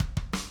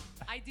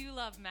I do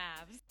love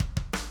Mavs.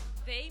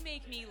 They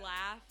make me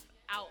laugh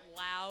out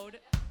loud.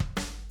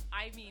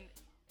 I mean,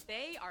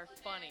 they are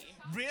funny.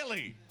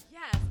 Really?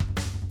 Yes.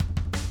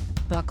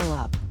 Buckle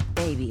up,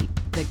 baby.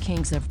 The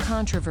kings of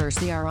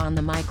controversy are on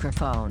the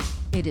microphone.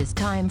 It is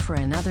time for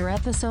another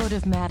episode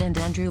of Matt and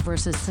Andrew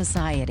versus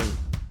Society.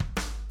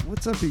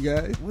 What's up, you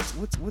guys?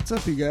 What's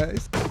up, you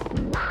guys?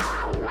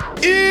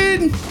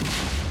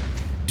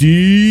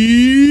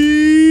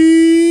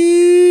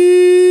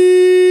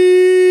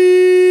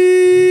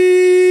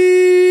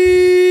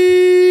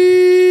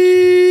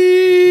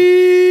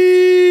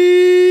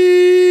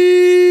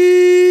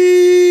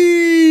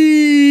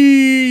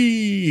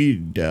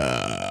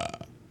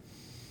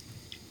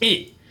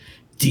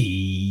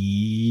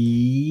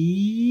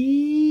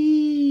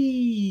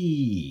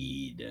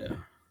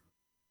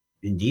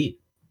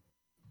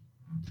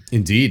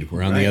 Indeed,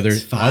 we're on the other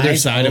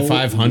side of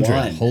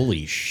 500.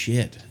 Holy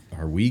shit,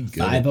 are we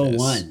good?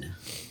 501.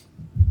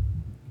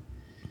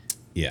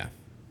 Yeah,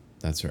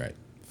 that's right.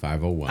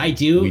 501. I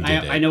do.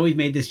 I know we've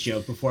made this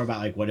joke before about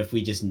like, what if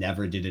we just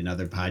never did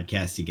another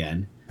podcast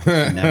again?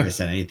 Never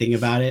said anything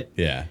about it.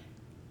 Yeah.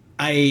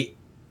 I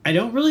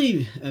don't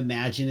really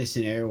imagine a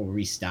scenario where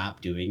we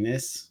stop doing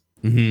this.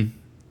 Mm-hmm.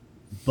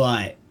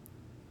 But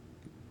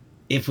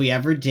if we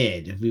ever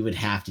did, we would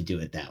have to do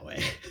it that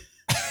way.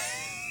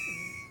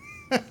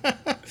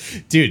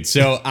 Dude,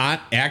 so on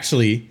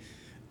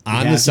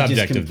the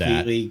subject of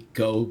that, completely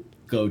go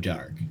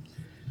dark.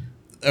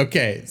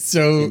 Okay,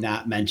 so did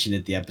not mention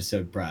it the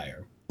episode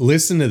prior.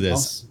 Listen to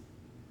this.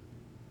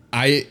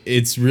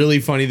 It's really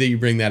funny that you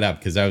bring that up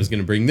because I was going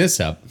to bring this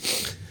up.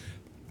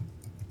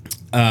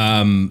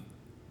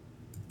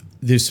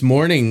 This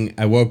morning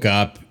I woke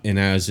up and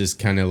I was just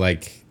kind of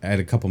like, I had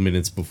a couple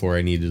minutes before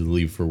I needed to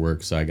leave for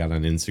work, so I got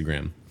on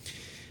Instagram.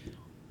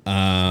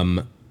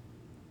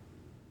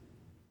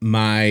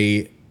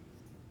 My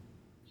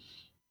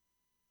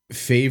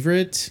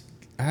favorite,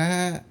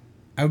 I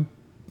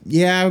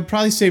would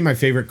probably say my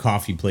favorite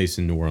coffee place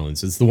in New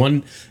Orleans. It's the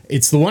one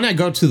I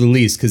go to the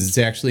least because it's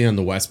actually on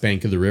the west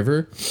bank of the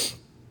river.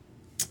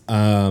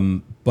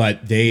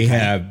 But they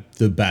have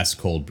the best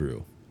cold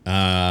brew.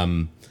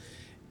 And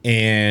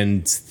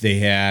they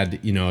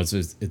had,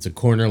 it's a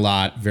corner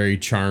lot, very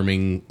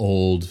charming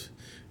old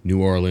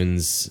New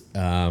Orleans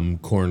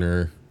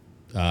corner,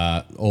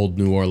 old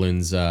New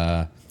Orleans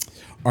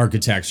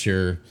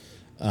architecture.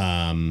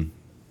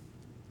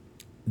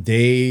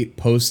 They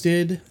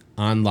posted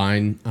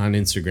online on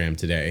Instagram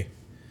today.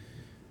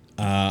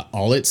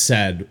 All it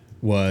said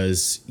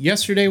was,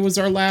 "Yesterday was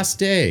our last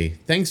day.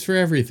 Thanks for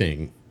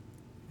everything."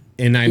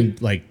 And I'm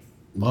like,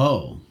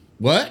 "Whoa,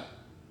 what?"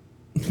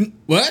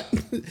 What?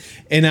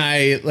 And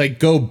I like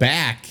go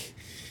back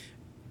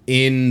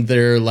in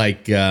their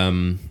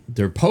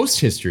their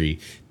post history.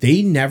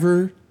 They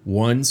never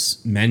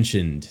once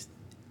mentioned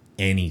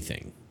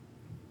anything.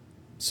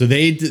 So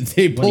they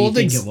pulled. What do you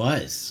think it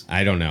was?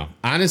 I don't know.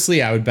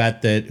 Honestly, I would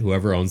bet that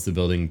whoever owns the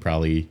building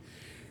probably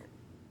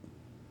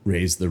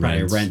raised the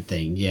rent. Rent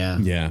thing, yeah.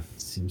 Yeah.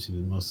 Seems to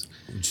be the most.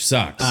 Which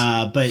sucks.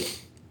 But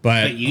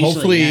usually,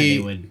 hopefully, they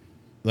would.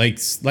 Like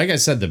I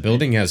said, the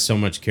building has so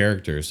much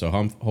character. So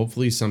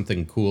hopefully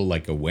something cool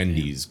like a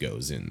Wendy's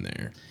goes in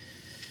there.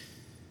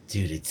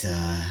 Dude, it's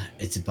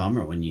a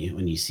bummer when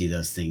you see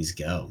those things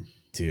go.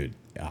 Dude,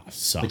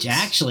 sucks. Which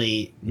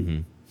actually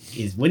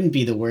wouldn't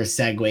be the worst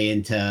segue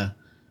into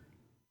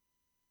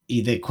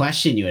the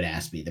question you had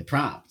asked me, the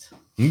prompt.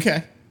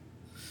 Okay.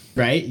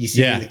 Right? You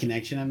see the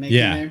connection I'm making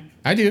there?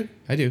 I do.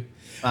 We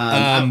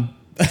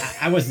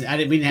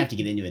didn't have to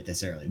get into it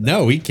this early.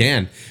 No, we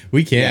can.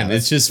 Yeah,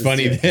 it's just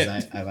funny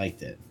that I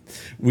liked it.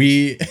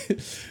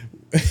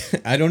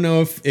 I don't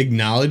know if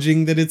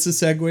acknowledging that it's a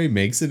segue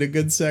makes it a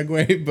good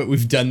segue, but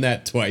we've done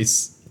that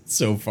twice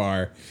so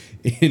far,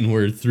 and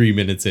we're 3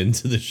 minutes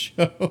into the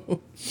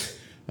show.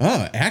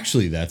 Oh,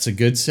 actually, that's a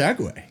good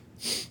segue.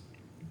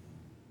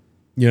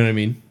 You know what I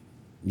mean?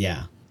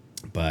 Yeah.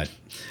 But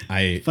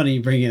funny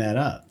you bringing that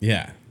up.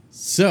 Yeah.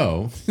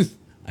 So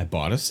I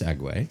bought a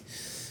Segway.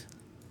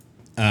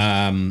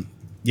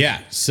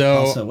 Yeah. So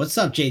also, what's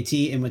up,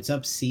 JT, and what's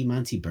up, C.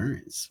 Monty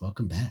Burns?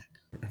 Welcome back.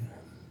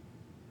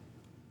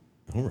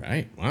 All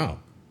right. Wow.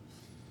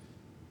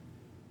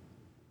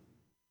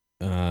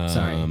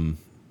 Sorry.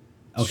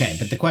 Okay,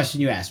 but the question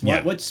you asked,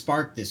 what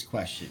sparked this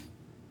question?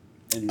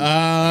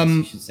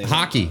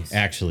 Hockey,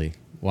 actually.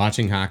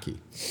 Watching hockey.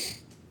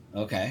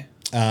 Okay.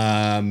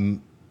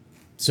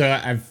 So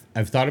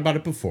I've thought about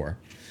it before.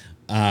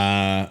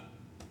 But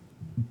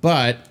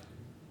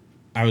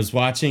I was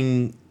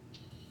watching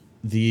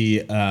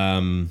the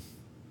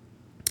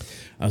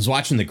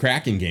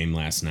Kraken game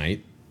last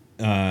night.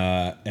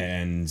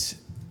 And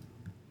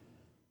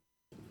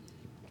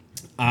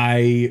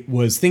I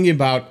was thinking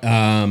about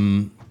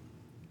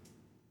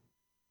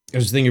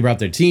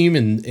their team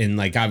and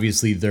like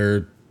obviously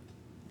they're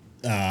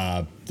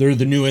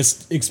the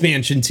newest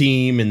expansion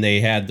team and they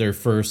had their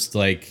first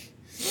like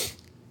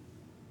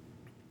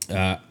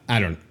I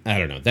don't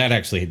know. That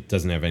actually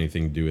doesn't have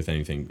anything to do with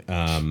anything.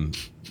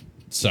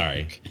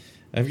 Sorry.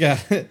 I've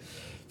got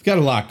got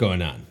a lot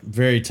going on.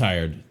 Very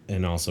tired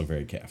and also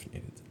very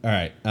caffeinated. All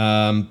right.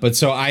 But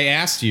so I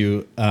asked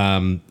you,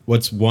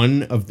 what's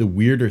one of the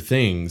weirder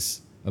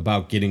things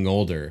about getting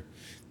older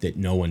that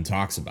no one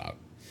talks about?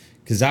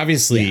 Because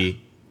obviously... Yeah.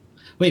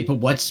 Wait, but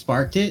what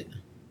sparked it?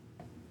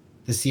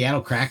 The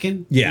Seattle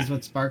Kraken? Yeah. Is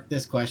what sparked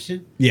this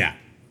question? Yeah.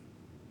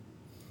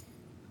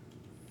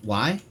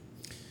 Why?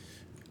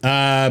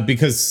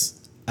 Because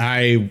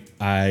I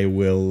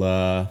will...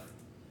 I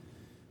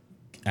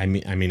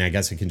mean, I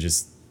guess I can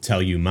just tell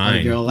you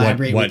mine. You'll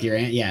elaborate with your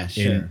aunt? Yeah,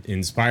 sure.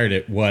 Inspired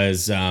it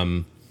was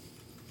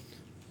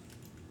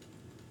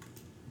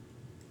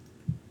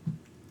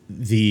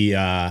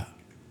the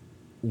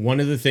one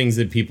of the things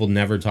that people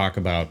never talk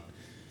about,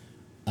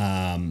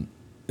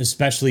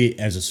 especially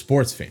as a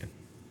sports fan,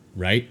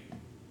 right?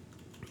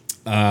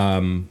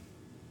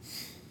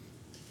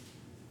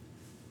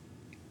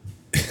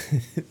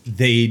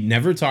 They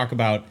never talk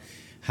about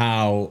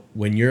how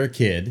when you're a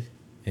kid,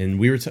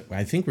 and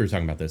I think we were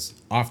talking about this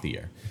off the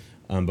air,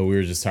 but we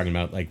were just talking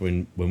about like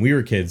when we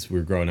were kids, we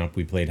were growing up,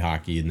 we played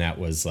hockey, and that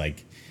was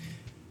like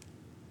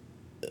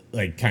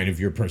kind of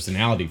your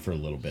personality for a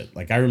little bit.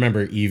 Like I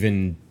remember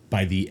even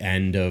by the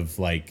end of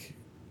like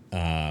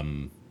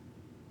the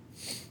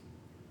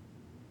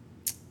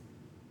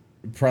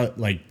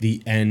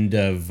end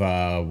of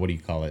what do you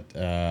call it?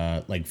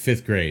 Like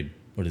 5th grade.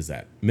 What is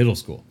that? Middle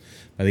school.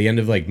 By the end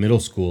of like middle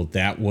school,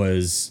 that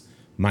was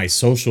my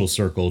social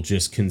circle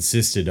just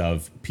consisted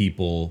of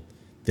people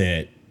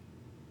that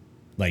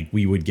like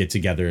we would get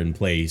together and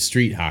play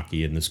street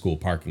hockey in the school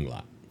parking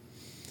lot.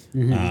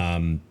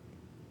 Mm-hmm.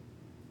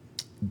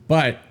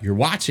 But you're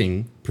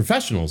watching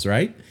professionals,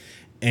 right?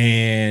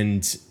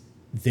 And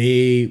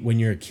when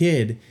you're a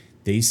kid,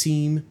 they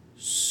seem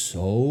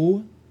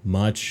so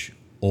much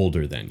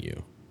older than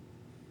you.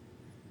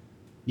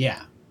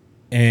 Yeah.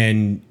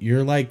 And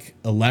you're like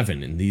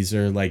 11, and these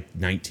are like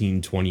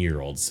 19,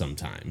 20-year-olds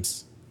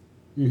sometimes.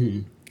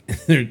 Mm-hmm.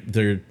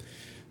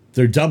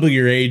 They're double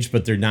your age,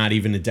 but they're not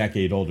even a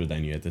decade older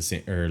than you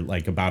or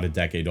like about a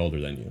decade older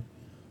than you.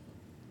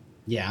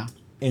 Yeah.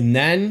 And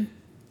then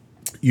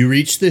you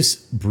reach this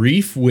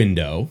brief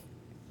window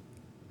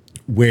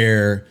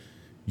where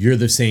you're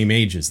the same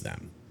age as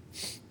them,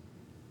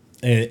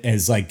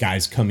 as like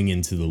guys coming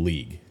into the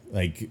league.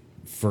 Like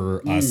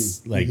for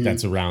us, like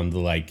that's around the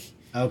like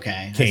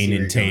Kane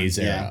and Tays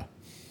era.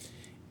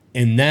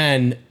 Yeah. And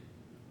then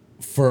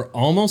for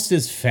almost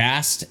as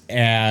fast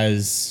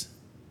as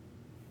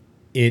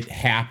it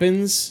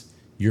happens,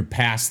 you're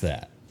past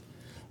that.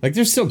 Like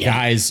there's still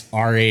guys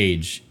our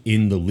age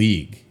in the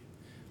league,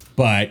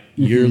 but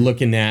you're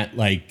looking at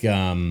like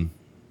the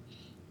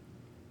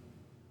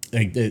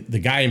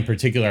guy in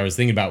particular I was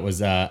thinking about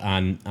was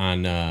on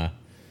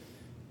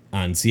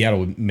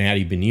Seattle,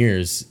 Matty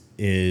Beniers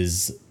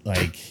is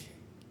like,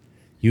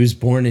 he was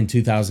born in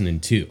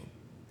 2002.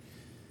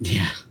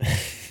 Yeah.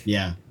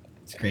 Yeah.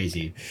 It's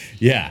crazy.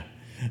 Yeah.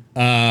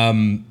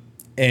 And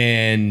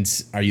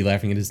are you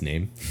laughing at his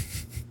name?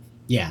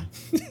 Yeah.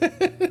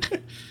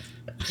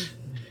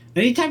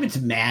 Anytime it's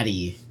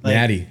Maddie.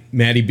 Like,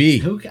 Maddie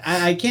B.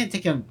 I can't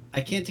take a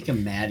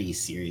Maddie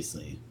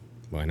seriously.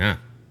 Why not?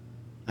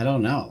 I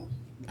don't know.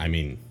 I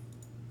mean,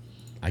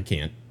 I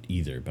can't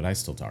either, but I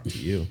still talk to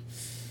you.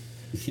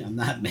 I'm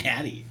not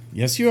Maddie.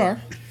 Yes, you are.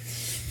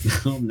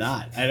 No, I'm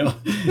not. I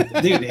don't.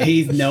 Dude,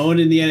 he's known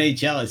in the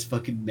NHL as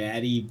fucking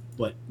Maddie.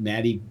 What?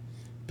 Maddie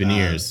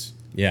Beniers.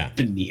 Yeah.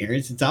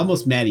 Beniers. It's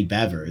almost Maddie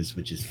Bevers,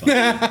 which is funny.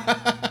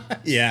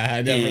 Yeah,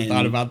 I never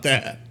thought about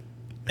that.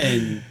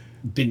 And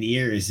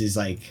Beniers is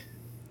like,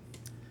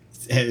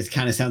 it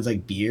kind of sounds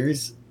like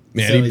beers.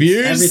 Maddie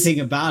Beers? Everything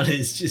about it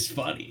is just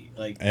funny.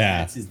 Like,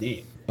 that's his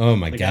name. Oh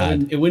my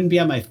God. It wouldn't be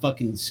on my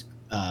fucking,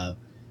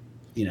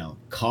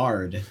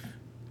 card.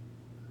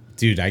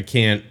 Dude, I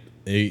can't.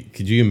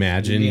 Could you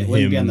imagine it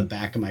wouldn't him? Be on the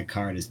back of my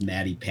card as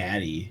Matty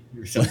Patty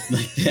or something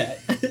like that.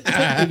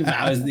 If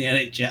I was in the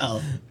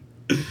NHL.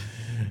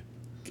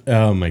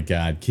 Oh my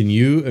God. Can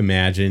you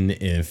imagine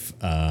if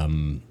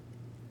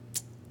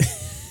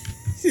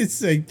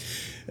it's like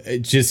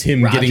just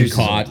him Rogers getting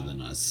caught, is older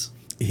than us.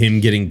 Him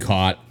getting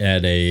caught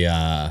at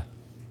a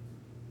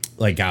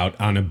like out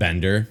on a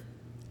bender.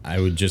 I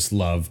would just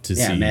love to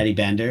see Matty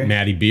Bender.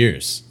 Matty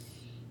Beers.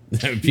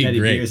 That would be Matty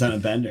great. Beers on a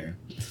bender.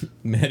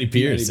 Matty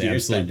Beers,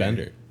 absolute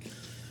bender.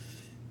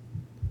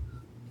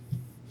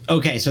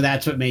 Okay, so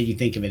that's what made you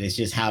think of it. It's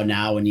just how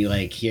now when you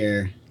like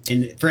hear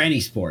for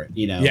any sport,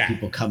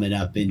 people coming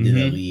up into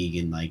the league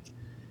and like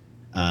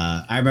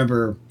I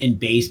remember in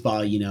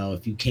baseball,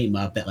 if you came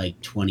up at like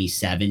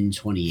 27,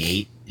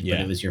 28, but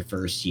it was your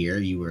first year,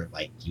 you were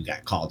like you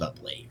got called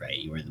up late, right?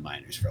 You were in the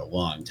minors for a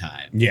long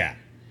time. Yeah.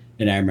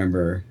 And I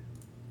remember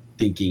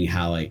thinking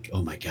how like,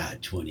 oh my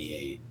God,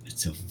 28.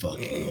 It's so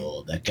fucking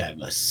old. That guy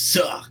must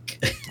suck.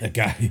 That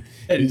guy.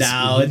 And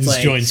now it's his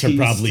like joints are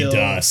probably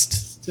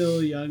dust.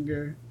 Still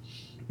younger.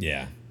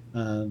 Yeah.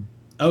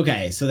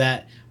 Okay, so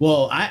I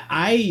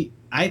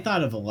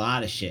thought of a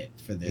lot of shit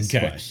for this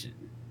question.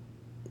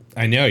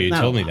 I know you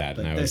Not told me lot, that,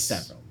 but and there's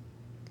several.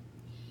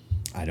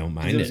 I don't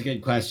mind It was a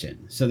good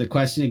question. So the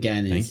question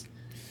again is,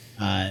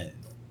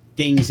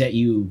 things that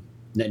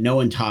no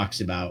one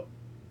talks about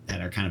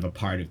that are kind of a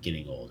part of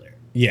getting older.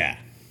 Yeah.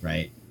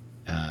 Right.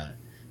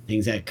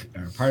 Things that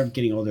are part of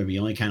getting older, but you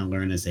only kind of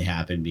learn as they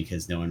happen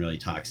because no one really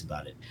talks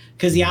about it.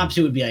 Because the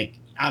opposite would be like,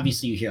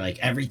 obviously you hear like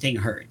everything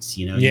hurts,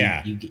 you know?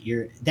 Yeah. You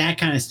get that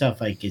kind of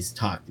stuff like is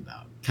talked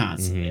about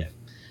constantly. Mm-hmm.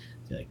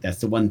 I feel like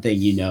that's the one thing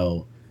you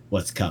know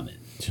what's coming.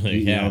 Like,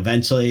 you know,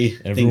 eventually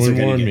things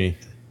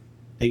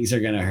are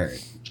gonna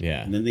hurt.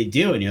 Yeah. And then they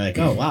do, and you're like,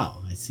 oh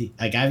wow, I see.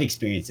 Like I've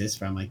experienced this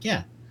where I'm like,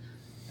 yeah,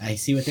 I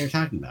see what they're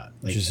talking about.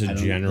 Like just a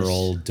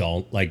general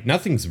don't like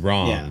nothing's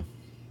wrong. Yeah.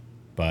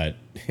 But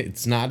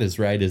it's not as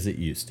right as it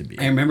used to be.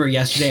 I remember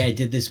yesterday I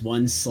did this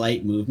one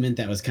slight movement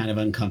that was kind of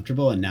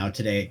uncomfortable, and now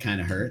today it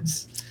kind of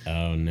hurts.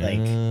 Oh no.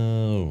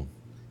 Like,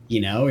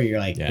 you know, or you're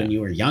like when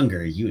you were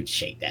younger, you would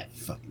shake that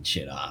fucking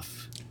shit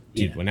off.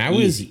 Dude, when I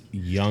was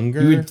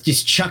younger, you would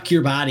just chuck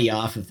your body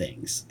off of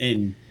things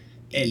and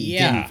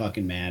didn't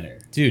fucking matter.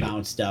 Dude,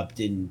 bounced up,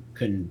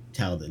 couldn't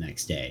tell the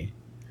next day.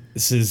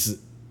 This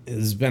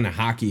has been a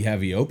hockey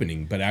heavy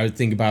opening, but I would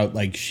think about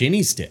like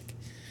shinny stick.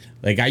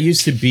 Like we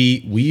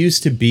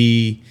used to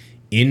be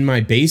in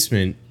my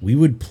basement. We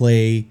would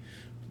play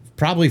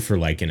probably for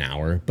like an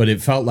hour, but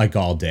it felt like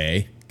all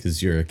day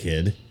because you're a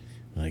kid.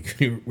 Like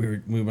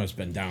we must have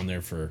been down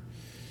there for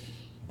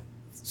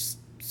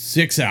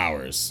 6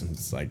 hours.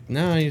 It's like,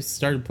 no, you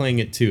started playing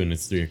at 2 and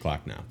it's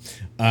 3:00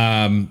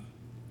 now.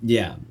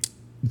 Yeah.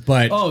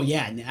 But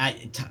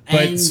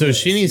so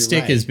shinny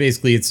stick is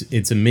basically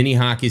it's a mini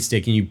hockey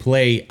stick and you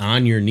play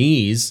on your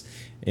knees,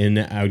 and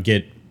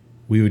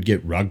we would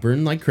get rug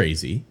burn like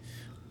crazy.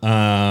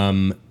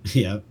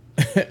 Yeah.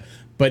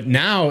 But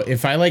now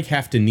if I like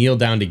have to kneel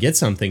down to get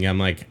something, I'm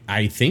like,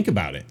 I think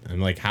about it. I'm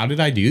like, how did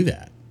I do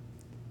that?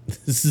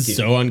 This is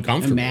so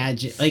uncomfortable.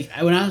 Imagine, like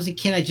when I was a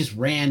kid, I just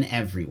ran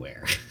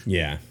everywhere.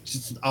 Yeah.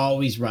 Just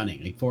always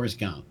running, like Forrest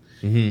Gump.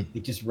 Mm-hmm.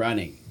 Like just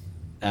running.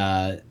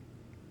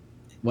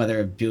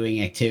 Whether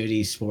doing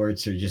activities,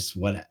 sports, or just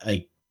what,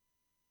 like,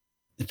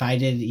 if I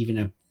did even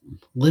a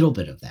little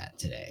bit of that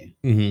today,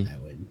 I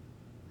would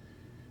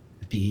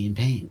be in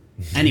pain.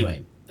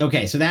 Anyway,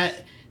 okay, so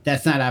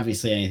that's not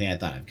obviously anything I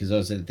thought of because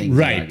those are the things.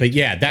 Right, but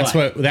yeah, that's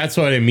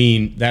what I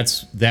mean.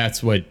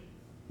 That's what,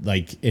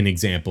 like, an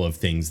example of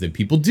things that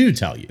people do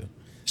tell you.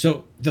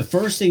 So the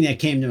first thing that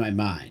came to my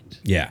mind,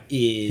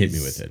 is hit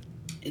me with it.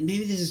 And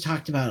maybe this is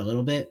talked about a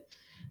little bit,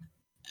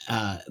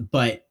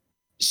 but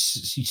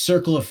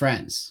circle of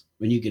friends.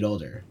 When you get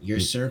older, your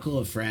circle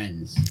of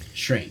friends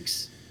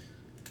shrinks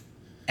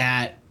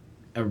at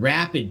a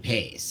rapid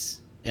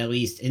pace, at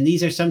least. And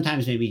these are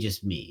sometimes maybe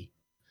just me,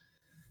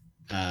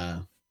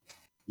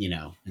 you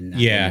know, and that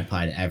wouldn't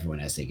apply to everyone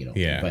as they get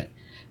older. But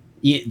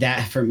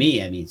that for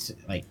me, I mean,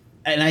 like,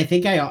 and I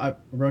think I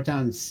wrote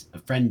down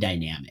friend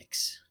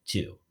dynamics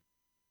too.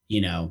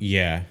 You know,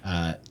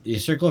 your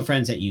circle of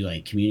friends that you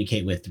like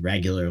communicate with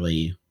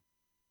regularly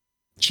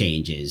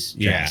changes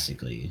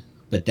drastically.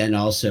 But then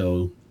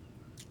also,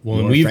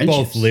 well, we've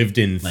both lived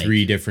in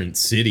 3 different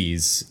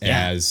cities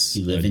as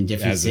you live in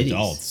different cities.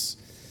 Adults.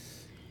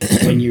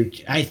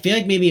 I feel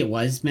like maybe it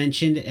was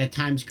mentioned at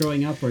times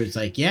growing up where it's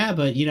like, yeah,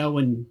 but you know,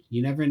 when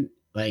you never,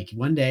 like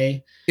one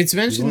day it's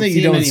mentioned that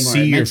you don't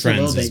see your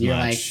friends as you're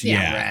much.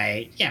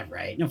 Like, yeah,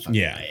 right. No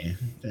fucking way.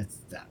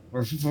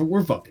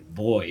 We're fucking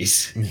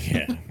boys.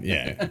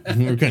 Yeah.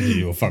 We're gonna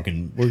do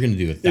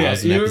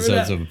 1,000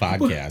 episodes of a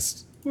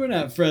podcast. We're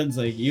not friends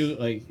like you,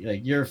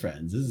 like your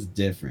friends. This is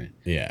different.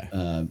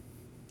 Yeah.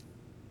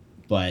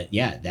 But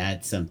yeah,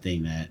 that's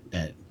something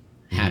that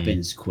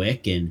happens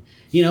quick, and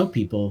you know,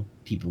 people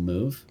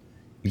move.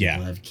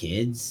 People have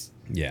kids.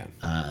 Yeah.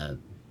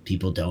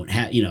 People don't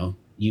have, you know,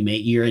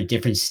 you're at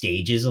different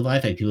stages of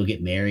life. Like people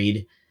get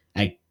married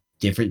at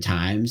different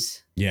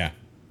times. Yeah.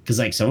 Because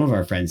like some of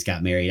our friends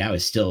got married, I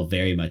was still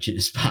very much in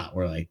a spot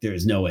where like there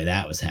was no way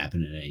that was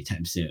happening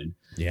anytime soon.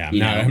 Yeah,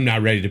 I'm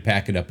not ready to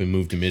pack it up and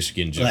move to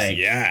Michigan. Just like,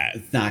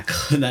 it's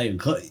not even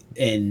close.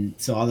 And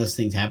so all those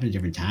things happen at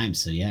different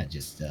times. So yeah,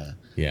 just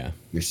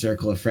your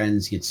circle of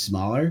friends gets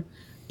smaller.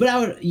 But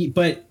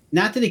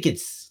not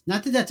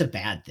that that's a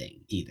bad thing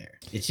either.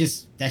 It's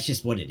just that's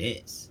just what it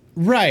is.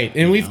 Right,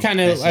 and we've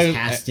kind of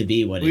has to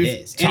be what it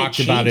is. Talked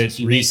about it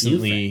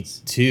recently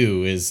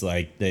too. Is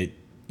like that.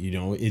 You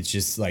know, it's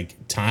just like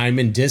time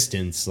and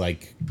distance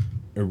like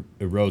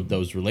erode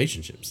those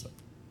relationships.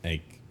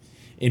 Like,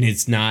 and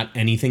it's not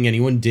anything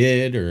anyone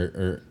did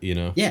or you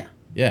know. Yeah.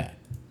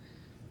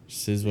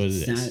 Just is what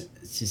it is.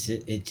 It's just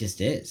it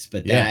just is.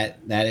 But that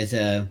is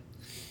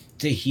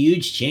it's a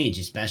huge change,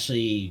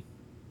 especially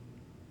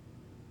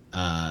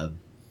as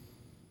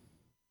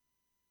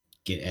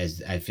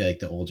I feel like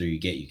the older you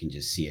get, you can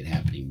just see it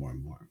happening more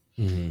and more.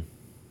 Mm-hmm.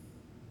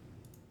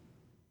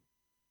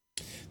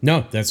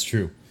 No, that's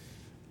true.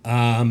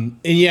 And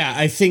yeah,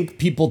 I think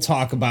people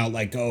talk about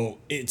like, oh,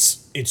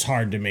 it's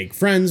hard to make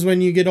friends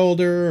when you get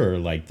older, or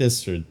like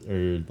this,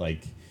 or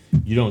like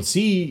you don't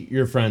see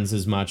your friends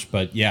as much.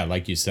 But yeah,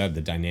 like you said,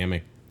 the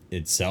dynamic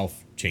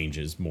itself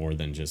changes more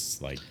than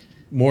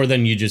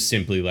you just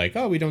simply like,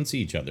 oh, we don't see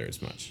each other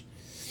as much.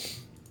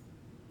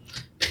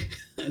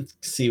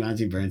 See,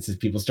 Monty Burns says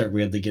people start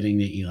weirdly getting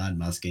the Elon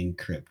Musk and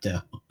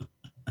crypto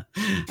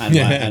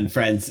on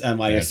friends on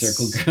why your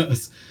circle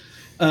grows.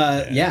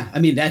 Yeah, I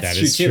mean that's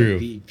true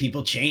too.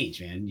 People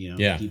change, man. You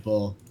know,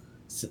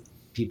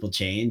 people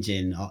change,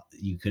 and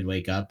you could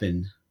wake up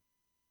and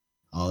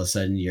all of a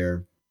sudden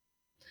you're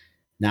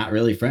not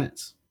really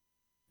friends.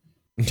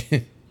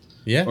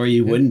 Yeah, or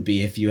you wouldn't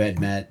be if you had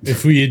met.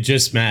 If we had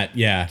just met,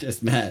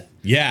 just met.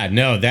 Yeah,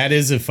 no, that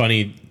is a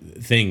funny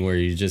thing where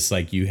you just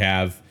like you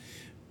have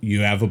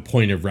a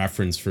point of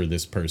reference for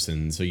this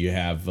person, so you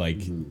have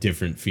like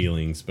different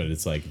feelings. But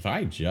it's like if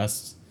I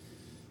just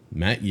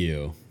met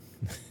you,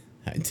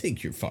 I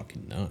think you're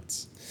fucking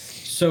nuts.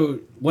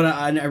 So what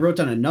I wrote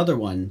down another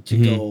one to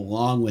go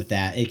along with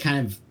that. It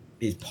kind of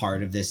is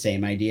part of the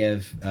same idea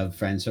of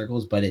friend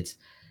circles, but it's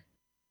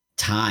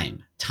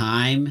time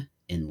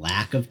and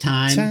lack of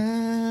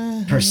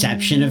time,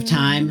 perception of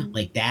time,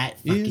 like that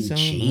fucking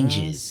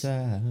changes.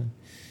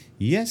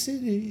 Yes,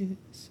 it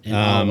is. In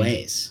all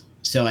ways.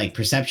 So like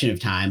perception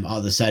of time, all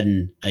of a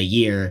sudden a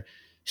year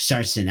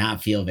starts to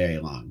not feel very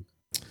long.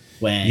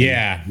 When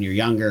you're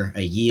younger,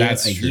 a year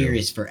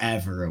is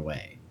forever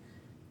away.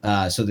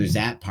 So there's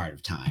that part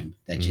of time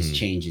that just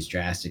changes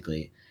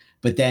drastically.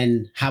 But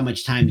then how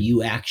much time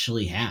you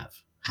actually have,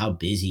 how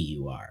busy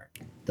you are,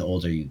 the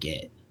older you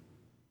get.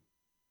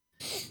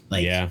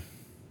 Like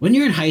when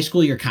you're in high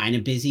school, you're kind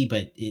of busy,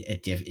 but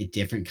a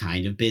different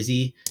kind of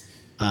busy.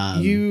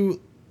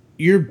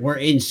 We're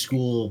in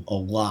school a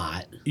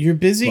lot. You're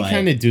busy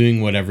kind of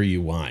doing whatever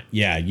you want.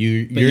 Yeah,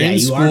 you're in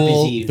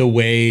school the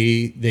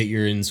way that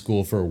you're in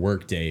school for a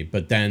work day,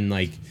 but then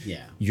like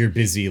you're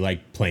busy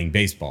like playing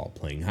baseball,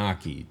 playing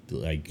hockey,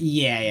 like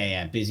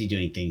busy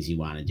doing things you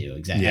want to do.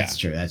 Exactly.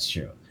 That's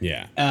true.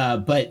 Yeah.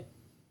 But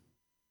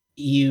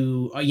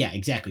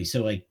exactly.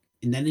 So like,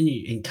 and then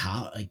in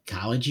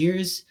college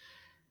years,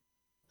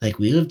 like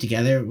we lived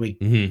together, like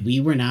we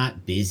were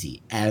not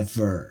busy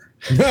ever.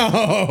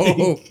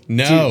 No.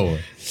 Dude,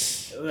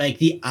 like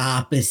the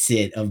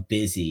opposite of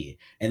busy.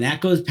 And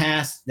that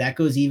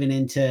goes even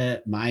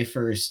into my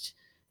first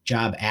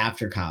job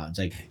after college.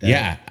 Like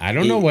I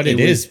don't know what it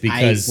is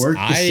because I worked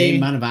the same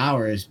amount of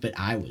hours, but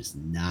I was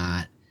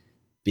not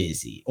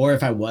busy. Or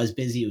if I was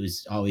busy, it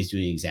was always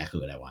doing exactly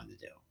what I wanted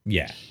to do.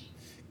 Yeah.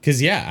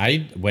 Cause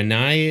I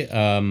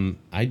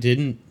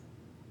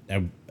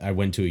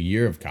went to a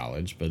year of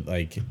college, but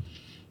like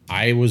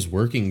I was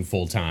working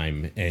full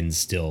time and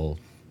still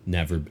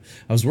I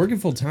was working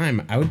full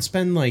time. I would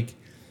spend like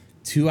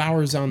 2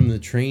 hours on the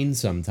train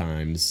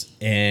sometimes,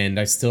 and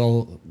I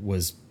still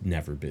was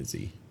never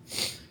busy.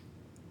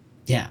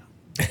 Yeah.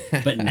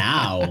 But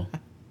now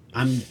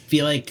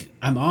feel like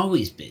I'm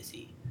always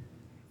busy.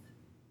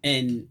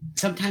 And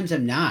sometimes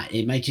I'm not.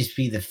 It might just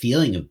be the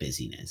feeling of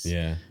busyness.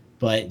 Yeah.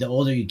 But the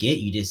older you get,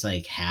 you just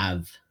like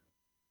have,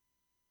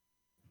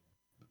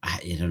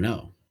 I don't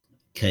know,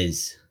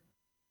 because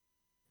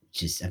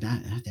just I'm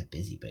not that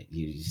busy, but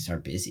you just are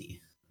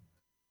busy.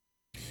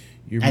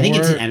 I think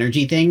it's an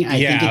energy thing.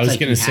 I was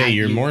going to say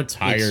you're more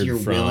tired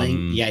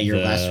from you're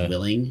less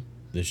willing.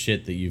 The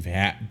shit that you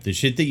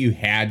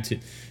had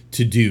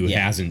to do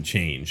hasn't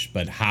changed,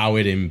 but how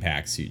it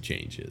impacts you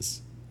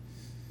changes.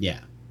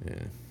 Yeah.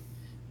 Yeah.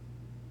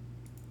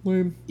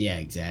 Lame. Yeah,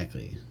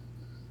 exactly.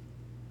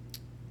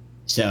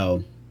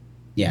 So,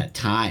 yeah,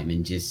 time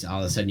and just all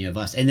of a sudden you have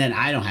less. And then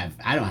I don't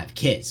have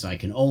kids, so I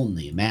can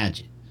only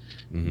imagine.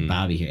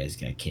 Bobby here has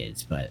got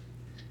kids, but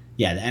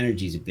yeah, the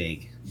energy is a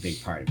big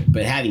part of it.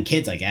 But having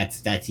kids, like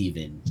that's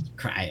even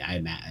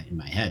I'm in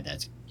my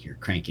head, you're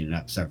cranking it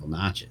up several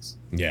notches.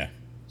 Yeah.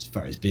 As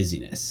far as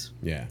busyness.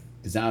 Yeah.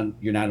 Because now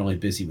you're not only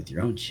busy with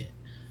your own shit,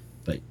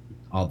 but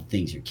all the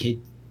things your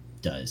kid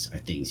does are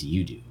things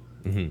you do.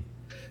 I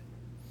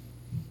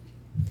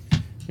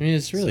mean,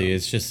 it's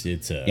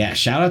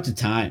shout out to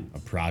Time. A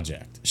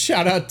project.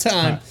 Shout out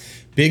Time.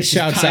 Big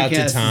shouts out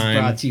to Time.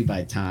 Brought to you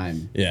by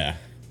Time. Yeah.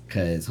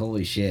 Because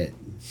holy shit,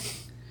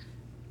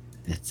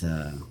 it's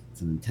an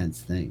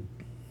intense thing.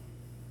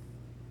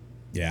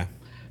 Yeah.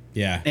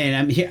 Yeah. And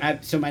I'm here.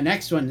 So my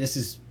next one, this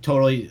is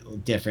totally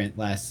different,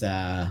 less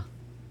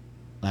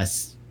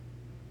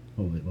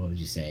what would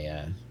you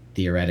say?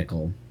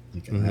 Theoretical.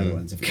 Like other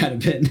ones have kind of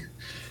been.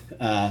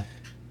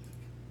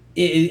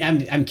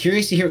 I'm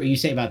curious to hear what you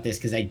say about this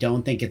because I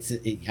don't think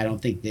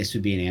this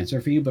would be an answer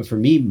for you, but for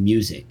me,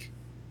 music,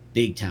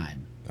 big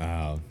time.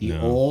 Oh, the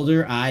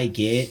older I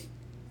get,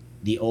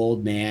 the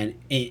old man,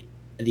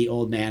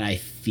 I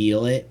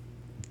feel it,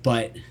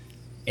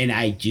 and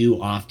I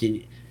do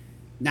often.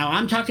 Now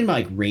I'm talking about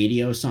like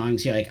radio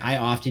songs here. Like I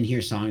often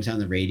hear songs on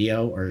the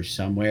radio or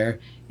somewhere,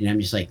 and I'm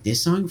just like,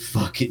 this song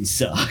fucking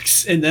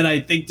sucks. And then I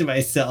think to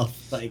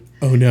myself, like,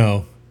 oh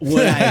no,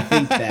 would I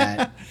think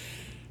that?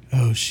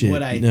 Oh shit!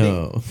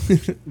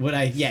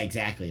 Yeah,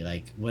 exactly.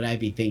 Like, would I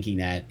be thinking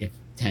that if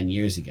 10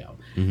 years ago?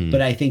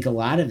 But I think a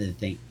lot of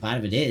it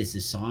is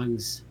the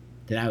songs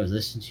that I was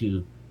listening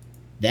to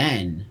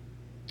then.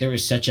 There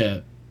was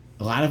a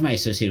lot of them I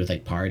associated with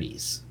like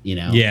parties, you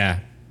know? Yeah.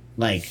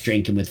 Like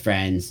drinking with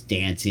friends,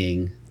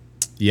 dancing,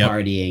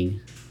 partying.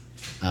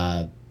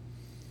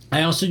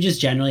 I also just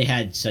generally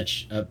had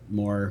such a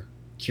more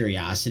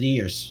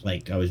curiosity, or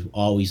like I was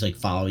always like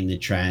following the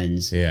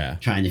trends,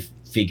 trying to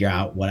figure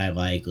out what I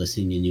like,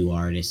 listening to new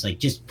artists, like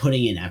just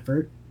putting in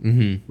effort,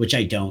 which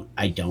I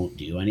don't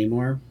do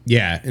anymore.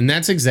 Yeah, and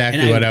that's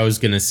exactly what I was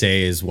gonna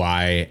say is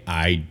why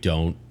I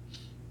don't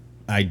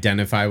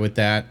identify with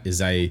that.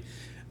 Is I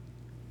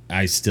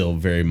still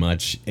very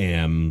much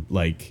am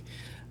like,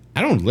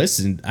 I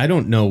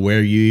don't know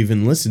where you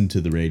even listen to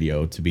the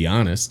radio, to be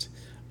honest.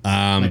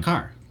 My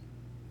car.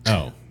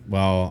 Oh,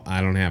 well,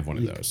 I don't have one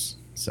of those.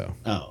 So.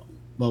 Oh,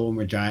 well,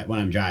 when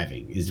I'm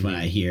driving is when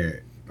I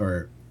hear,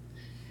 or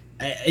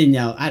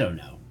no, I don't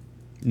know.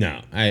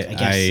 No,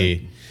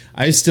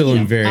 I still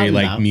am very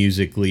like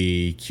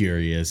musically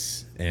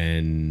curious,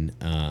 and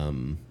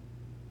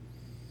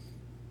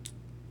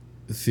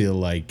feel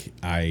like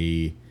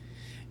I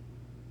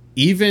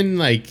even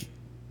like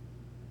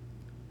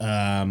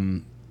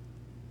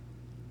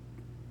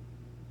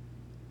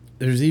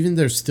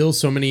there's still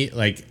so many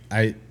like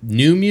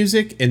new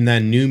music, and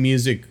then new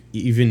music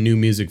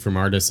from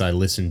artists I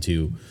listened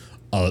to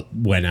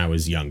when I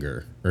was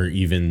younger, or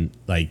even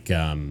like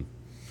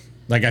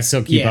I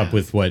still keep up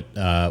with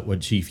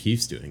what Chief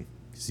Keef's doing,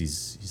 because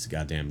he's a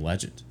goddamn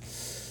legend.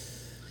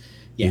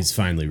 Yeah. He's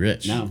finally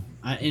rich. No,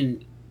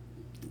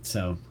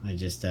 so I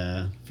just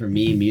for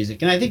me,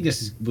 music, and I think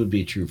would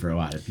be true for a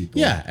lot of people.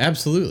 Yeah,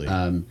 absolutely.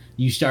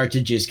 You start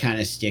to just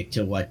kind of stick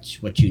to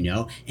what you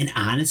know, and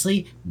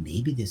honestly,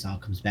 maybe this all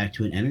comes back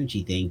to an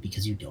energy thing,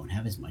 because you don't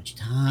have as much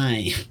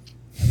time.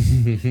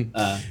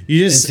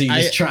 You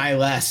just try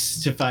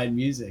less to find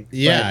music.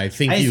 Yeah, I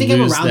think you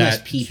lose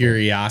that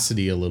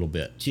curiosity a little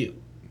bit too,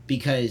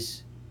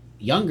 because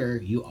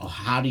younger,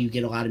 how do you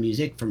get a lot of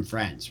music from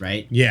friends,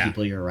 right? Yeah,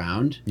 people you're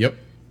around. Yep.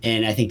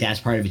 And I think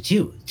that's part of it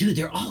too. Dude,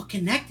 they're all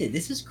connected.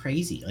 This is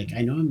crazy. Like, I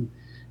know I'm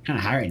kind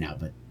of high right now,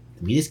 but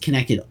we just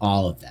connected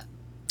all of them.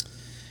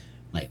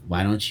 Like,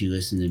 why don't you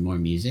listen to more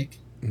music?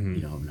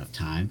 You don't have enough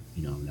time.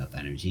 You don't have enough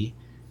energy.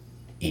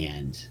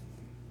 And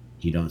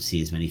you don't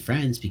see as many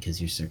friends because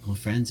your circle of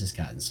friends has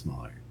gotten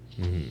smaller.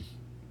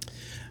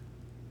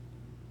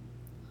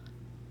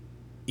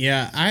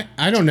 Yeah,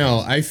 I don't know.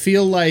 I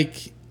feel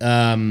like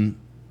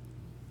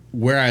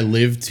where I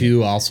live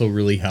too also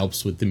really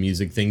helps with the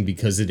music thing,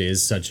 because it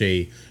is such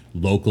a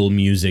local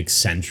music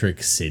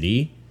centric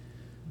city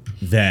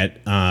that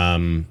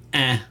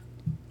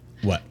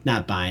what?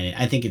 Not buying it.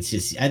 I think it's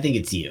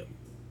you.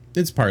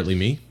 It's partly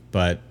me,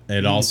 but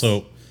it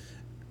also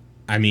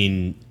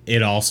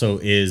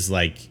is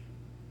like,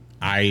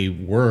 I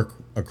work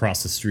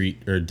across the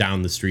street or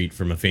down the street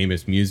from a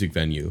famous music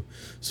venue.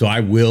 So I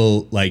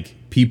will, like,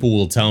 people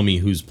will tell me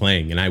who's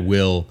playing, and I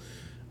will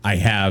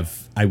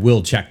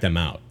check them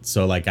out.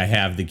 So like, I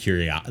have the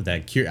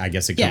I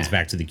guess it comes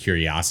back to the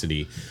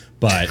curiosity,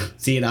 but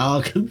see, it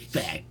all comes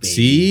back, baby.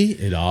 See,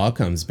 it all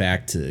comes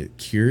back to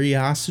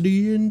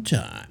curiosity and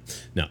time.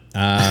 No,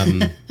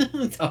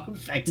 it all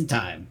comes back to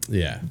time.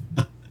 Yeah.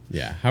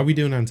 How are we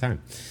doing on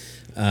time?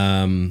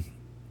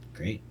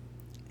 Great.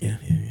 Yeah.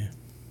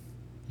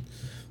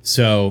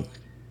 So,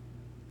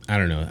 I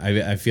don't know.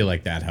 I feel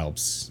like that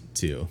helps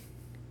too.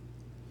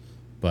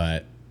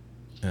 But,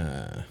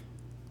 yeah,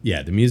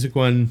 the music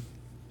one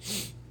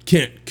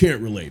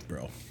can't relate,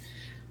 bro.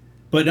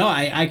 But no,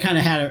 I kind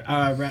of had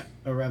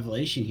a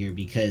revelation here,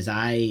 because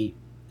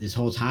this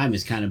whole time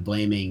is kind of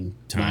blaming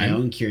my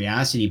own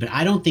curiosity, but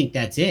I don't think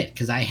that's it,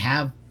 because I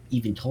have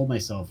even told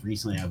myself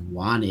recently I've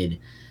wanted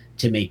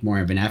to make more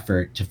of an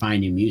effort to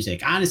find new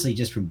music, honestly,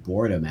 just from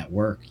boredom at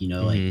work,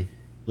 like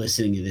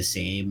listening to the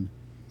same.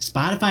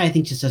 Spotify, I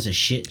think, just does a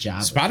shit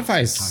job.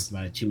 Spotify's talked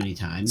about it too many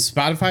times.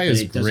 Spotify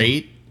is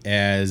great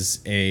as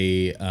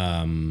a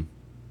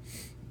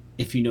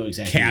if you know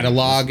exactly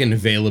catalog and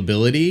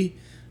availability,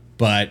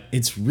 but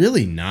it's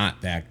really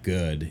not that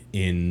good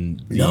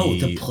in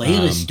the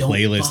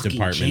playlist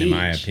department, change. In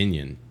my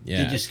opinion.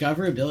 Yeah, the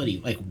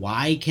discoverability, like,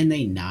 why can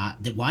they not?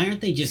 Why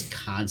aren't they just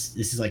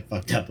This is like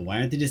fucked up, but why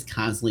aren't they just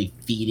constantly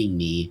feeding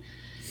me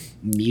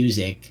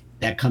music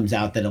that comes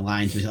out that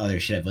aligns with other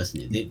shit I've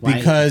listened to?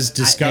 Because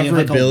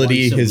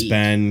discoverability has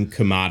been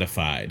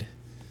commodified.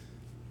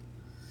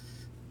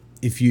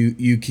 If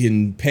you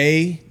can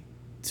pay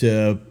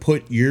to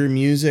put your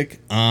music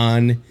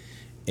on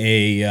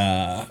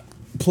a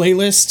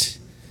playlist,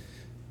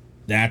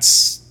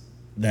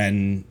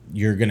 then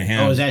you're gonna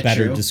have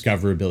better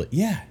discoverability.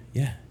 Yeah,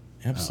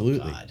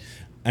 absolutely. Oh,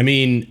 I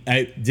mean,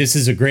 this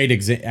is a great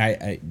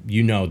example.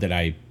 You know that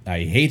I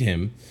hate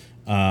him,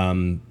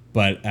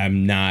 but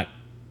I'm not.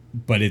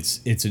 But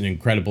it's an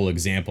incredible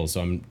example,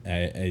 so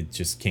I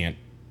just can't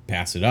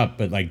pass it up.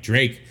 But like,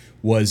 Drake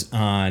was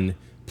on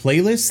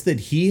playlists that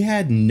he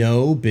had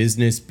no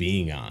business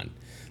being on.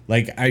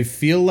 Like, I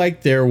feel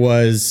like there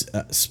was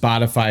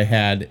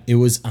Spotify it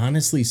was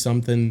honestly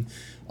something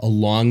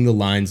along the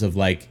lines of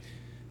like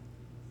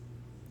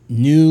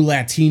new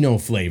Latino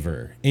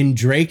flavor, and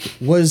Drake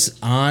was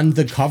on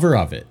the cover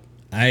of it.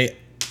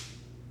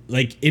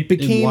 It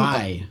became,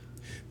 why?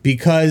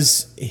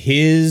 Because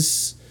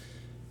his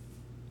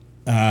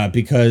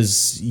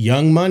because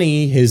Young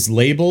Money, his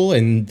label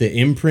and the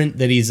imprint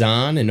that he's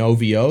on, and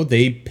OVO,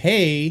 they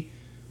pay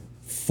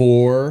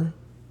for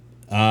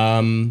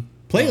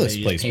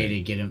playlist placement. Pay to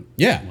get him.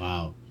 Yeah.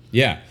 Wow.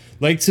 Yeah.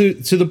 Like to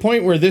the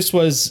point where this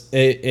was,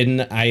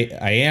 and I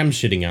am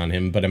shitting on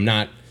him, but I'm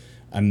not.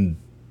 I'm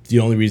the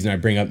only reason I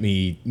bring up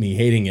me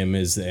hating him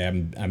is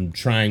I'm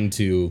trying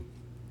to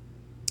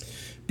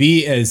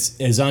be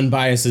as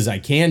unbiased as I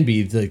can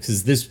be,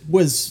 because this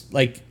was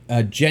like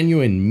a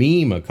genuine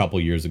meme a couple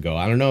years ago.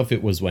 I don't know if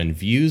it was when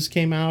Views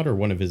came out or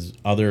one of his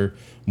other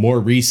more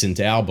recent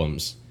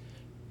albums,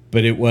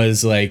 but it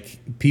was like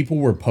people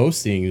were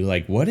posting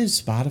like, what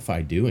is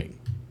Spotify doing?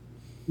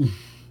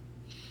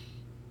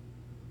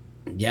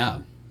 Yeah.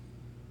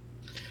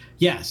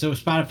 Yeah, so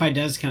Spotify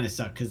does kind of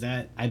suck, because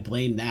I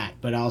blame that.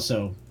 But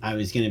also, I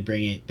was going to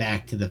bring it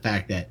back to the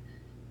fact that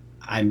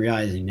I'm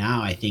realizing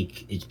now, I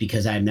think it's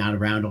because I'm not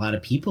around a lot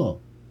of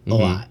people a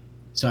lot.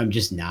 So I'm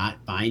just not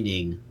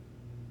finding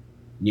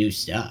new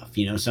stuff.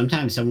 You know,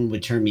 sometimes someone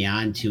would turn me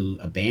on to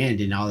a band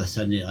and all of a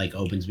sudden it like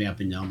opens me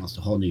up into almost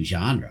a whole new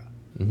genre.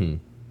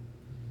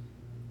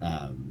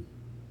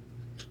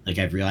 Like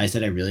I've realized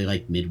that I really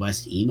like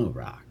Midwest emo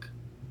rock.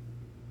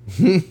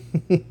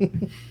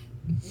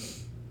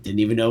 Didn't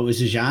even know it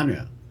was a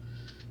genre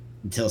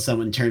until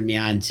someone turned me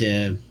on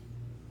to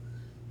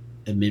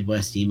a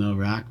Midwest emo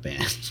rock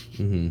band.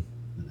 And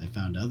I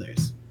found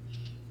others.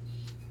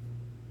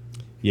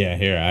 Yeah,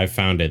 here, I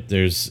found it.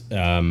 There's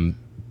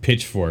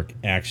Pitchfork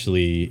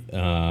actually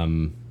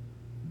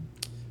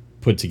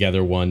put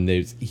together one.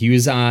 He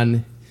was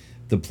on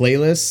the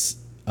playlist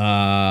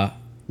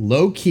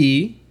Low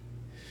Key,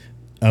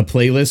 a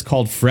playlist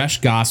called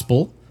Fresh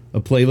Gospel, a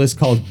playlist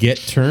called Get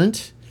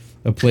Turned,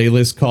 a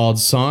playlist called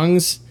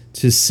Songs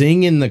to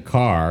Sing in the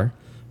Car,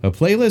 a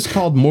playlist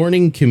called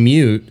Morning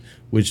Commute,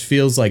 which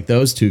feels like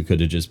those two could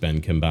have just been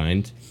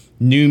combined,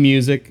 New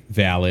Music,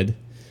 Valid,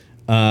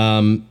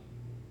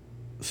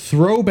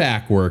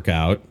 Throwback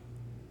Workout.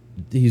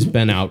 He's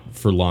been out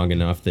for long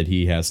enough that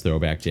he has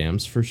throwback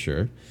jams for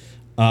sure.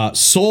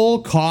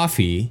 Soul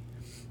Coffee.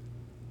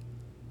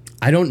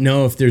 I don't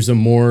know if there's a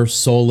more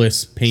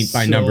soulless paint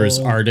by numbers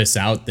artist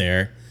out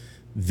there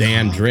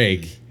than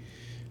Drake.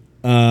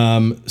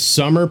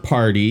 Summer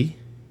Party.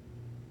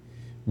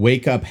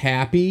 Wake Up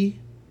Happy.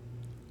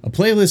 A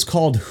playlist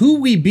called Who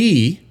We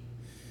Be.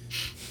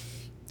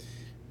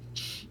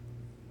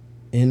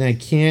 And I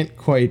can't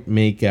quite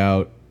make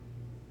out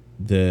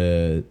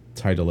the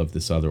title of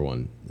this other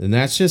one. And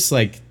that's just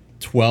like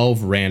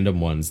 12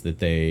 random ones that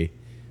they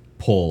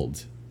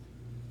pulled.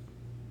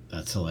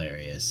 That's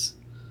hilarious.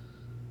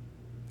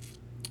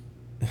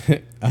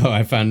 Oh,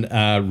 I found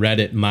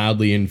Reddit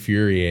mildly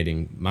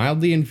infuriating.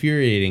 Mildly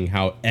infuriating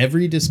how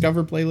every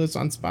Discover playlist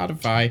on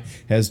Spotify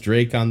has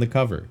Drake on the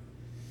cover.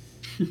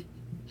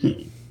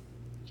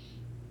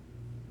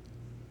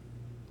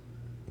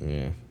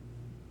 Yeah.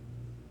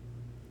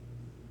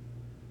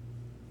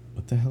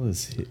 What the hell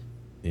is it?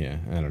 Yeah,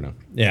 I don't know.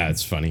 Yeah,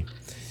 it's funny.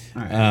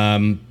 All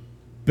right.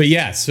 But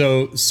yeah,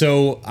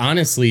 so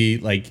honestly,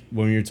 like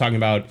when you're talking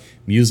about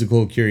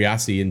musical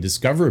curiosity and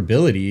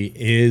discoverability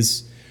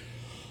is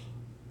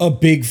a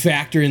big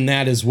factor in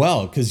that as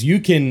well. Because you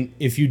can,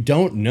 if you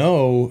don't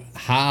know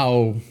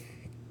how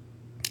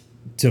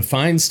to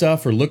find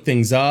stuff or look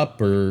things up,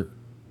 or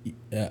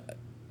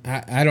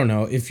I don't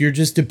know, if you're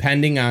just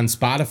depending on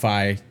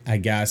Spotify, I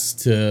guess,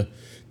 to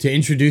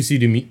introduce you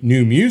to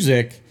new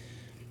music,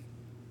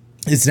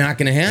 it's not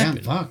going to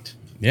happen. Yeah, I'm fucked.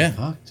 Yeah. I'm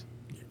fucked.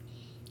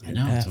 I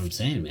know, that's what I'm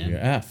saying, man. You're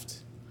effed.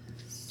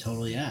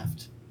 Totally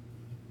effed.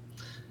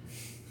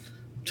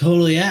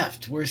 Totally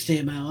effed. Worst day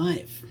of my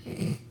life.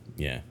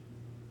 Yeah.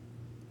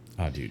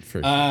 Oh, dude.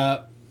 For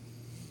all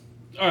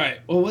right.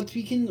 Well,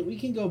 we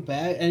can go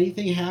back.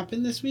 Anything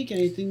happened this week?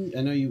 Anything?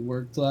 I know you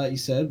worked a lot, you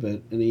said,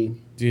 but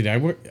any? Dude, I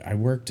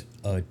worked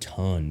a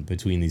ton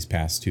between these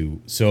past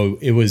two. So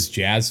it was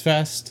Jazz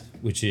Fest,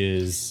 which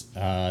is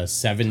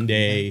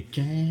 7-day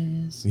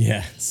jazz.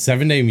 Yeah,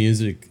 7-day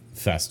music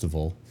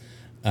festival.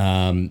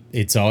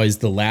 It's always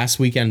the last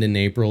weekend in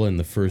April and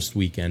the first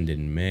weekend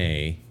in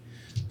May.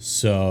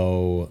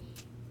 So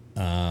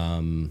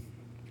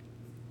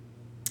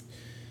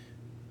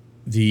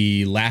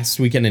the last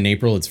weekend in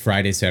April, it's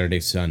Friday, Saturday,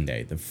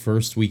 Sunday. The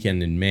first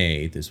weekend in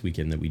May, this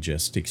weekend that we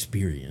just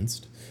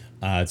experienced,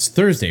 it's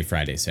Thursday,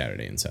 Friday,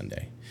 Saturday, and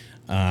Sunday.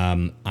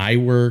 I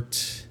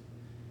worked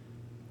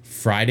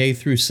Friday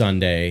through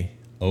Sunday,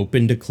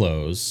 open to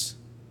close,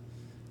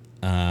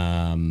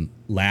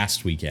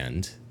 last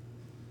weekend.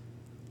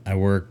 I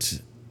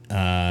worked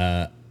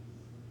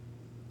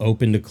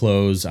open to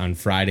close on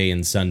Friday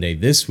and Sunday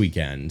this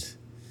weekend.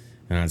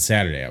 And on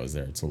Saturday, I was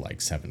there until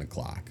like 7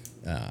 o'clock.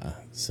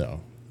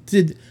 So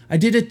I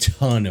did a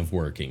ton of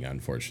working,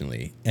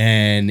 unfortunately.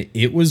 And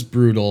it was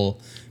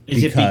brutal.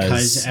 Is it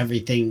because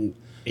everything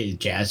is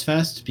Jazz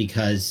Fest?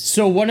 Because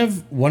so one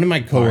of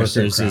my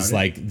coworkers is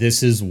like,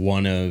 this is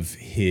one of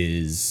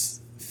his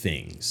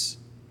things.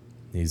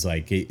 He's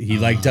like, he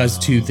like does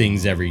two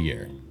things every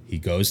year. He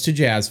goes to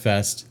Jazz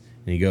Fest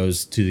and he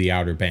goes to the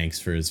Outer Banks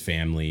for his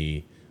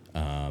family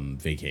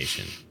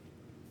vacation.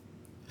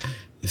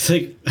 It's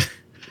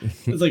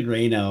like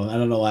Reno. I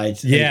don't know why.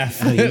 It's Yeah,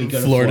 like, he would go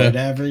to Florida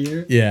every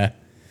year. Yeah.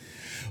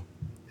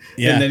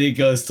 Yeah. And then he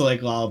goes to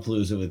like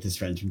Lollapalooza with his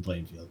friends from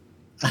Plainfield.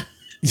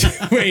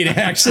 Wait,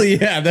 actually,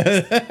 yeah.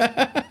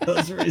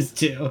 Those were his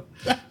two.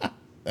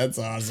 That's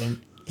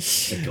awesome.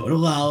 I go to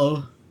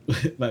Lalo.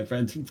 My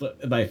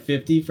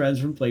 50 friends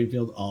from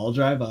Plainfield all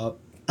drive up.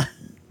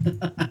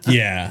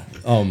 Yeah.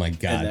 Oh my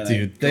God,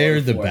 dude.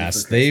 They're the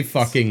best.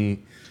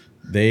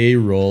 They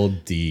roll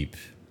deep.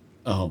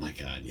 Oh my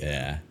God.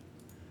 Yeah.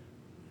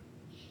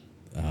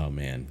 Oh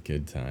man,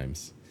 good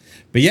times.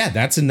 But yeah,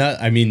 that's another.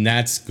 I mean,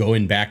 that's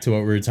going back to what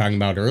we were talking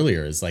about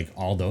earlier. Is like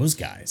all those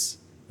guys.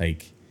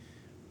 Like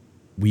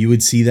we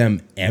would see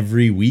them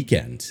every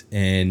weekend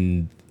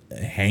and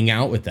hang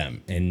out with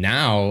them. And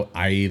now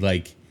I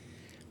like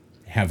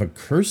have a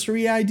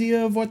cursory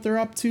idea of what they're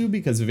up to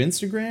because of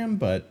Instagram,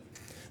 but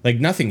like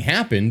nothing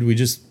happened.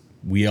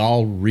 We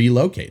all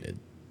relocated.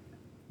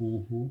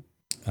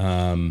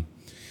 Mm-hmm.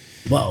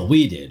 Well,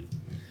 we did.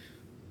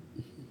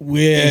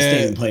 We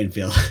stayed in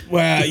Plainfield.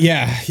 Well,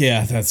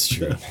 yeah, that's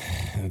true.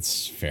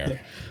 That's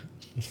fair.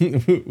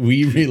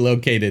 We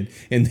relocated,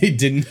 and they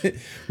didn't.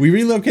 We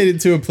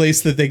relocated to a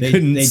place that they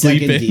couldn't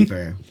sleep in.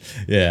 Deeper.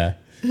 Yeah.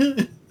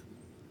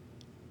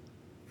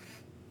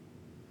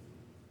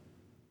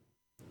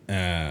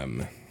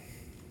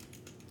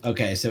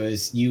 Okay, so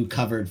you're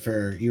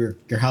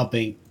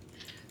helping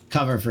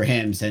cover for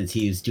him since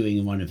he's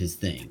doing one of his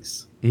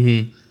things.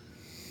 Mm-hmm.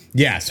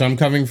 Yeah, so I'm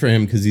covering for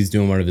him because he's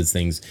doing one of his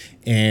things.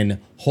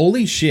 And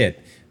holy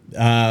shit,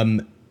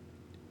 the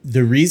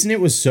reason it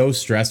was so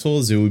stressful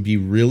is it would be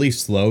really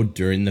slow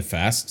during the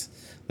fest.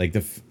 Like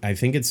I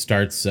think it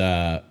starts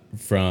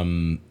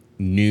from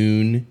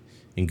noon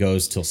and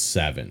goes till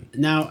 7.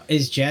 Now,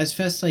 is Jazz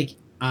Fest like?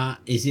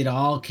 Is it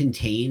all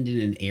contained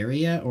in an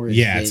area, or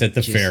it's at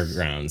the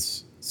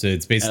fairgrounds? So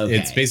it's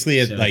basically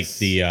at like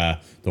the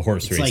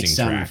horse racing like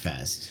track.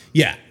 Summerfest.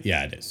 Yeah,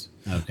 it is.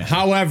 Okay.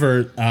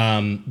 However,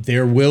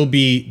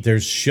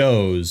 there's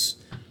shows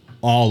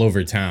all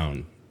over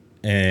town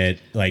at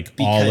like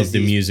all of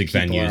the music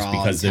venues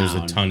because there's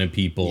a ton of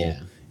people.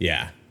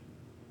 Yeah.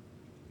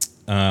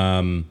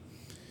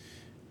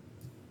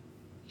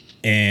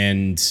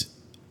 And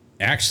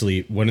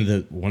actually, one of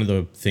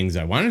the things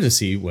I wanted to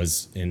see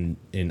was an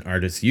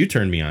artist you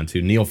turned me on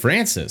to, Neil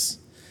Francis.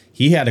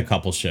 He had a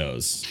couple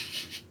shows.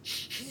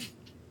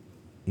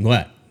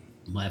 What?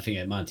 I'm laughing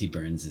at Monty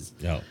Burns'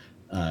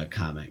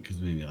 comment because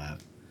it made me laugh.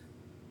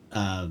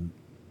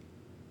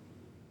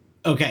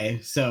 Okay,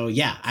 so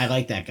yeah, I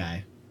like that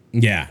guy.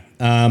 Yeah,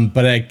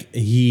 but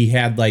he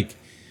had like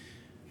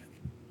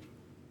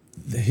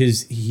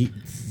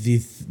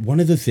one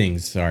of the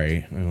things.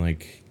 Sorry, I'm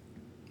like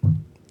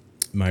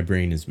my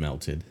brain is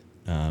melted.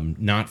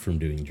 Not from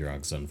doing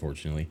drugs,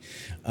 unfortunately.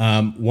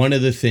 One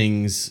of the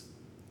things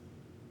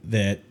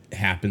that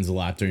happens a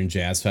lot during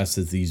Jazz Fest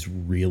is these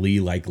really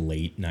like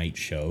late night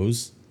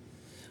shows.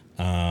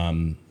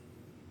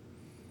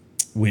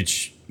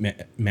 Which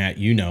Matt,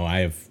 I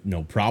have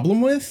no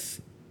problem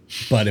with,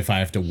 but if I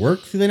have to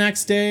work the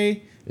next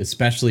day,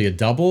 especially a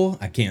double,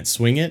 I can't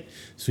swing it.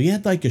 So he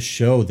had like a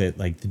show that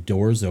like the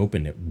doors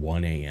opened at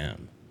 1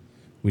 a.m.,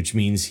 which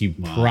means he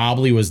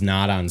probably was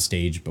not on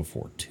stage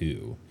before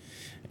 2.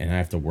 And I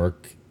have to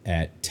work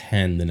at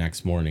 10 the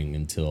next morning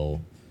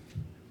until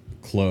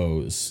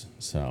close.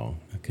 So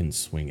I couldn't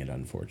swing it,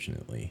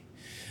 unfortunately.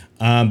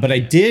 But I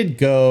did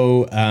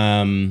go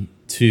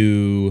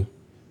to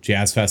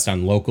Jazz Fest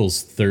on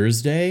Locals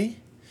Thursday,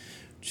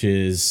 which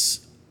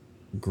is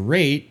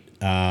great.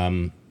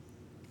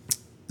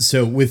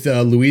 So with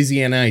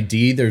Louisiana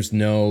ID, there's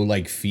no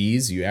like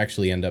fees. You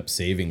actually end up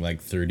saving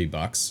like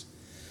 $30.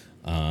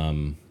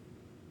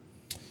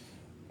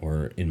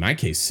 Or in my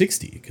case,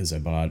 60 because I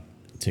bought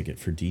a ticket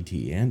for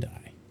DT and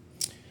I.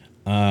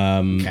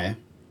 Okay.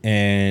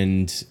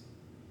 And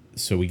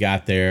so we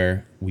got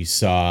there. We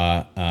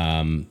saw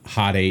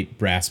Hot 8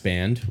 Brass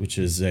Band, which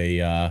is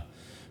a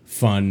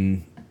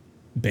fun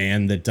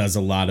band that does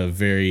a lot of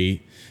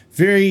very,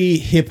 very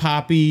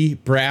hip-hoppy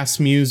brass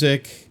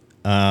music.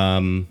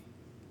 Or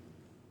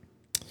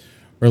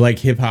like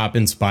hip-hop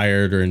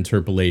inspired or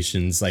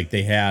interpolations. Like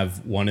they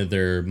have one of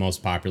their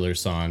most popular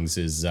songs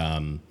is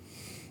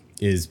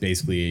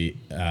basically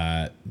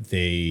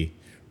they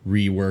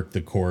rework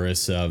the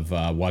chorus of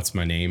What's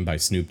My Name by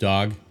Snoop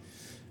Dogg.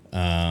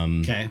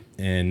 Okay.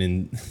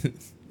 And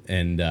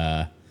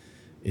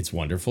it's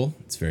wonderful.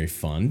 It's very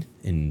fun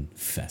and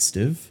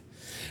festive.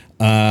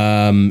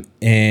 And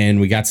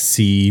we got to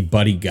see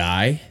Buddy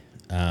Guy,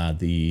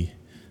 the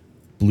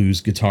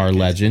blues guitar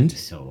legend.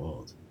 So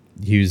old.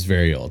 He was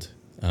very old.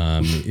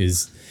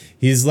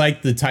 He's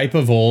like the type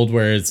of old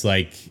where it's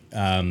like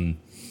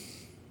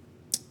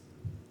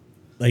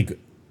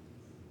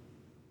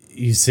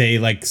you say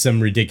like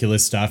some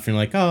ridiculous stuff and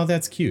you're like, oh,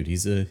 that's cute.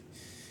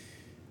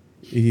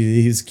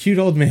 He's a cute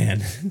old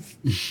man.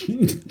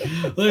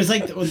 Well, there's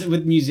like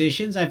with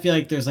musicians, I feel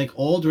like there's like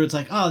old where it's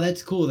like, oh,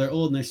 that's cool, they're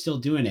old and they're still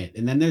doing it,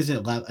 and then there's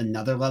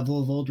another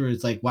level of old where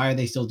it's like, why are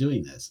they still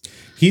doing this?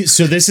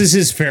 So this is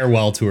his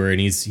farewell tour, and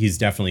he's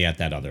definitely at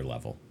that other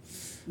level.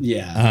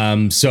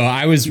 Yeah. So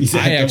I actually,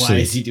 why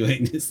is he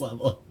doing this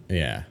level?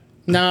 Yeah.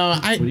 No,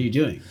 what are you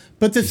doing?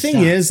 But the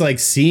thing is, like,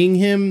 seeing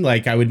him,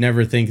 like, I would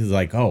never think is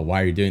like, oh,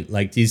 why are you doing?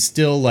 Like, he's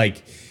still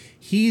like,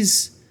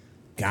 he's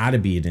got to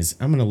be in his.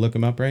 I'm gonna look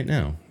him up right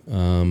now.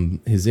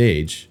 His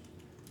age.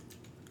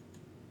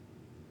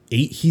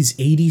 He's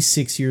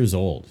 86 years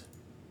old,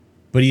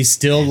 but he's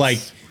still like,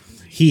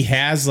 he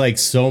has like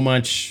so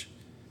much.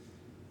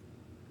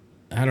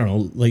 I don't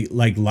know,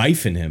 like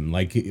life in him.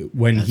 Like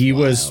when he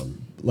was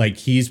like,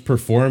 he's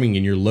performing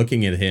and you're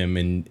looking at him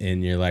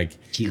and you're like,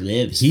 he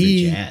lives for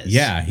jazz.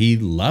 Yeah, he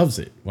loves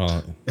it.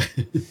 Well,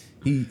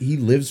 he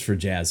lives for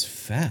Jazz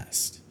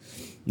Fest.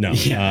 No,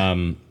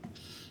 Yeah.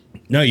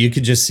 No, you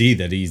could just see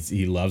that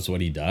he loves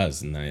what he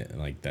does, and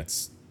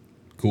that's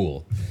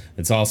cool.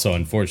 It's also,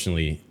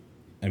 unfortunately,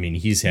 I mean,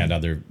 he's had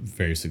other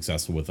very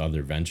successful with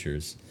other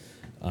ventures,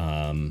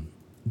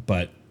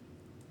 but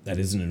that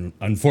is an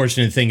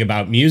unfortunate thing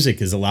about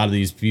music is a lot of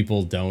these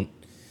people don't,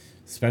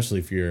 especially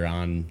if you're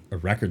on a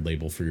record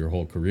label for your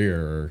whole career,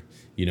 or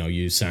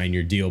you sign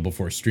your deal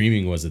before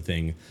streaming was a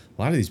thing.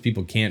 A lot of these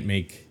people can't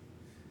make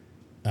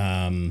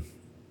money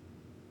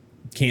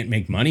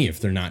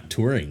if they're not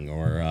touring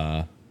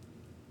or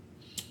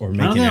making albums.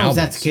 I don't know if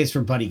that's the case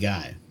for Buddy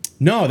Guy.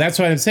 No, that's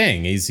what I'm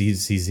saying.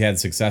 He's had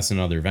success in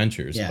other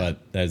ventures, but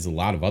there's a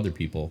lot of other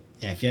people.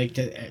 Yeah, I feel like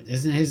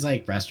isn't his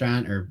like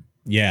restaurant or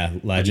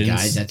Legends. Buddy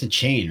Guys, that's a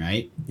chain,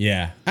 right?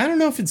 Yeah, I don't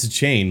know if it's a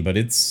chain, but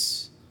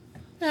it's.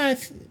 I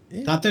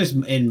thought there's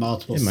in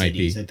multiple cities. Might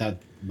be. I thought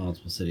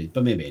multiple cities,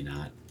 but maybe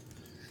not.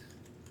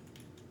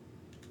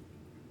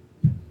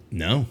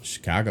 No,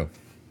 Chicago.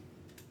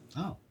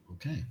 Oh,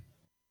 okay.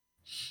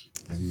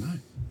 Never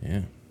mind.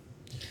 Yeah.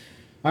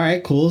 All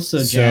right, cool. So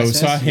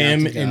saw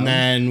him, and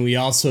then we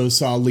also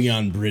saw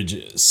Leon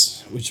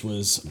Bridges, which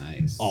was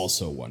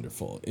also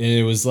wonderful. And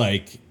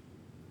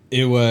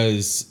it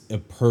was a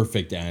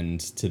perfect end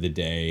to the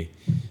day.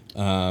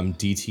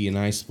 DT and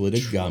I split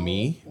a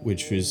gummy,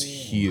 which was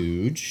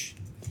huge.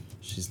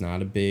 She's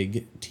not a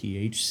big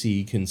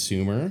THC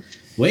consumer.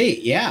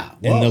 Wait, yeah.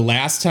 Whoa. And the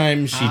last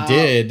time she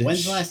did.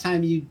 When's the last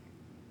time you?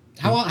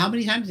 How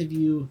many times have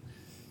you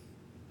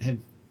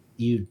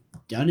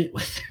done it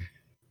with her?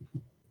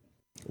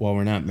 Well,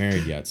 we're not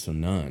married yet, so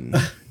none.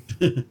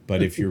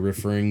 But if you're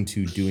referring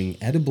to doing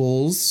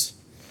edibles,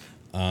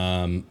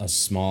 a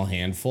small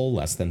handful,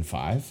 less than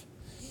 5.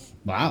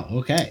 Wow.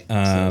 Okay.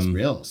 So it's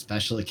real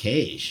special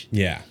occasion.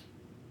 Yeah.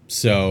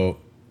 So,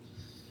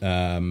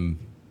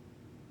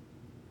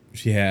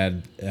 she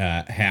had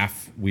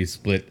half. We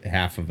split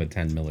half of a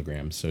 10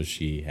 milligrams, so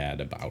she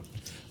had about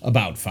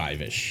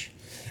 5-ish,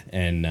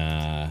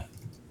 and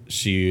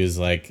she was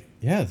like,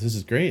 yeah, this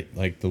is great.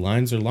 Like, the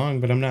lines are long,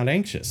 but I'm not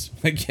anxious.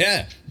 Like,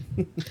 yeah.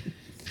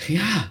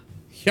 Yeah.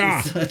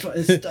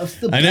 Stuff's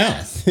the I know.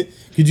 best.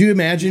 Could you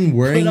imagine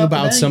worrying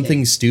about anything.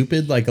 something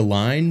stupid like a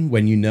line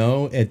when you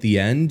know at the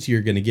end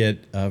you're going to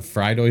get a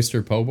fried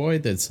oyster po' boy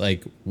that's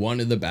like one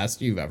of the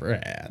best you've ever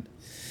had?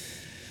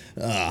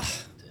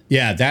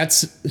 Yeah,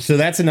 that's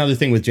another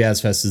thing with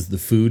Jazz Fest is the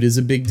food is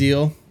a big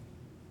deal.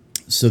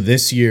 So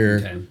this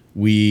year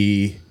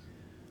we,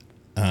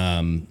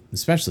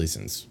 especially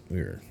since we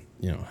were,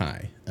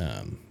 high,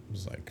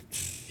 was like,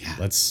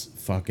 let's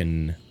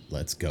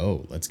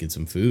go. Let's get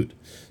some food.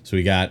 So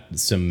we got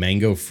some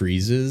mango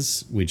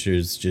freezes, which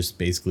is just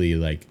basically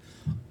like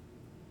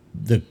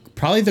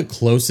probably the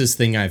closest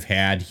thing I've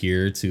had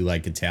here to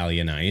like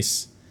Italian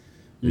ice.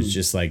 It's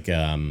just like,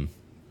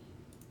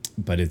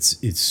 but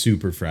it's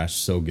super fresh,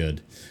 so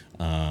good.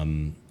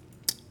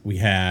 We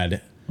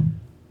had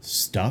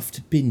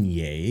stuffed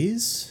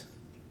beignets,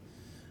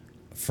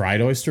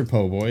 fried oyster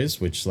po' boys,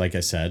 which, like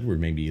I said, were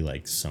maybe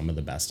like some of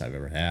the best I've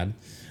ever had.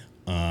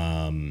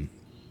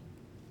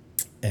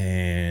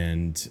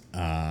 And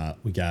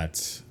we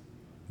got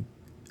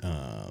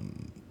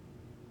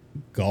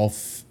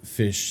Gulf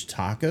fish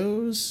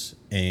tacos,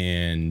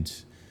 and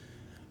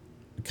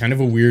kind of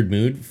a weird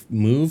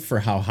move for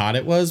how hot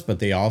it was, but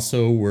they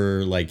also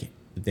were like,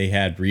 they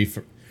had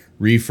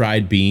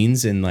refried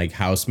beans and like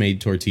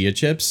house-made tortilla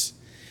chips.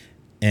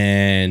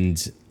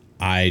 And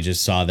I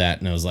just saw that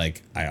and I was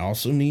like, I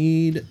also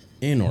need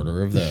an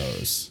order of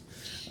those.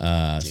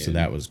 So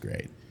that was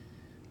great.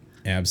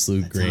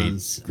 Absolute great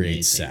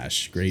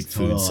sesh, great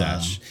food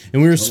sesh.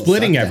 And we were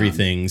splitting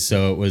everything,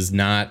 so it was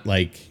not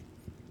like,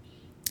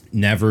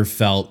 never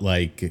felt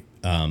like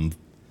the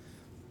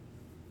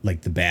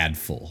bad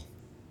full.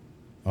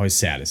 Always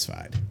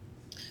satisfied.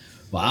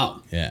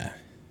 Wow. Yeah.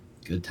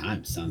 Good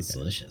time. Sounds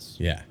delicious.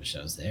 Yeah. Wish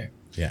I was there.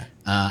 Yeah.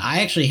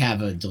 I actually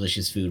have a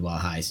delicious food while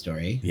high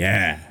story.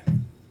 Yeah.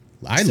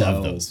 I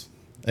love those.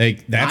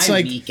 Like, that's my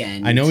like,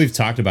 weekend, I know we've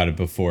talked about it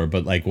before,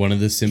 but like one of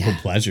the simple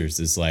pleasures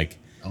is like,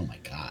 oh my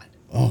God.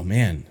 oh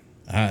man,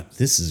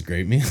 this is a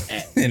great meal.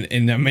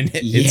 and I mean,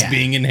 it's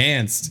being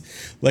enhanced.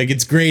 Like,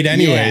 it's great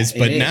anyways,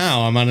 but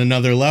now I'm on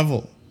another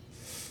level.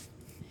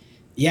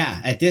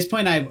 Yeah, at this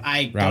point, I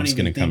Rob's don't even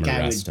gonna think come I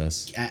arrest would.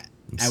 us.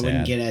 I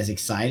wouldn't get as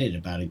excited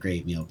about a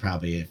great meal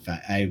probably if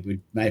I would.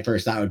 My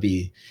first thought would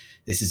be,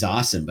 "This is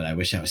awesome," but I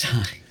wish I was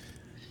high.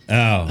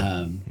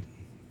 Oh,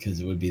 because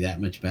it would be that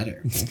much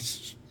better,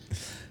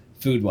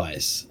 food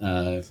wise.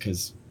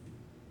 Because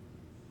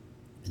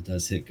it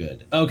does hit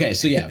good. Okay,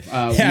 so yeah,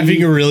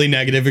 having a really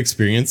negative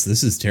experience.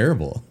 This is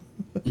terrible.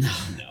 No,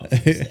 I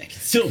can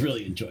still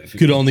really enjoy food.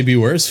 Could only be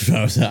worse if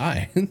I was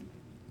high. All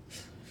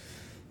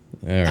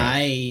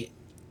right.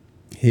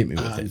 Hit me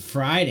with on it.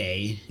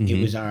 Friday, it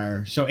was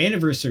our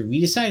anniversary. We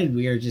decided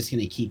we are just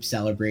going to keep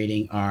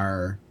celebrating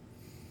our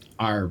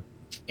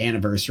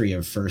anniversary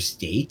of first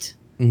date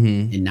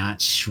and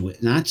not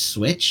switch.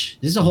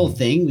 This is a whole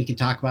thing we could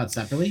talk about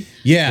separately.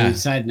 Yeah, we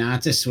decided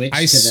not to switch.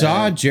 I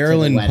saw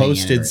Geraldine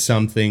posted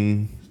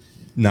something.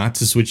 Not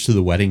to switch to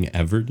the wedding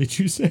ever. Did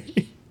you say?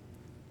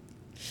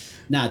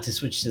 Not to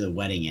switch to the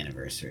wedding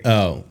anniversary.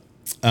 Oh,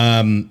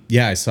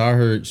 yeah. I saw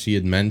her. She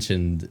had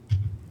mentioned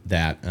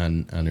that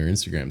on her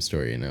Instagram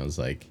story, and I was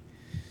like,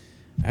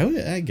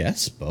 I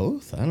guess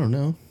both. I don't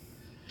know.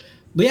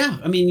 But yeah,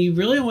 I mean, you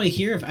really only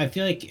hear. I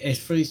feel like,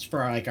 at least for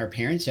like our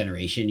parents'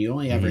 generation, you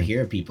only ever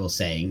hear people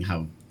saying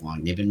how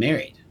long they've been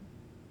married.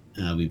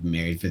 We've been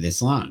married for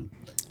this long.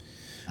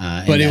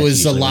 But it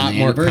was a lot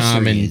more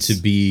common to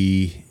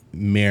be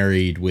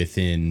married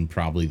within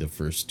probably the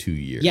first 2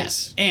 years.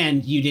 Yes,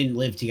 and you didn't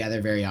live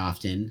together very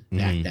often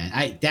back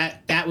then.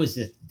 That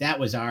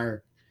was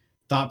our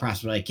thought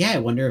process. We're like, yeah, I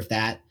wonder if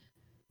that.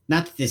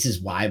 Not that this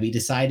is why we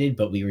decided,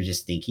 but we were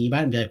just thinking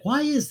about it and be like,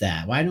 why is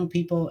that? Why don't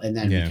people? And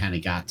then we kind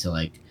of got to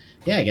like,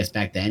 yeah, I guess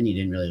back then you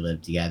didn't really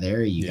live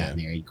together. You got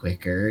married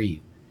quicker.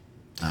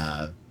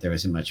 There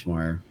was a much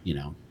more,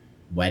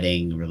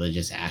 wedding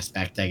religious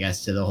aspect, I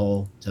guess, to the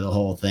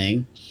whole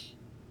thing.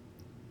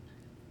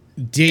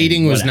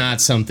 Dating was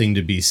not something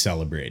to be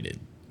celebrated.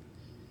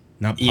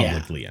 Not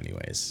publicly,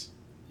 anyways.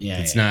 Yeah.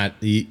 It's not.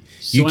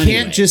 You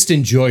can't just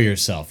enjoy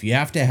yourself. You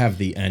have to have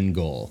the end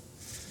goal.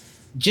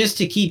 Just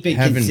to keep it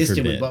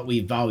consistent with what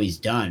we've always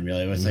done,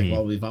 really. It's like,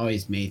 well, we've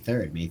always May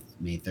 3rd. May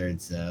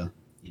 3rd's,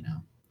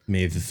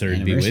 May the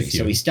 3rd be with you.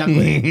 So we stuck with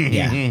it.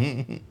 Yeah.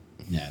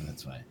 Yeah,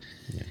 that's why.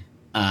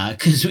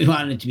 Because we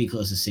wanted it to be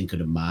close to Cinco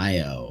de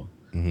Mayo.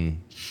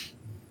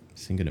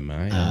 Cinco de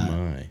Mayo,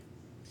 my.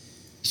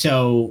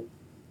 So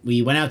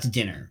we went out to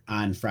dinner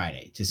on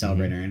Friday to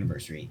celebrate our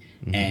anniversary.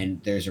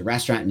 And there's a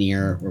restaurant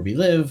near where we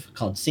live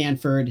called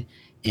Sanford.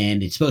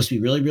 And it's supposed to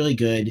be really, really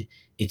good.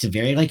 It's a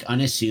very like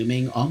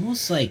unassuming,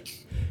 almost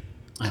like,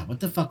 what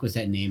the fuck was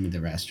that name of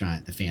the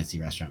restaurant, the fancy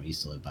restaurant we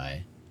used to live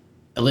by?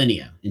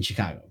 Alinea in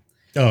Chicago.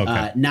 Oh,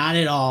 okay. Not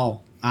at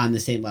all on the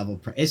same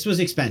level. This was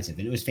expensive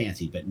and it was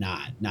fancy, but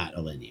not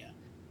Alinea.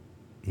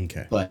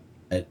 Okay. But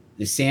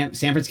the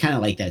Sanford's kind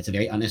of like that. It's a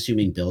very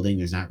unassuming building.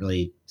 There's not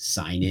really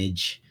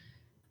signage.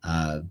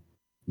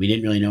 We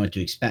didn't really know what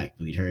to expect.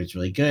 We'd heard it's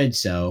really good,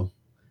 so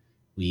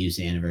we used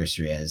the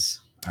anniversary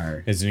as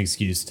an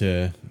excuse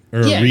to,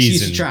 or a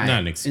reason to try, not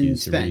an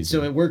excuse, a reason.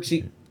 So it works.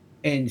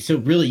 And so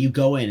really you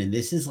go in and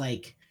this is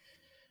like,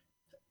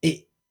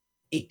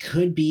 it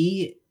could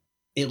be,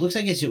 it looks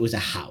like it was a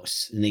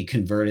house and they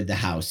converted the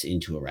house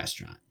into a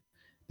restaurant,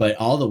 but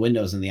all the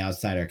windows on the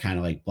outside are kind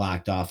of like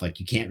blocked off. Like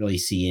you can't really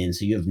see in.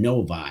 So you have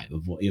no vibe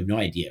of you have no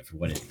idea for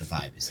what the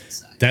vibe is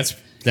inside. That's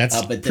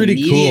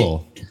pretty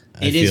cool.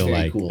 It is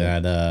very cool.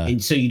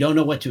 And so you don't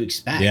know what to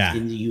expect. Yeah.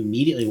 And you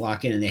immediately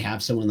walk in and they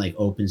have someone like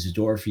opens the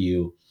door for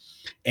you.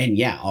 And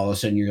yeah, all of a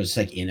sudden you're just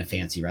like in a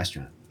fancy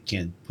restaurant.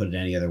 Can't put it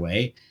any other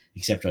way,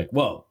 except you're like,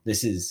 whoa,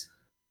 this is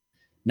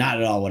not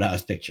at all what I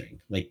was picturing.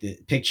 Like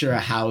picture a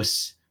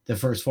house, the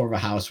first floor of a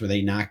house where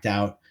they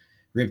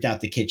ripped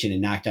out the kitchen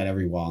and knocked out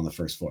every wall on the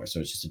first floor. So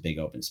it's just a big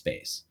open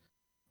space.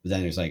 But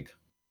then there's like,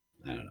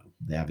 I don't know.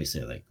 They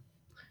obviously like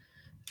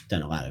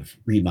done a lot of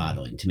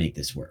remodeling to make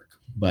this work,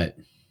 but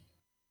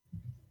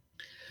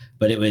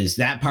it was,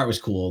 that part was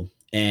cool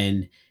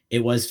and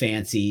it was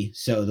fancy.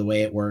 So the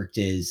way it worked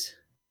is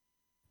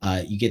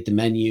you get the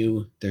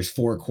menu, there's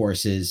 4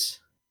 courses.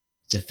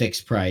 It's a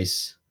fixed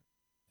price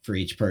for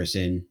each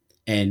person.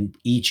 And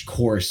each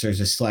course,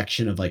 there's a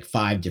selection of like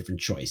 5 different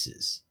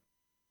choices.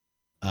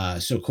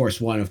 So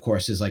course 1, of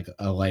course, is like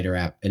a lighter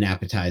an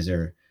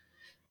appetizer.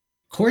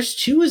 Course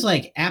 2 is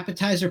like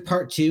appetizer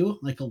part 2,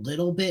 like a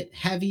little bit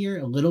heavier,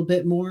 a little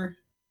bit more.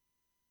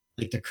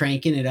 Like they're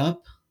cranking it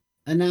up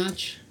a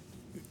notch.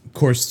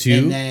 Course 2,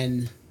 and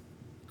then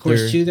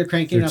course 2, they're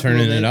cranking it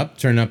up.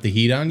 Turning up the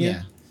heat on you.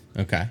 Yeah.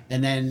 Okay.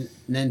 And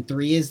then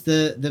 3 is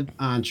the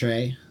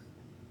entree,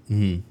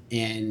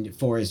 and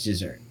 4 is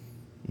dessert.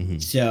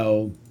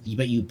 So,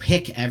 but you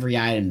pick every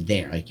item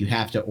there. Like you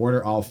have to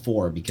order all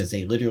 4 because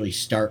they literally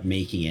start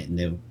making it,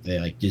 and they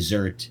like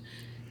dessert.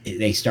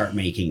 They start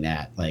making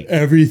that like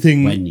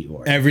everything when you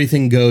order.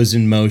 Everything goes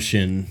in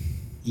motion.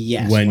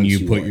 Yes. When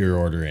you put your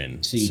order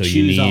in, so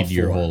you need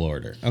your whole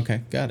order.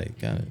 Okay, got it.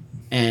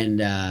 And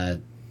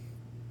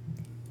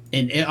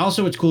And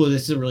also what's cool,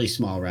 this is a really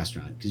small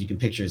restaurant because you can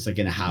picture it's like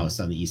in a house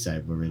on the east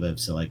side where we live.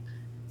 So like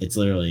it's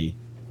literally,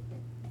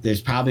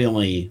 there's probably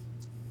only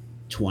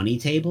 20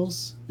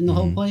 tables in the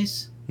whole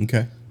place.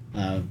 Okay.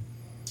 And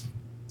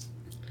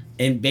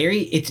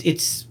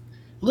it's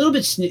a little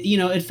bit,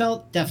 it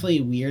felt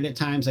definitely weird at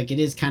times. Like it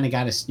is kind of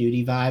got a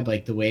snooty vibe.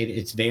 Like the way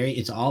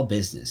it's all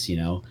business,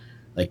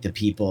 like the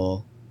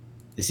people,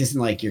 this isn't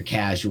like your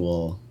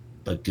casual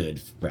but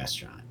good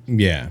restaurant.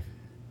 Yeah.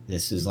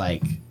 This is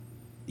like,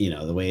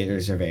 the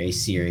waiters are very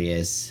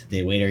serious.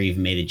 The waiter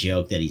even made a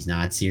joke that he's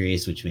not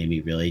serious, which made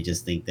me really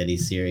just think that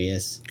he's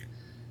serious.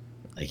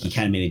 Like he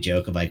kind of made a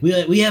joke of like,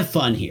 we have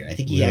fun here. I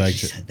think he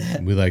actually said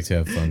that. We like to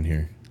have fun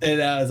here. And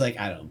I was like,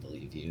 I don't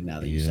believe you now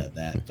that you said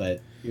that.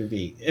 But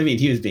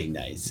he was being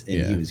nice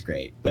and he was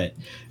great. But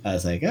I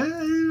was like,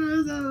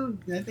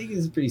 I think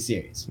it's pretty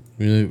serious.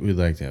 We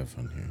like to have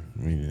fun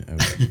here.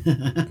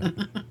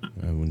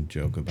 I wouldn't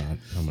joke about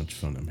how much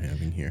fun I'm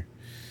having here.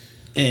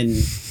 And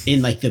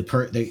in like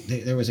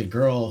there was a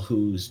girl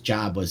whose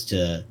job was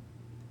to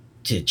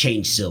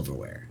change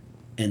silverware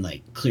and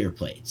like clear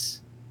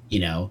plates,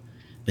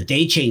 but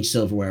they changed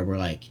silverware where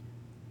like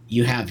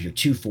you have your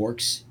 2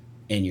 forks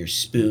and your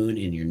spoon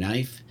and your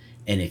knife,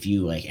 and if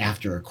you like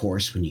after a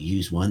course when you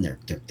use one,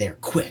 they're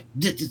quick,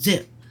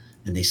 zip,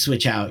 and they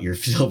switch out your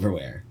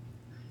silverware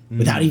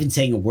without even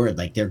saying a word.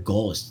 Like their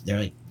goal is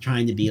they're like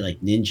trying to be like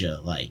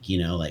ninja, like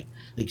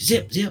like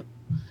zip,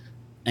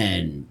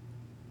 and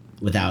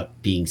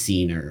without being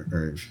seen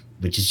or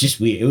which is just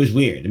weird. It was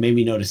weird. It made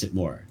me notice it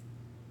more.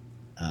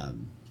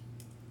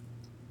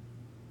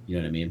 You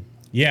know what I mean?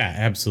 Yeah,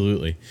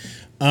 absolutely.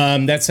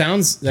 That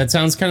sounds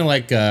kind of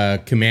like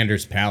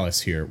Commander's Palace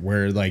here,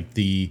 where like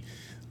the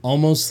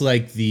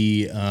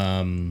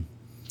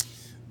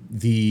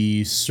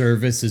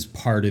service is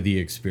part of the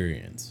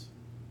experience.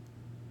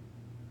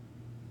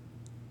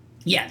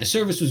 Yeah, the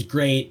service was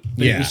great,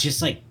 but it was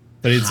just like,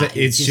 but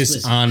it's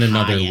just on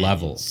another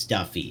level.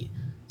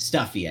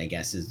 Stuffy, I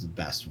guess is the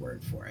best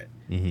word for it.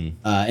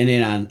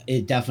 And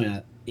it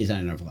definitely is on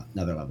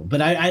another level.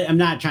 But I'm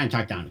not trying to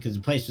talk down because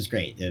the place was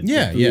great. The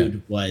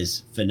food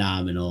was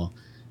phenomenal.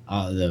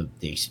 The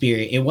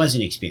experience, it was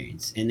an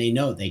experience, and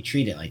they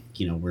treat it like,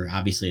 we're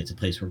obviously it's a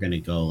place we're going to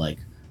go like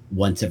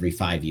once every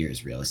 5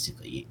 years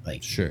realistically.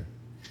 Like sure,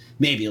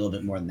 maybe a little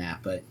bit more than that,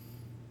 but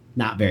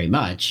not very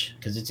much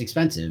because it's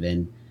expensive.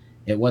 And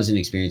it was an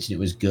experience and it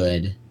was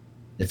good.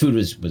 The food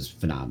was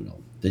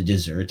phenomenal. The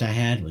dessert I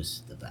had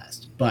was the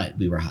best, but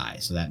we were high,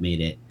 so that made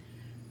it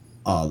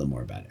all the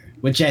more better,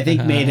 which I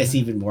think made us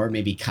even more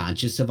maybe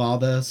conscious of all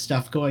the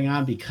stuff going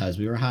on because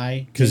we were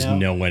high. Because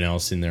no one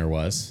else in there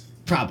was.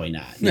 Probably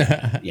not.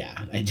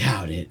 Yeah, I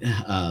doubt it.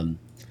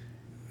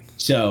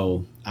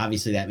 So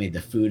obviously that made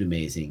the food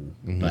amazing,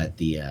 but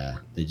the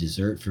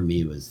dessert for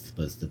me was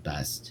the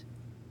best.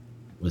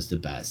 Was the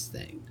best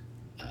thing.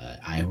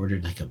 I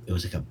ordered it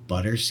was like a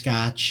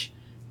butterscotch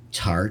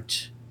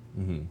tart.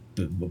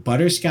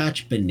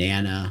 Butterscotch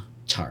banana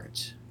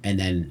tart, and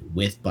then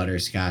with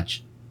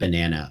butterscotch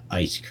banana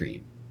ice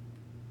cream.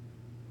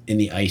 In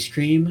the ice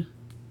cream,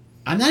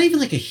 I'm not even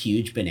like a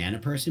huge banana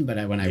person, but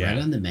when I read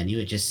it on the menu,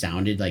 it just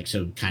sounded like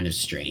so kind of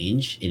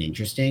strange and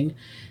interesting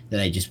that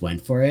I just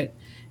went for it.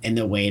 And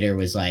the waiter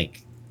was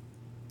like,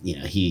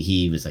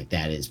 he was like,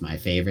 that is my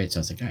favorite. So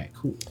I was like, all right,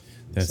 cool.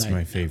 That's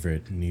my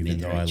favorite. And even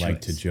though I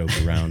like to joke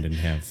around and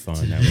have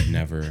fun, I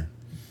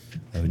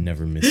would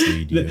never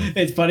mislead you.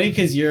 It's funny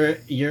because your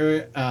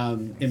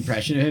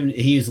impression of him,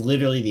 he was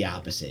literally the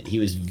opposite. He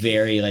was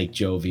very like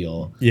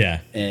jovial,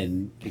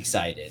 and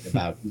excited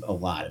about a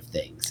lot a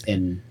things.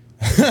 And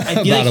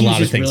I feel like he was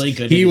just really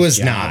good. He was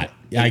not.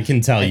 I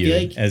can tell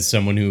you, as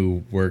someone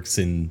who works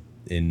in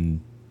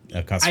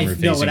a customer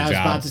facing job. What I was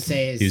about to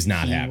say is he was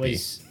not happy.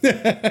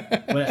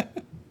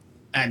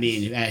 I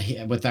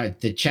mean, with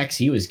the checks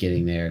he was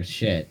getting there,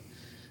 shit.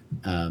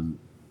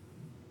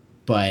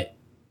 But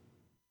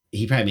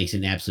he probably makes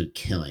an absolute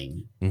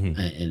killing in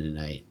a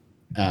night.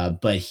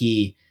 But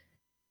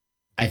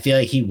I feel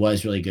like he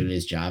was really good at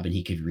his job and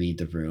he could read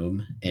the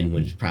room and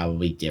was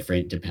probably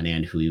different depending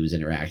on who he was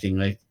interacting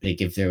with.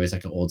 Like if there was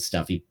like an old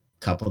stuffy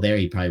couple there,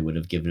 he probably would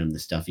have given him the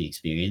stuffy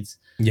experience.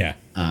 Yeah.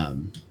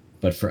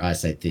 But for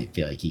us, I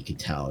feel like he could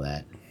tell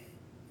that.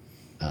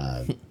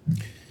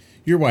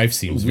 Your wife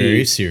seems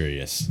very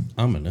serious.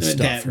 I'm going to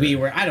stuff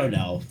her. I don't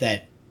know,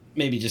 that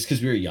maybe just because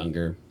we were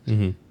younger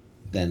than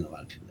a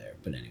lot of people there.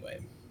 But anyway.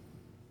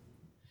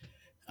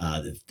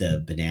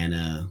 The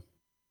banana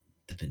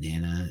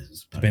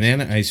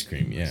ice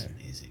cream, yeah,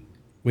 amazing.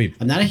 Wait,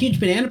 I'm not a huge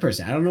banana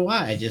person. I don't know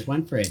why. I just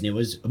went for it, and it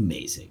was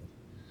amazing.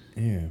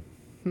 Yeah.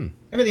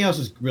 Everything else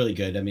was really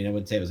good. I mean, I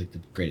wouldn't say it was like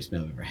the greatest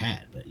meal I've ever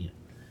had, but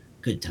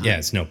good time. Yeah,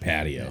 it's no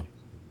patio.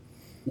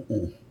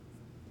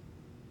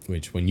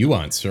 Which, when you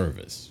want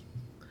service,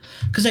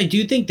 because I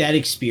do think that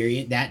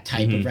experience, that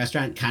type of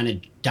restaurant, kind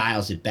of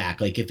dials it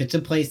back. Like if it's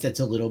a place that's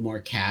a little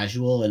more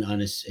casual and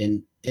honest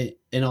in a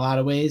lot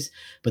of ways,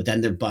 but then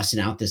they're busting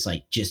out this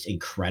like just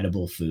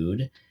incredible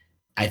food,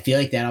 I feel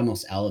like that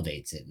almost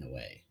elevates it in a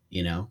way,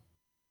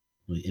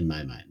 in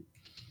my mind.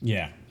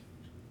 Yeah.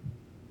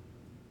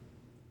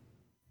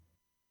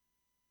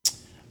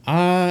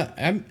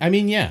 I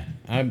mean, yeah.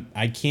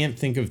 I can't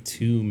think of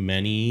too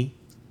many.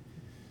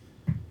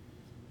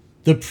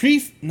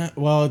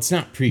 It's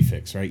not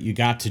prefix, right? You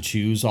got to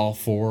choose all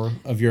 4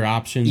 of your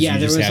options. Yeah,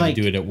 you just had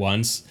to do it at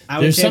once.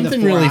 There's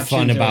something really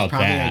fun about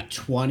that.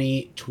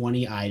 Like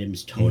 20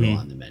 items total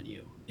on the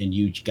menu, and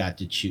you got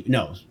to choose.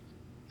 No,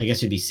 I guess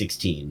it'd be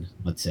 16.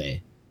 Let's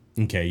say.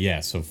 Okay, yeah,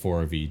 so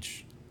 4 of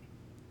each.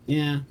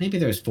 Yeah, maybe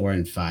there's 4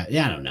 and 5.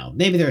 Yeah, I don't know.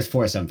 Maybe there's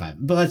 4, some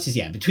 5. But let's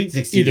just between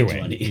 16 and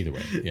 20. Either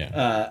way,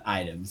 yeah.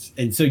 Items,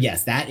 and so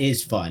yes, that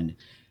is fun.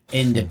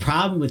 And the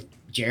problem with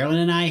Geraldine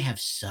and I have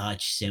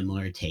such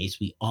similar tastes.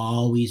 We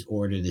always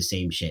order the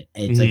same shit.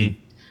 It's like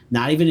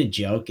not even a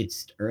joke.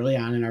 It's early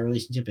on in our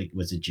relationship. It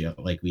was a joke.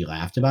 Like we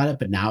laughed about it,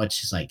 but now it's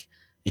just like,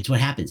 it's what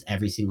happens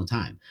every single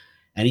time.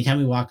 Anytime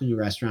we walk into a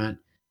restaurant,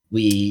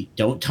 we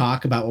don't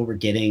talk about what we're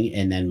getting.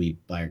 And then we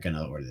are going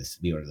to order this.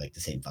 We order like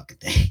the same fucking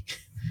thing.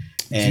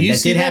 And do you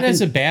see that as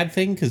a bad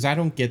thing? Because I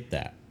don't get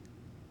that.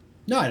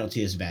 No, I don't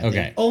see it as a bad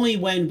thing. Only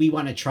when we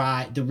want to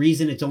try. The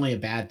reason it's only a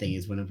bad thing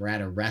is when we're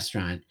at a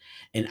restaurant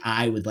and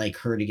I would like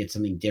her to get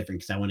something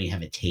different because I want to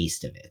have a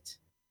taste of it.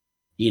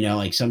 You know,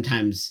 like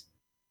sometimes,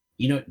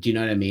 do you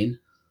know what I mean?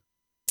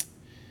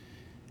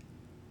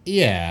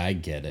 Yeah, I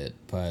get it,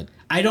 but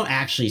I don't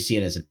actually see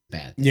it as a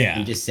bad thing. Yeah.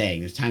 I'm just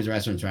saying there's times in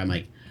restaurants where I'm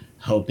like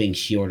hoping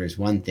she orders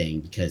one thing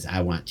because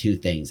I want 2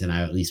 things and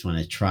I at least want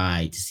to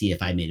try to see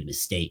if I made a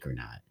mistake or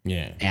not.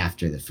 Yeah.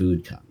 After the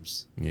food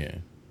comes. Yeah.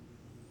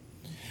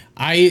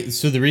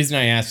 So the reason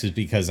I ask is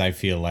because I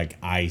feel like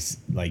I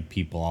like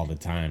people all the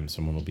time.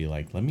 Someone will be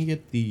like, let me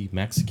get the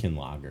Mexican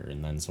lager.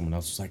 And then someone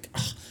else is like,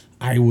 oh,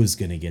 I was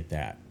going to get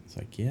that. It's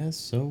like, yeah,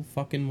 so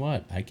fucking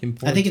what? I can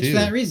pour I think too. it's for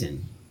that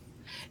reason.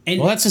 And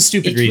well, that's a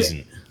stupid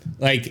reason.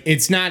 Like,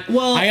 it's not,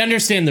 I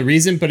understand the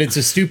reason, but it's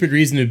a stupid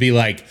reason to be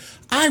like,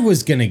 I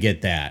was going to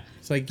get that.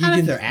 It's like, I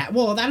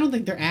don't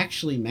think they're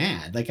actually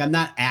mad. Like, I'm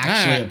not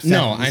actually upset.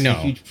 No, I know. It's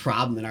a huge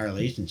problem in our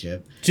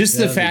relationship. Just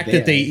the fact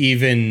that they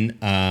even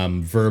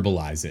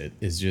verbalize it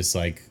is just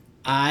like,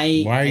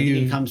 I think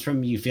it comes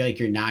from you feel like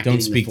you're not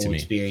getting the full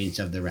experience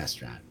of the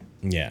restaurant.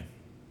 Yeah.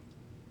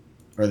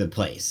 Or the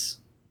place.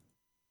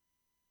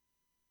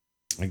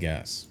 I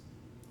guess.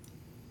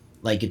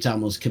 Like, it's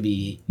almost could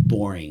be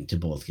boring to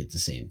both get the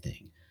same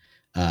thing.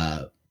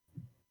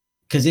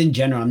 Because in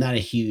general, I'm not a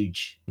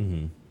huge...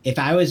 If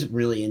I was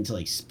really into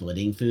like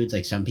splitting foods,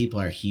 like some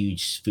people are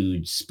huge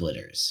food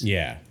splitters.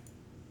 Yeah.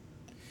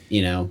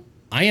 You know?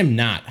 I am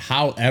not.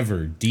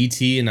 However,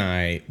 DT and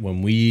I,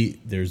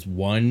 there's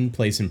one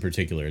place in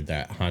particular,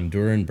 that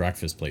Honduran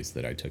breakfast place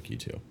that I took you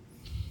to,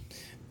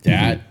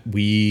 that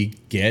we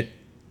get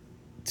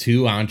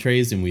 2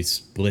 entrees and we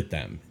split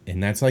them.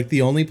 And that's like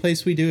the only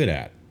place we do it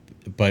at.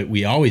 But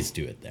we always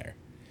do it there.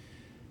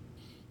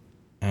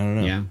 I don't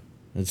know. Yeah.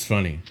 It's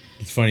funny.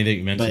 It's funny that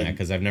you mentioned that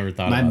because I've never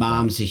thought about that. My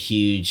mom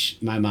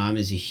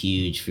is a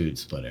huge food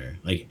splitter.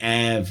 Like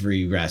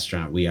every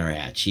restaurant we are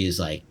at, she is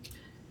like,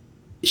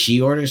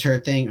 she orders her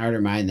thing, order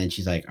mine, and then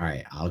she's like, all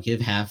right, I'll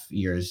give half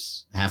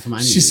yours, half of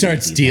mine. She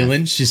starts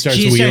dealing. She starts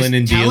wheeling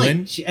and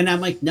dealing. And I'm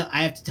like, no,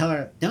 I have to tell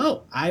her,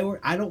 no, I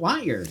don't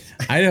want yours.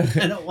 I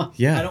don't want.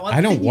 Yeah,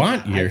 I don't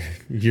want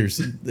yours.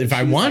 If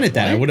I wanted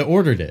that, I would have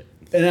ordered it.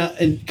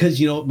 And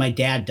because my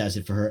dad does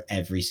it for her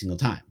every single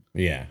time.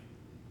 Yeah.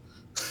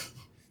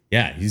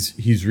 Yeah,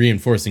 he's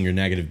reinforcing your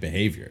negative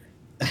behavior.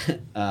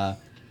 But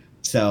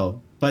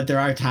there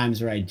are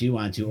times where I do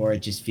want to, or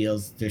it just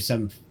feels there's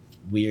some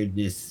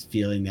weirdness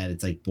feeling that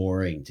it's like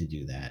boring to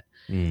do that.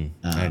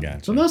 I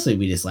gotcha. But mostly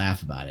we just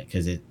laugh about it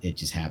because it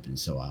just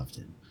happens so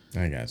often.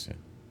 I gotcha.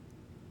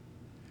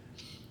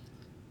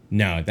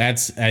 No,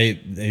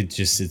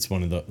 it's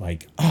one of the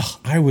like, oh,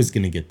 I was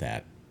gonna get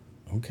that.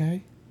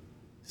 Okay,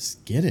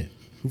 just get it.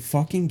 Who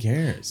fucking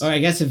cares? Or I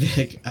guess if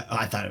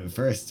I thought of it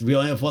first. We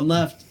only have 1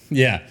 left.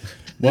 Yeah.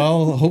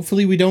 Well,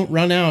 hopefully we don't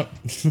run out.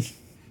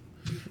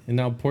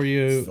 And I'll pour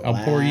you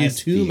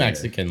 2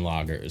 Mexican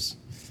lagers.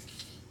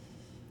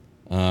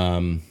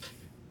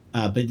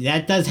 But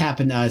that does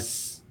happen to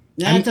us.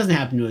 It doesn't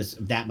happen to us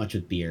that much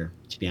with beer,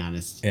 to be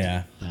honest.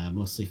 Yeah.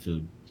 Mostly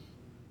food.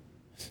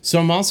 So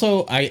I'm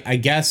also, I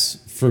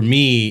guess for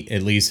me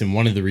at least, and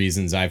one of the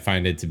reasons I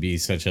find it to be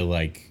such a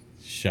like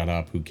shut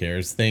up, who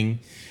cares thing,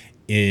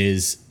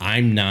 is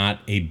I'm not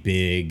a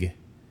big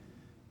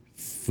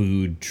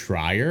food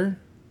trier.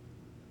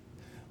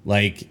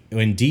 Like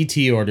when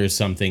DT orders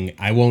something,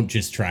 I won't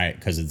just try it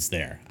because it's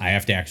there. I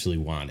have to actually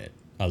want it.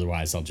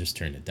 Otherwise, I'll just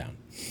turn it down.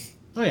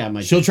 Oh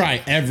yeah, she'll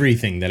try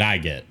everything that I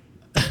get.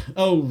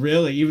 Oh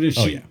really? Even if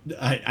she,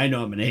 I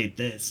know I'm gonna hate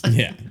this.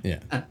 Yeah.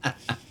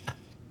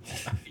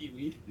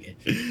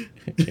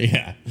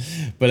 Yeah,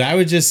 but I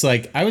would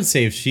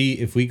say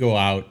if we go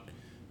out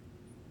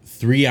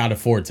 3 out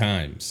of 4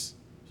 times,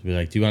 she'll be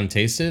like, do you want to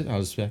taste it? I'll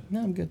just be like,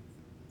 no, I'm good.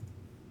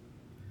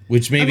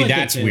 Which maybe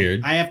that's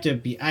weird. I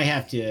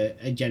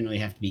generally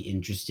have to be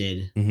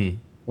interested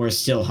or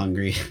still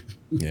hungry.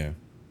 Yeah.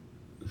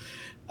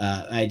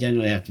 I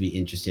generally have to be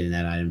interested in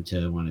that item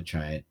to want to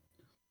try it.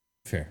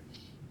 Fair.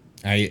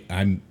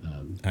 I'm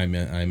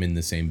in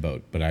the same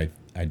boat, but I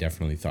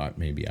definitely thought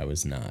maybe I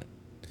was not.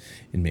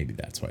 And maybe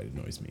that's why it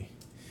annoys me.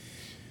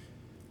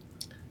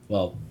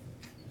 Well,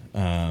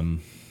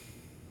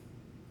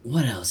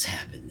 what else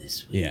happened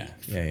this week?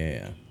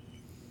 Yeah.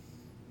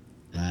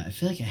 I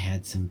feel like I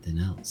had something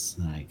else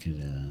that I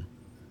could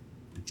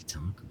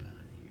talk about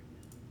here.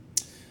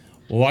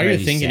 Well, while you're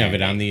thinking of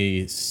it, on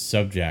the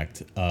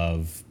subject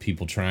of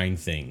people trying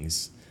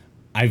things,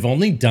 I've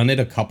only done it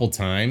a couple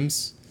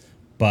times,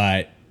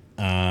 but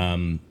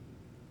one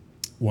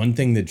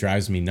thing that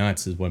drives me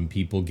nuts is when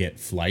people get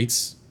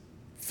flights,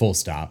 full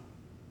stop.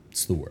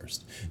 It's the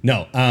worst.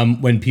 No,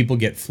 when people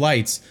get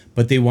flights,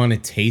 but they want to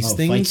taste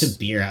things. Flights of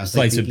beer. I was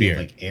flights like of beer.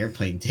 like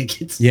airplane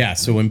tickets. Yeah,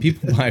 so when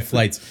people buy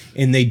flights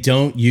and they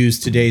don't use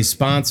today's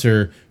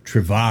sponsor,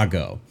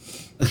 Trivago.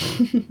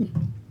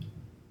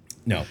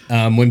 No,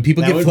 when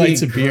people get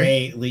flights of beer.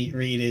 Great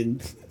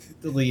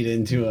lead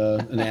into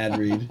an ad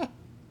read.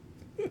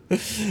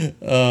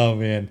 Oh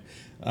man,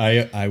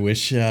 I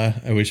wish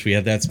we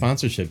had that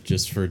sponsorship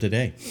just for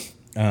today.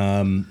 We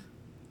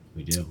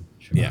do.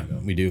 Trivago. Yeah,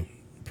 we do.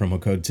 Promo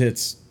code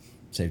TITS,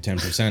 save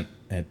 10%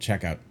 at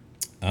checkout.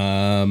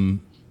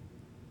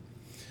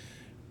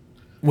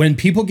 When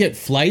people get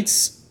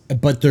flights,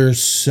 but they're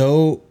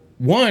so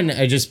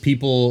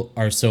people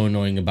are so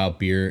annoying about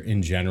beer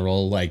in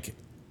general. Like,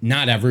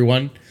 not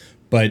everyone,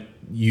 but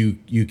you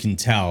can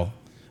tell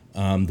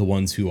the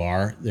ones who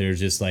are. They're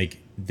just like,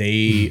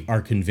 they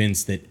are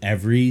convinced that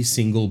every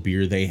single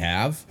beer they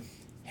have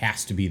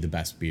has to be the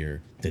best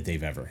beer that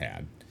they've ever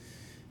had.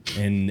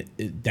 And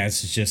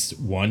that's just,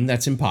 one,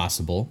 that's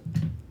impossible.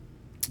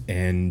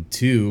 And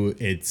two,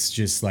 it's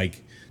just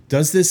like,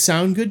 does this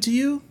sound good to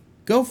you?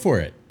 Go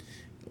for it.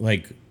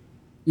 Like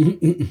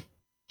if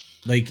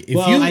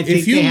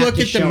you look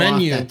at the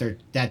menu,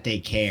 that they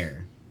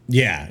care.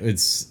 Yeah,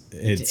 it's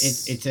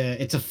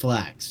a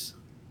flex.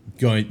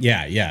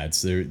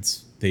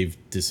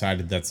 They've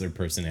decided that's their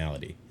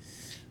personality.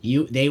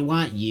 They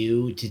want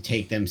you to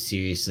take them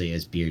seriously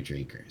as beer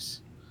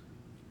drinkers.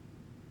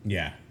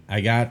 Yeah. I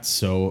got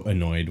so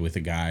annoyed with a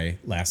guy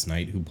last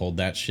night who pulled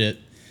that shit.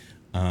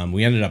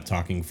 We ended up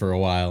talking for a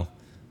while.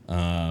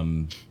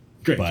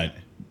 Great but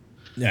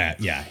guy.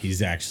 Yeah, he's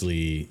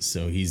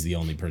the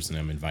only person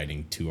I'm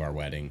inviting to our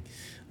wedding.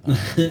 No,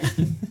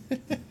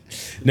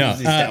 is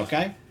he stout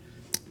guy?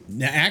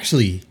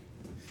 Actually,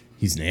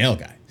 he's an ale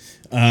guy.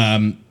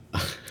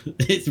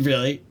 It's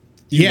really?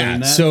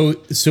 Yeah, so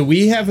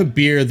we have a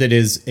beer that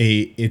is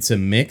it's a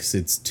mix.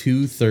 It's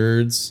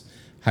 2/3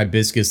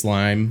 hibiscus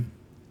lime,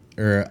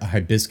 or a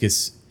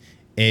hibiscus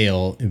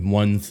ale, and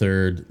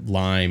 1/3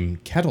 lime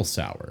kettle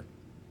sour.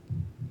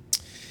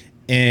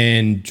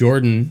 And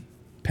Jordan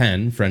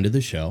Penn, friend of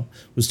the show,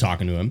 was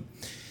talking to him,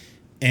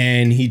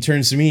 and he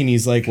turns to me and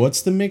he's like,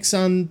 "What's the mix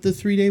on the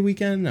 3-day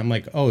weekend?" I'm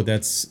like, "Oh,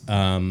 that's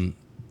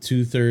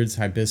 2/3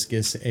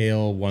 hibiscus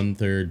ale,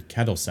 1/3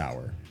 kettle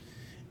sour."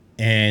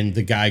 And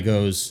the guy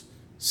goes,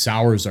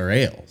 "Sours are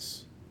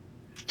ales."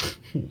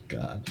 Oh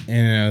God.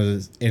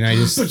 And I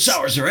just but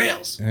sours are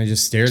ales. And I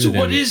just stared at him. So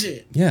what is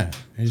it? Yeah,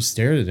 I just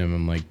stared at him.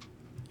 I'm like,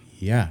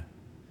 yeah,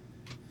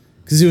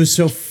 because it was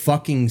so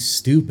fucking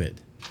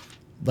stupid.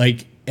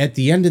 Like, at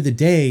the end of the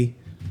day,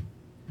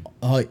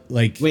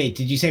 wait,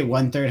 did you say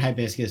 1/3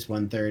 hibiscus,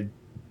 1/3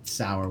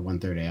 sour,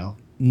 1/3 ale?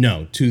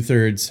 No,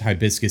 2/3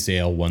 hibiscus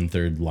ale,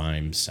 1/3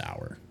 lime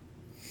sour.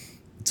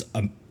 It's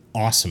an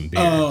awesome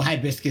beer. Oh,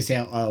 hibiscus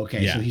ale. Oh,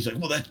 okay. Yeah. So he's like,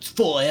 well, that's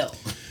full ale.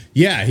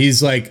 Yeah,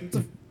 he's like,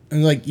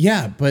 I'm like,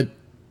 yeah, but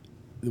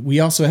we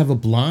also have a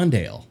blonde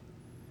ale.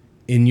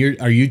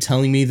 Are you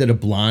telling me that a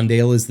blonde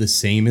ale is the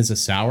same as a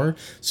sour?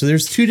 So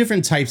there's two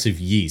different types of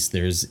yeast.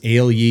 There's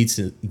ale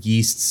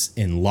yeasts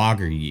and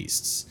lager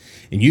yeasts.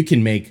 And you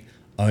can make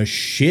a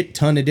shit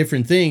ton of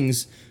different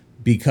things,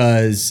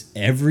 because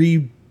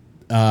every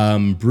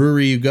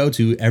brewery you go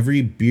to,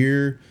 every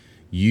beer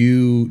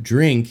you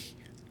drink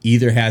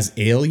either has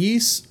ale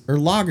yeast or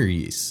lager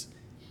yeast.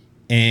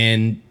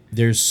 And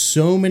there's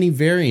so many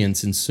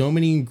variants and so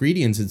many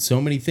ingredients and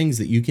so many things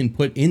that you can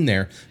put in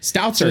there.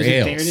 Stouts are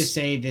ales. Fair to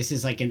say this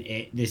is like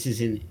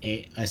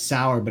a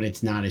sour, but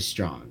it's not as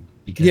strong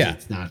because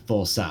it's not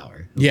full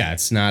sour. Yeah,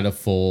 it's not a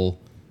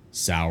full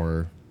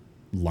sour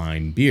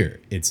lime beer.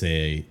 It's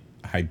a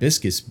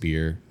hibiscus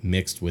beer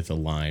mixed with a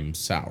lime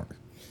sour.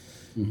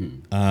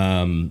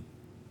 Mm-hmm.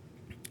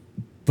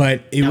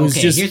 But it was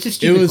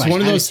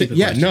one of those things.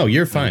 Yeah, no,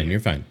 you're fine. You're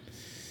fine.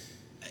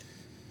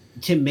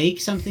 To make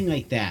something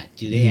like that,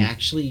 do they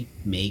actually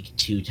make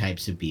two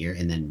types of beer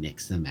and then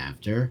mix them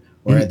after?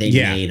 Or are they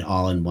made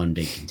all in one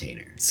big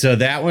container? So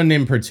that one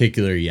in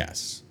particular,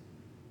 yes.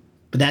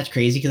 But that's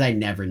crazy because I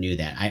never knew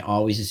that. I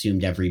always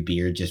assumed every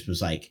beer just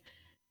was like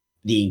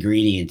the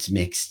ingredients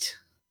mixed,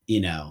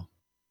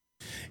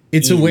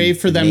 It's a way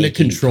for them to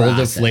control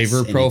the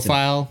flavor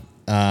profile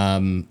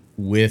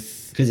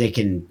with... Because they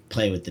can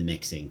play with the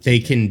mixing. They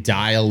can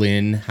dial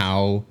in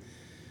how...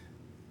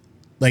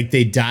 Like,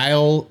 they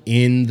dial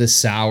in the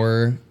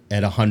sour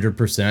at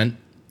 100%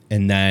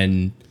 and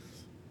then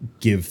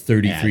give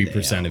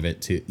 33% of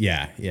it to...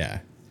 Yeah.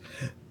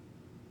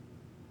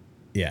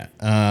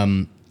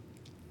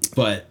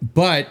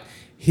 But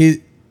his...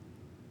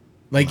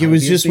 Like, it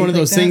was just one of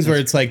those things where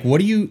it's like,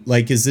 what do you,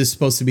 like, is this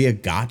supposed to be a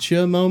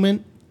gotcha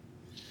moment?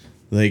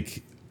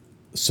 Like,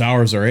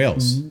 sours or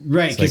ales?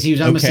 Right, because like, he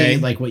was almost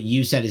saying, like, what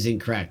you said is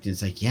incorrect.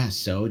 It's like, yeah,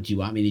 so do you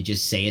want me to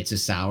just say it's a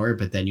sour,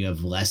 but then you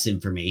have less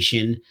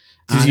information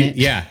on it?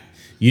 Yeah.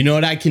 You know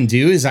what I can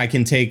do is I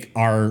can take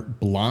our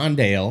blonde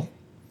ale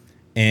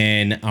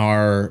and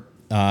our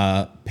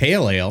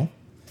pale ale,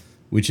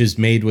 which is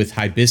made with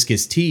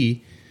hibiscus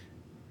tea,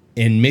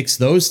 and mix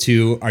those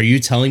two. Are you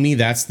telling me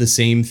that's the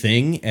same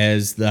thing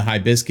as the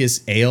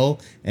hibiscus ale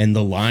and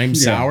the lime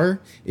sour?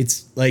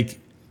 It's like,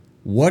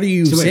 what are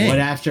you saying?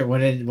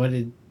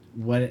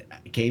 What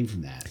came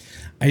from that?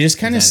 I just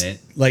kind of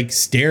like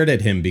stared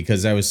at him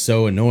because I was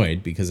so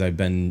annoyed because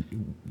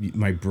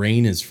my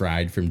brain is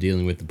fried from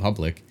dealing with the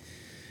public.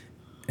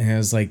 And I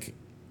was like,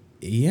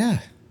 yeah.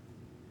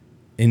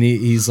 And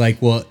he's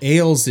like, well,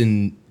 ales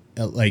and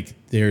like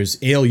there's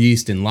ale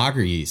yeast and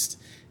lager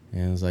yeast.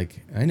 And I was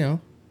like, I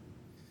know.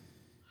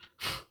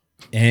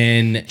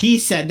 And he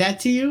said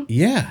that to you?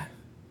 Yeah.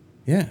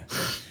 Yeah.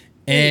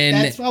 And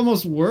that's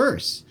almost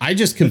worse. I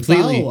just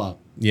completely,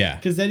 yeah.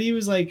 Because then he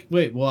was like,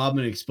 wait, well, I'm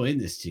going to explain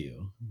this to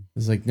you. I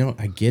was like, no,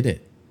 I get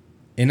it.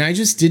 And I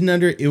just didn't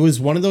it was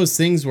one of those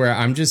things where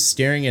I'm just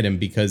staring at him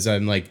because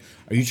I'm like,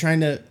 are you trying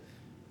to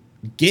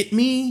get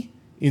me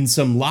in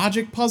some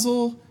logic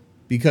puzzle?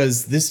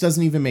 Because this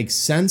doesn't even make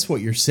sense what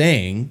you're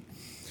saying.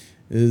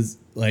 Is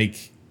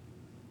like,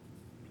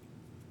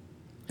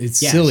 it's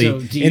silly.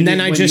 So and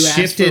then I just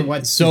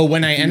shifted. So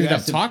when I ended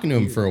up talking to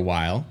him for a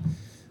while,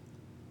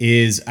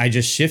 I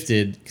just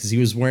shifted because he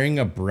was wearing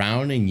a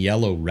brown and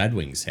yellow Red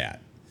Wings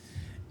hat.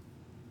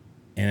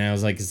 And I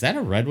was like, is that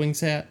a Red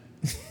Wings hat?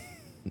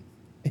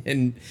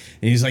 and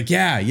he's like,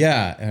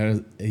 yeah.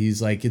 And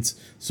he's like, it's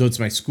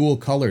my school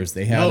colors.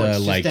 They had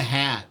it's just a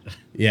hat.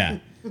 Yeah.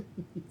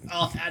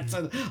 all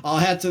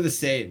hats are the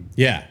same.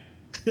 Yeah.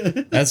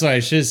 That's what I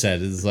should have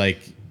said. It's like,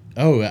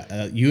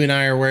 you and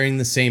I are wearing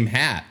the same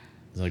hat.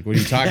 It's like, what are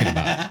you talking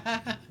about?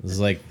 It's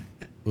like,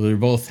 well,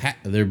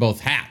 they're both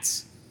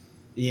hats.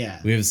 Yeah.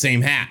 We have the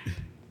same hat.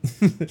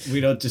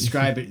 We don't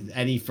describe it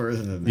any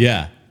further than that.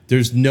 Yeah.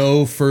 There's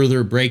no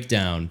further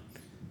breakdown.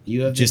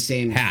 You have just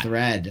the same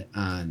thread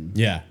on.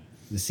 Yeah.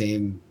 The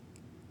same.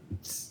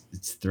 It's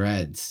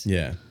threads.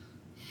 Yeah.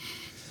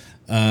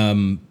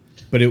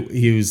 But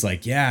he was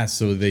like, yeah,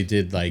 so they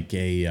did like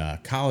a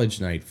college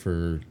night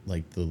for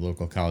like the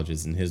local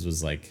colleges, and his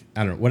was like,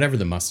 I don't know, whatever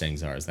the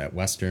Mustangs are. Is that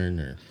Western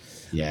or?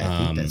 Yeah,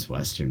 I think that's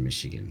Western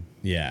Michigan.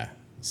 Yeah.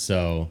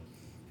 So,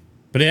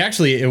 but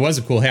it was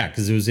a cool hat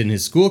because it was in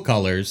his school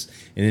colors,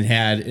 and it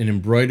had an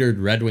embroidered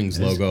Red Wings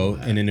logo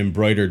and an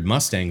embroidered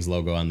Mustangs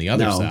logo on the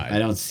other side. I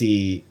don't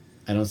see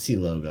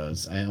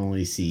logos. I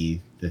only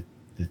see the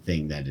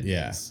thing that it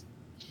is.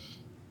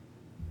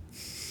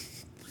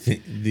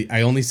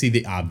 I only see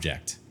the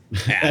object.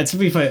 That's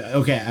be fun.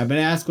 Okay, I'm gonna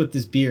ask what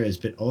this beer is,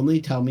 but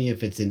only tell me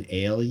if it's an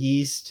ale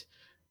yeast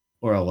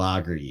or a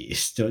lager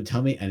yeast. Don't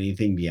tell me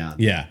anything beyond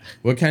that. Yeah.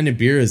 What kind of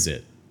beer is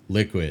it?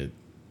 Liquid.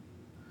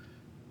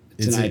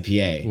 It's an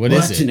IPA. What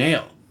is it? It's an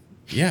ale.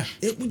 Yeah.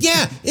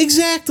 Yeah,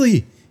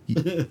 exactly.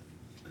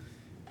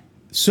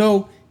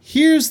 So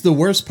here's the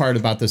worst part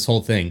about this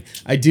whole thing.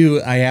 I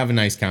have a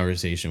nice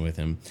conversation with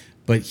him,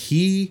 but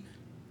he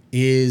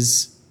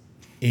is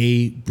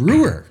a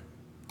brewer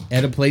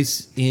at a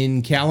place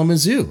in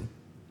Kalamazoo.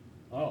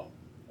 Oh.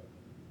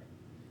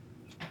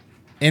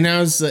 And I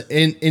was,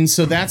 and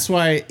so that's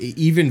why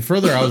even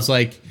further I was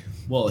like,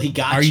 well, he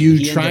got. Are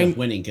you trying ended up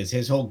winning because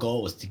his whole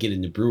goal was to get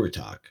into Brewer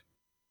Talk.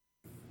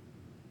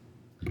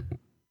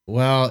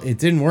 Well, it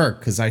didn't work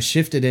because I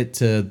shifted it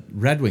to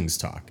Red Wings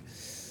Talk.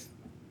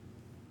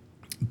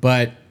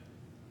 But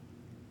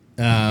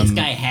this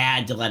guy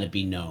had to let it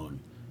be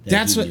known.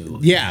 That's what.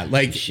 Yeah,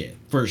 like shit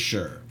for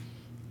sure.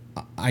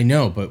 I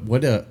know, but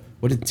what a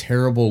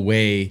terrible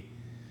way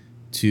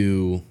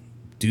to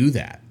do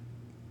that.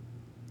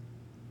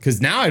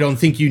 Because now I don't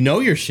think you know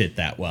your shit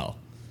that well.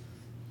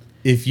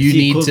 If you need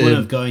the equivalent to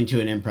of going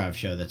to an improv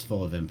show that's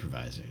full of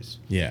improvisers.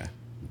 Yeah.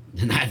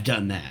 And I've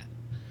done that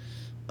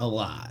a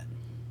lot.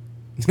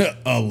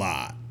 A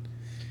lot.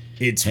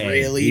 It's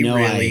really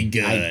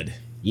good.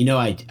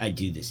 I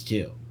do this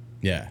too.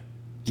 Yeah.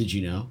 Did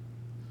you know?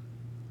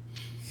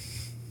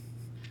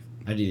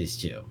 I do this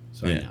too.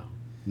 So I know.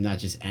 I'm not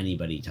just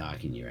anybody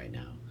talking to you right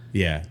now.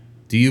 Yeah.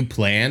 Do you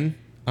plan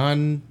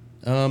on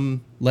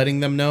letting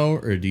them know,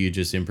 or do you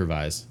just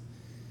improvise?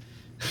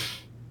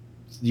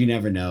 You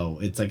never know.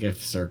 It's like a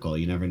circle.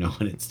 You never know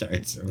when it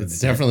starts. Or when it's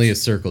definitely a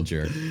circle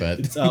jerk, but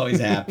it's always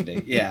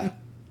happening. Yeah.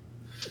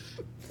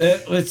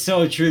 It's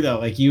so true though.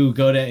 Like you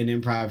go to an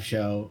improv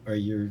show or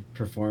you're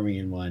performing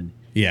in one.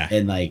 Yeah.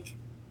 And like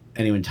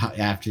anyone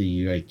after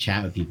you like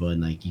chat with people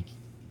and like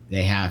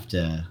they have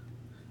to.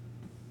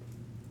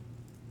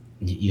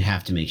 You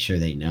have to make sure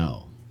they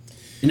know.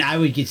 And I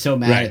would get so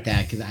mad at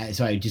that because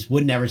I just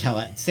would never tell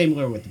it. Same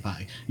with the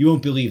podcast. You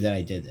won't believe that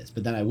I did this,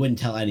 but then I wouldn't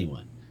tell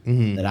anyone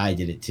that I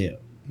did it too.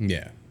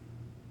 Yeah.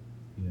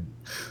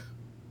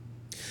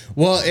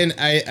 Well, and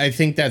I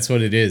think that's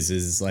what it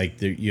is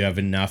like you have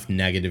enough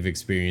negative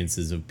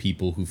experiences of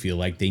people who feel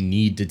like they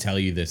need to tell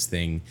you this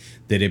thing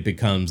that it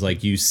becomes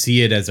like you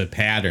see it as a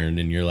pattern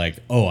and you're like,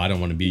 oh, I don't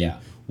want to be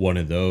one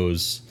of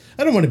those.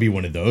 I don't want to be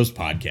one of those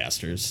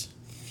podcasters.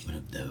 One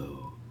of those.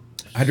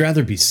 I'd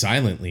rather be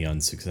silently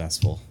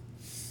unsuccessful.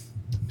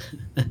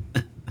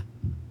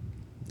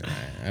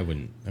 I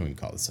wouldn't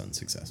call this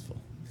unsuccessful.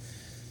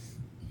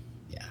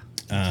 Yeah.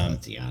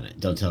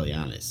 Don't tell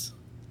Giannis.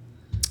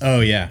 Oh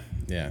yeah.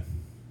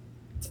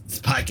 This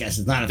podcast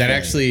is not a that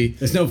failure. Actually.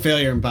 There's no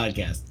failure in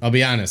podcast. I'll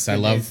be honest. I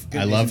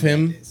love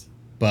him,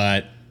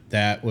 but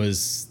that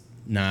was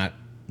not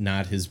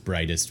his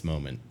brightest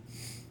moment.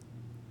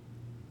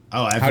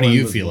 Oh, how do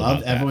you feel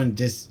about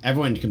that?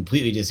 Everyone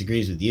completely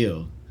disagrees with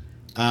you.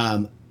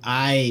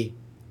 It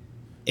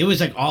was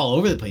like all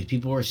over the place.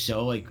 People were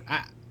so like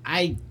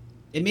I've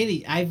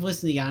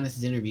listened to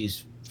Giannis's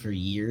interviews for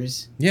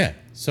years. Yeah,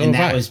 and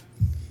that was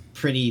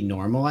pretty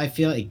normal. I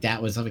feel like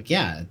that was like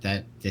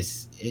that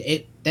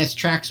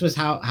tracks with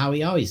how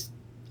he always,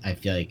 I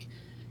feel like,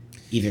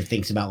 either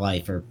thinks about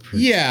life or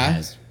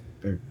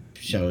or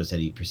shows that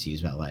he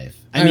perceives about life.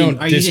 I mean,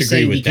 are you just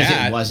saying because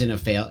it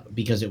wasn't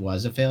because it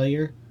was a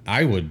failure?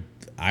 I would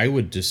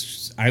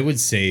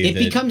say it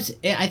becomes.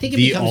 I think it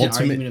becomes an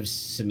argument of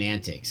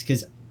semantics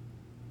because,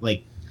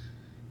 like,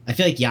 I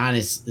feel like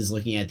Giannis is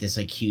looking at this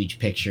like huge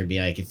picture, be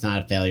like, it's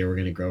not a failure. We're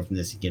going to grow from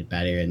this and get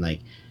better, and like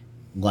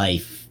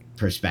life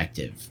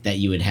perspective that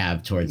you would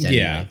have towards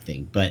any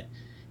thing. But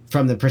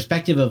from the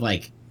perspective of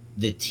like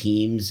the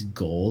team's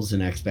goals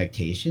and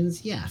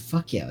expectations,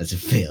 fuck yeah, it was a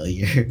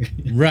failure.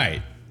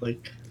 Right.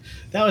 Like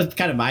that was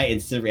kind of my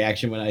instant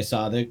reaction when I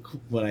saw the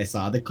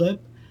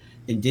clip,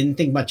 and didn't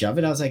think much of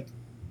it. I was like,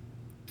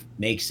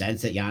 makes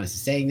sense that Giannis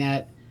is saying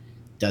that.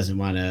 Doesn't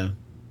want to.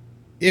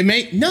 I'm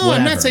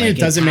not saying it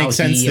doesn't make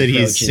sense that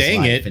he's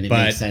saying it, and it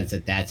but makes sense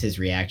that that's his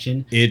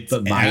reaction.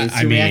 But my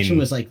instant reaction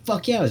was like,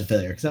 "Fuck yeah, I was a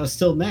failure," because I was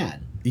still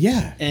mad.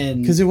 Yeah,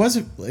 and because it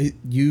wasn't,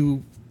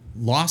 you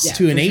lost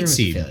to an 8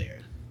 seed. Failure.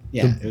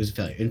 Yeah, it was a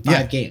failure in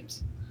 5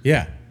 games.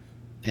 Yeah,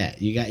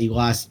 you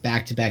lost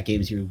back-to-back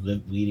games. You were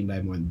leading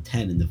by more than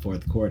 10 in the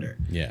fourth quarter.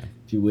 Yeah,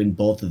 if you win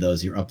both of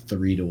those, you're up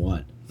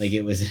 3-1. Like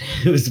it was a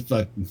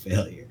fucking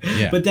failure.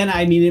 Yeah. But then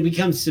it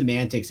becomes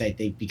semantics, I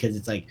think, because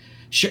it's like,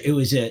 sure, it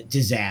was a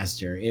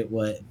disaster. It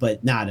was,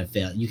 but not a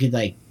failure. You could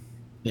like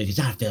it's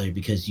not a failure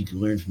because you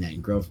can learn from that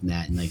and grow from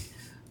that, and like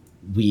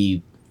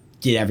we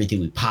did everything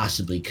we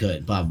possibly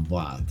could. Blah blah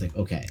blah. It's like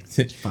okay,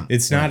 fine.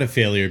 It's not a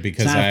failure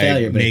because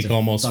I make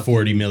almost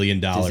 $40 million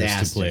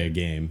to play a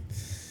game.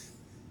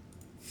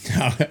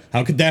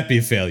 How could that be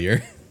a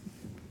failure?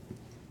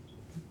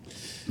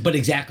 But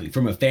exactly,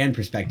 from a fan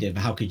perspective,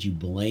 how could you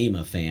blame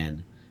a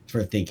fan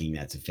for thinking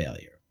that's a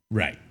failure?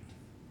 Right.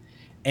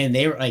 And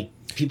they were like,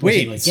 people were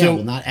saying like,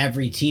 well, not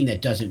every team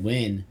that doesn't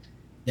win,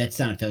 that's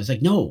not a failure. It's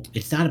like, no,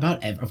 it's not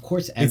about, of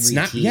course, every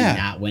team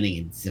not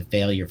winning, it's a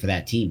failure for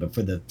that team. But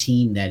for the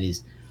team that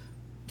is,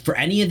 for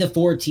any of the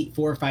 4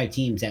 or 5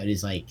 teams that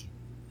is like,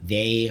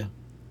 they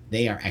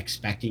are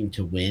expecting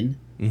to win,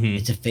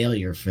 it's a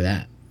failure for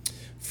them.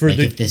 For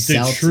like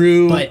the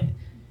true... But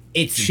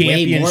it's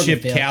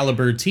championship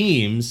caliber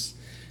teams.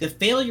 The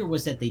failure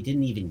was that they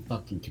didn't even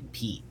fucking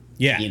compete.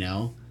 Yeah. You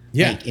know?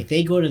 Yeah. Like, if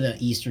they go to the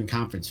Eastern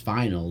Conference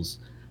Finals,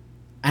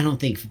 I don't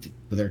think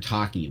they're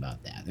talking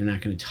about that. They're not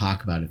going to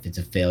talk about if it's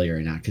a failure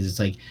or not. Because it's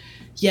like,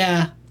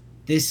 yeah,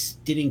 this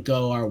didn't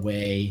go our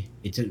way.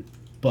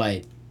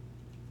 But,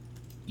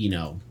 you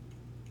know,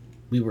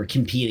 we were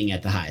competing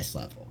at the highest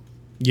level.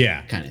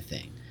 Yeah. Kind of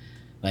thing.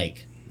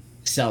 Like,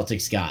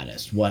 Celtics got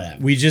us,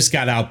 whatever. We just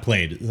got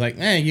outplayed. It's like,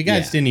 you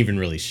guys didn't even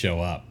really show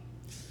up.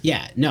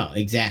 Yeah, no,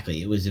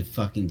 exactly. It was a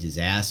fucking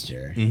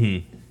disaster.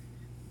 Mm-hmm.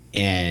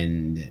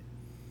 And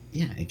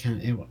yeah, it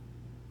kind of.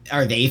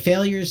 Are they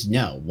failures?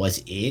 No.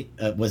 Was it?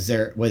 Was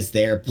their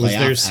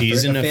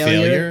season a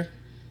failure?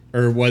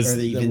 Or was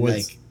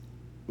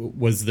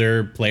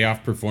their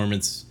playoff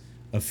performance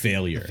a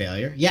failure? A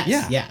failure?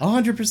 Yes. Yeah.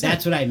 100%.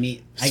 That's what I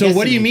mean. So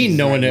what do you mean?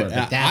 No one.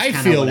 I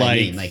feel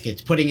like like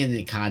it's putting it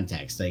in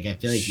context. Like I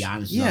feel like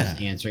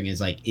Giannis answering is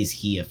like, is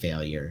he a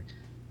failure,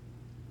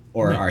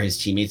 or are his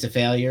teammates a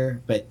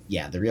failure? But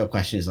yeah, the real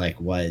question is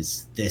like,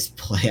 was this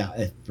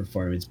playoff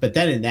performance? But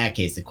then in that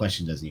case, the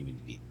question doesn't even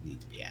need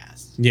to be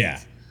asked.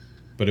 Yeah,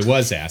 but it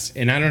was asked,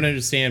 and I don't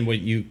understand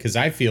because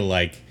I feel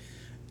like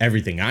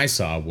everything I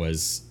saw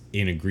was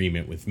in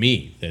agreement with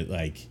me that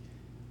like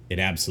it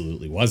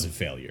absolutely was a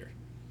failure.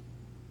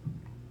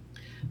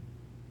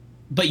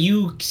 But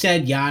you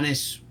said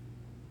Giannis.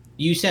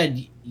 You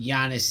said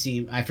Giannis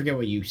seemed. I forget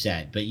what you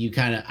said, but you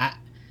kind of.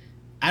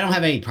 I don't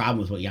have any problem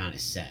with what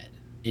Giannis said,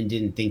 and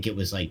didn't think it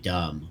was like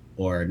dumb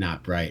or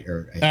not bright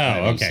or.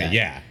 Okay,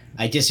 yeah.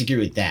 I disagree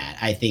with that.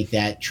 I think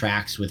that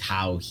tracks with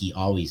how he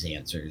always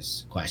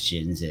answers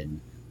questions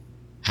and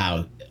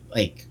how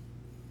like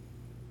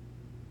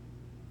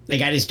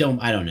I just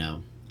don't. I don't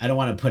know. I don't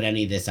want to put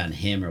any of this on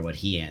him or what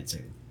he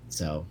answered.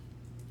 So.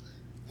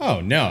 Oh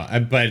no!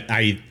 But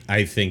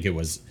I think it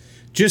was.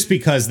 Just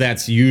because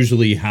that's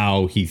usually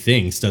how he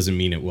thinks doesn't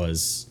mean it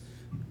was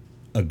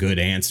a good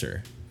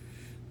answer.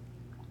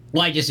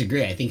 Well, I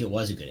disagree. I think it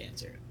was a good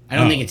answer. I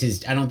don't think it's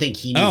his. I don't think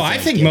he. Needs I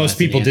think most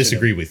people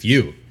disagree with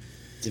you.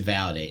 To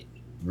validate.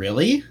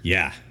 Really?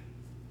 Yeah.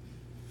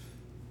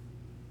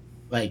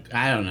 Like,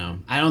 I don't know.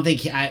 I don't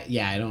think.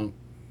 I don't.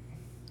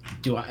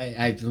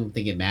 I don't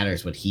think it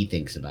matters what he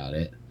thinks about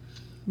it.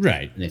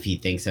 Right. And if he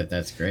thinks that,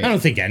 that's great. I don't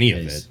think any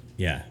of it,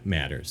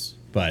 matters.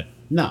 But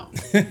no.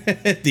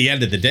 At the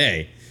end of the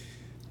day,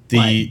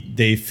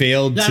 they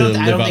failed to.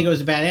 I don't think it was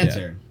a bad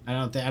answer. Yeah.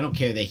 I don't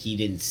care that he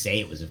didn't say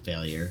it was a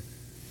failure.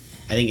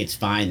 I think it's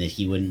fine that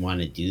he wouldn't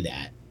want to do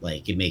that.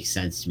 Like, it makes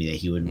sense to me that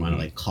he wouldn't want to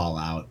like call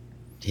out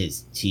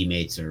his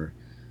teammates or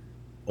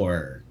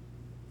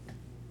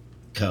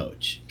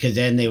coach, because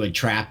then they would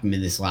trap him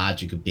in this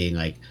logic of being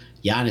like,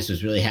 Giannis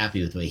was really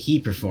happy with the way he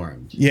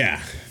performed.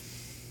 Yeah.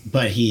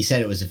 But he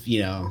said it was,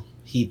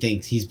 he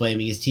thinks he's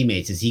blaming his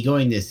teammates. Is he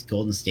going to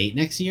Golden State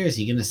next year? Is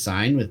he going to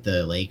sign with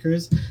the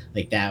Lakers?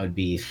 Like, that would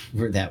be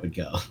where that would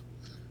go.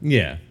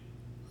 Yeah.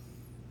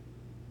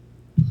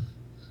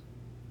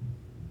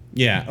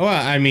 Yeah. Well,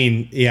 I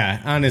mean,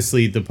 yeah,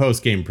 honestly, the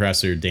post-game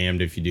presser,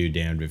 damned if you do,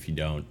 damned if you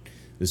don't,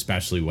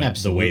 especially when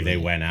the way they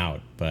went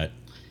out. But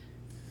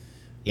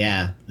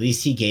yeah, at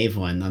least he gave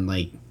one,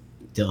 unlike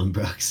Dylan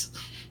Brooks.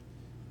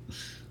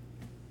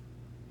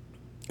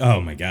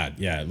 Oh my God.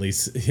 Yeah. At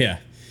least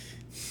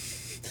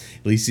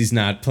he's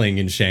not playing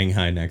in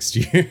Shanghai next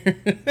year.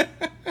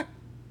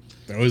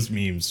 Those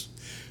memes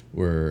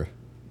were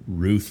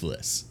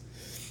ruthless.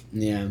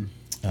 Yeah.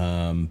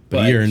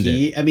 But he earned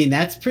it. I mean,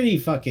 that's pretty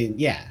fucking,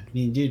 yeah. I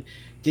mean, dude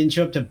didn't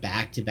show up to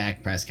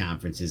back-to-back press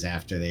conferences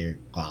after they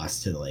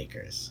lost to the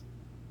Lakers.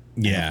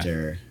 Yeah.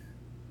 After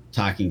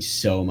talking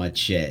so much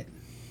shit.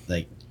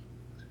 Like,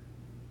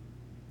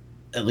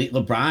 elite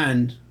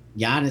LeBron,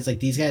 Giannis, like,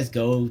 these guys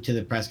go to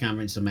the press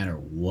conference no matter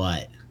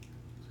what.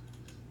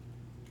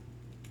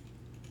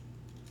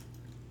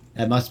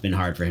 That must have been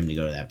hard for him to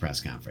go to that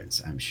press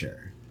conference, I'm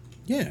sure.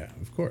 Yeah,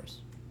 of course.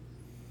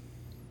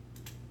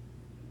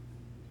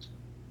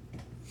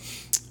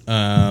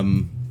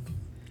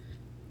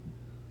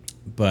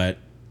 But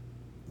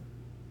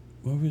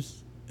what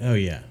was? Oh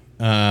yeah.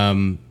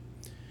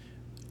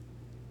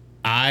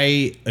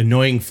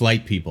 Annoying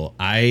flight people.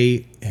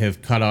 I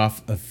have cut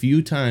off a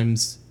few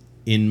times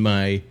in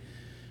my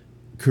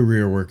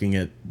career working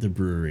at the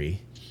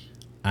brewery.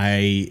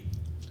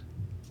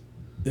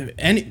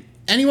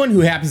 Anyone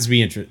who happens to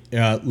be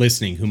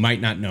listening who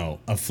might not know,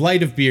 a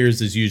flight of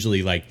beers is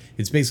usually like,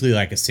 it's basically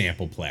like a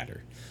sample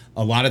platter.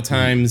 A lot of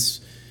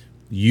times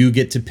you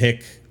get to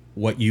pick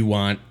what you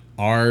want.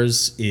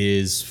 Ours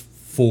is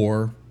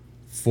four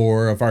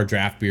of our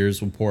draft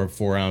beers. We'll pour a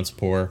 4-ounce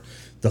pour.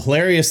 The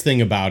hilarious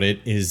thing about it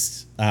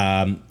is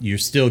you're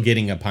still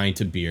getting a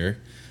pint of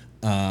beer,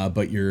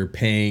 but you're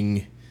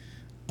paying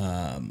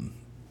a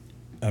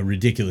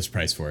ridiculous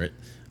price for it.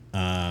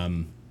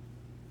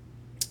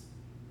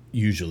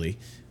 Usually,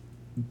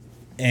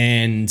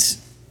 and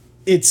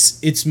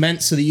it's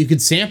meant so that you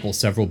could sample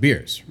several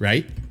beers,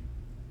 right?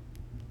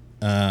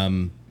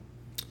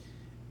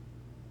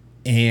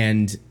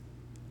 And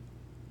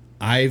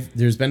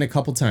there's been a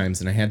couple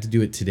times, and I had to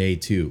do it today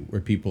too,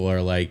 where people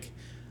are like,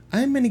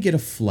 I'm gonna get a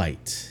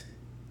flight.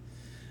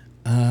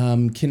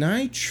 Can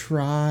I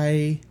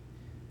try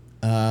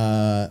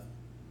the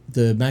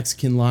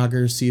Mexican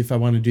lager, see if I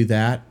want to do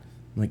that?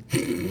 I'm like,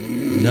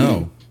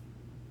 no.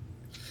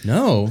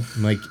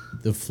 I'm like,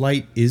 the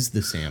flight is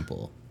the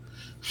sample.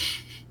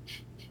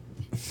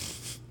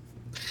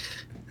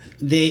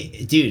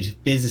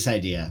 Business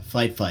idea.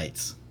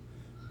 Flights.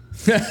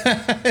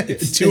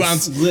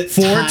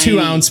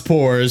 2-ounce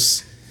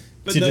pours.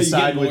 But to no, decide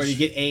you get more. which, You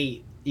get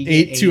eight.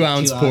 Eight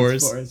 2-ounce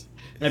pours.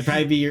 That'd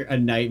probably be a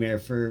nightmare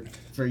for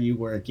you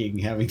working,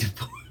 having to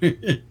pour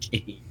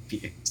 8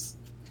 beers.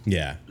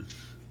 Yeah.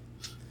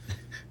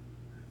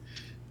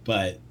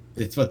 But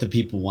it's what the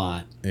people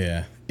want.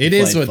 Yeah. It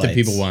is what the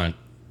people want.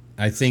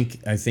 I think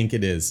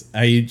it is.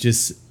 It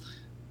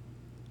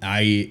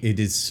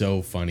is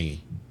so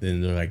funny.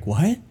 Then they're like,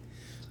 what?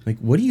 Like,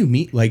 what do you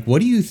mean? Like,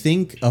 what do you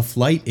think a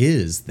flight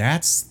is?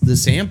 That's the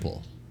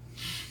sample.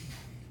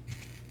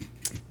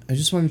 I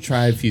just want to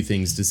try a few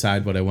things,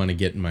 decide what I want to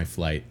get in my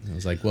flight. I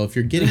was like, well, if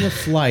you're getting a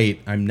flight,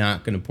 I'm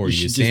not going to pour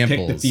you samples.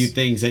 Just pick the few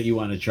things that you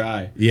want to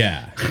try.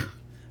 Yeah.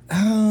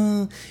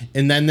 And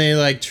then they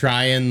like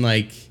try and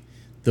like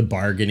the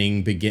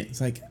bargaining begins.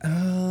 It's like,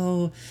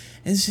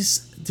 it's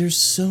just, there's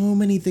so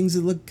many things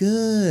that look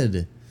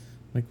good.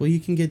 Like, well, you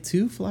can get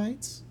 2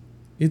 flights.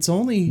 It's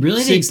only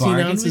really 16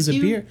 ounces of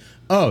beer.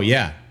 Oh,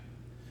 yeah.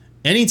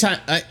 Anytime.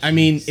 I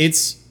mean,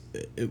 it's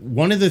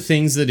one of the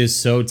things that is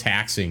so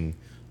taxing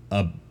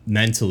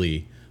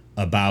mentally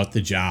about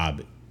the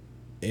job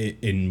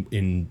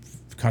in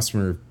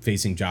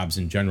customer-facing jobs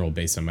in general,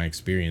 based on my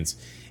experience,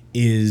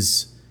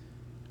 is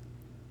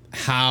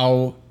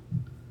how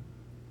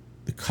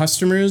the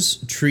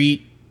customers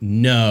treat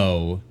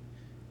no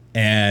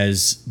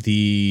as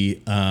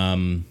the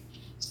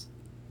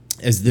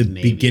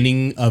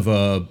beginning of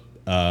a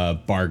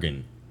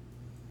bargain,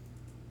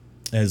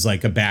 as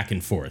like a back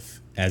and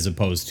forth, as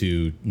opposed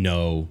to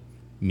no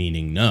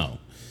meaning no.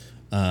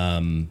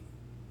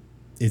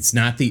 It's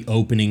not the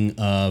opening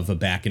of a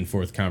back and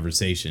forth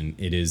conversation.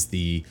 It is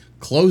the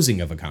closing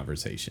of a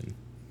conversation.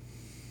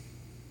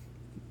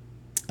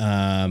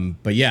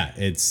 But yeah,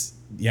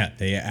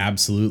 they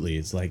absolutely.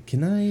 It's like,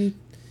 can I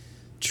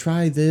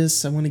try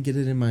this? I want to get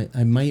it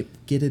I might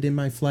get it in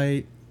my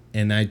flight.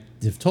 And I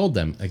have told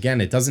them,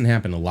 again, it doesn't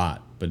happen a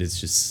lot, but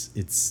it's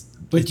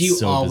But do you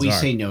so always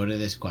bizarre. say no to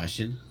this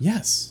question?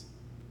 Yes.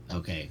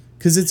 Okay.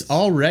 Because it's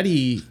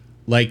already,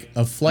 like,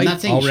 a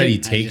flight already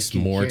takes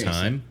more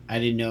time. I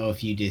didn't know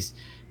if you just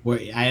were.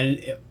 I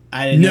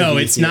didn't know. No,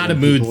 if it's you not a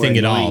when mood people were thing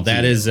at all. annoying to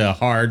That you. is a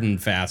hard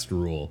and fast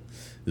rule.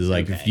 It's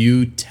like, if Okay.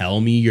 you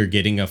tell me you're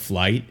getting a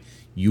flight,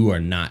 you are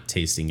not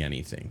tasting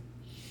anything.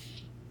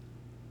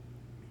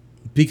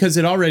 Because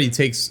it already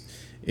takes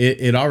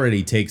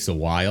a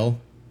while.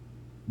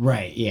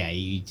 Right. Yeah.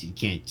 You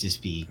can't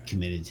just be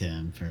committed to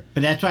them for.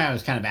 But that's why I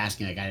was kind of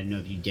asking. Like, I didn't know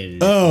if you did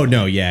it. Oh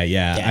no, yeah.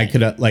 Dead. I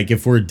could like,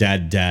 if we're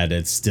dead,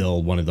 it's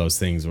still one of those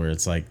things where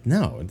it's like,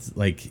 no, it's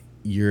like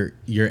you're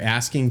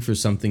asking for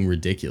something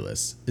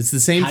ridiculous. It's the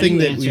same How thing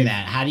do you that answer we.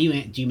 that? How do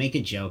you make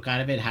a joke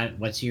out of it?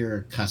 What's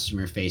your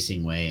customer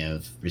facing way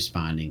of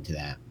responding to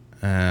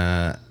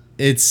that?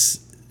 It's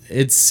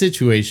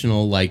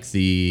situational, like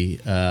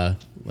the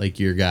like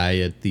your guy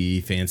at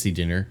the fancy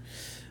dinner,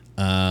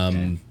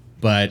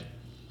 but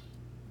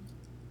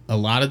a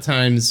lot of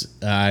times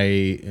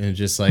I am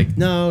just like,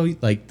 no,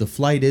 like the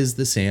flight is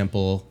the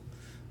sample.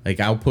 Like,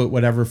 I'll put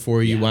whatever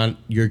for you want,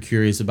 you're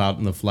curious about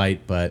in the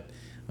flight, but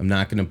I'm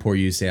not going to pour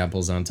you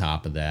samples on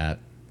top of that.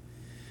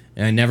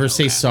 And I never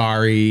say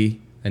sorry.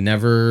 I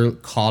never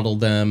coddle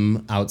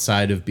them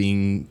outside of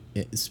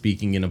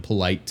speaking in a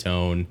polite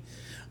tone.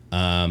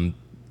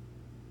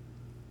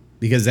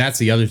 Because that's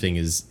the other thing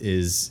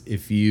is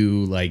if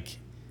you like,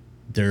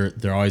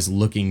 they're always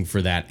looking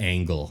for that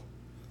angle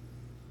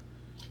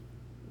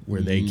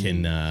where they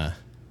can,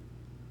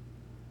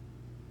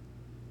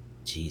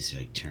 Jeez,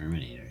 like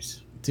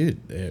Terminators. dude,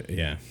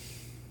 yeah.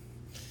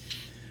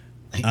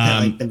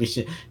 Like the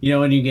machine. You know,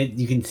 when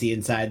you can see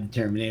inside the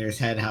Terminator's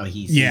head how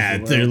he sees Yeah,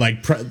 the they're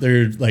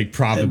world? like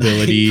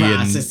probability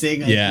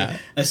processing. and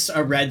Like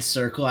a red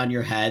circle on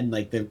your head,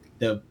 like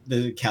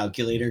the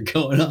calculator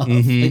going off,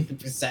 Mhm. like the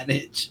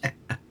percentage.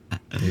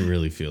 It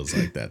really feels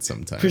like that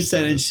sometimes.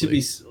 Percentage to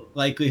honestly. be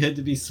likelihood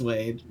to be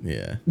swayed.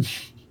 Yeah.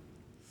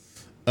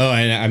 Oh,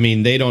 and I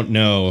mean, they don't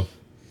know.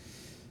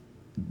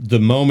 The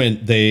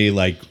moment they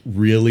like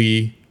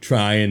really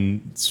try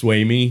and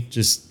sway me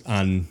just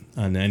on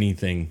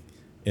anything,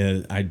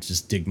 I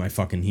just dig my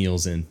fucking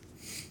heels in.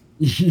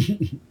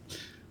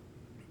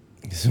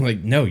 So I'm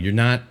like, no, you're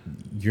not.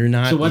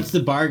 So what's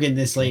the bargain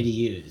this lady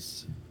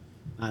used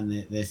on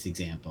this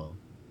example?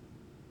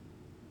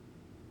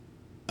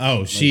 Oh,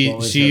 what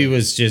she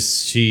was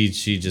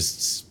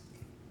just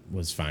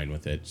was fine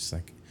with it. Just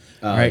like,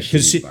 all right, she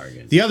because didn't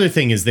bargain. the other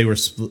thing is they were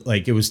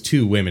like, it was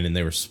two women and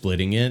they were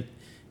splitting it,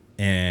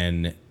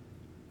 and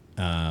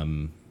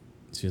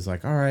she was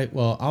like, all right,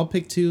 well, I'll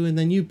pick two and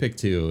then you pick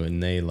two,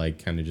 and they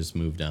like kind of just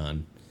moved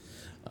on.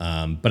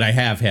 But I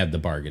have had the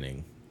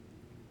bargaining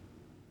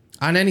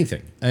on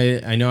anything.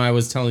 I know I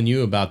was telling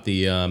you about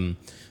the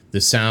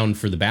sound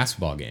for the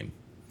basketball game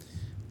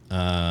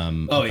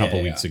a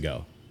couple weeks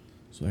ago.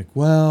 So like,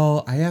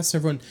 well, I asked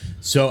everyone.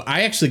 So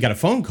I actually got a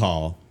phone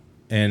call,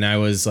 and I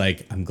was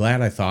like, I'm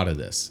glad I thought of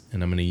this,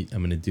 and I'm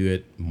gonna do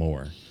it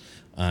more.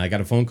 I got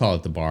a phone call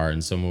at the bar,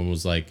 and someone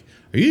was like,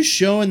 "Are you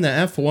showing the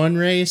F1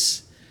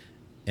 race?"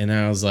 And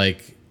I was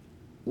like,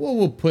 "Well,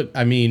 we'll put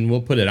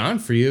it on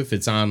for you if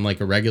it's on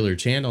like a regular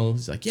channel."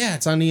 He's like, "Yeah,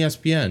 it's on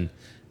ESPN."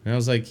 And I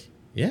was like,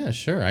 "Yeah,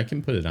 sure, I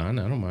can put it on.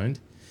 I don't mind."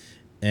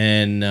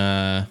 And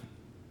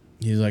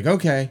he was like,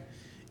 "Okay,"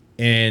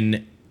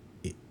 and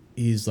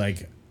he's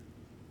like,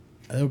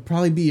 "There'll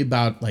probably be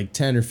about like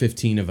 10 or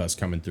 15 of us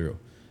coming through."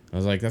 I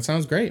was like, "That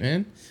sounds great,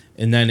 man."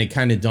 And then it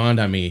kind of dawned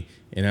on me,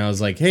 and I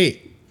was like,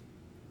 "Hey,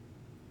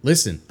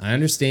 listen, I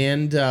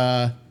understand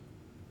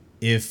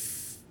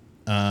if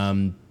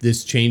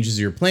this changes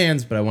your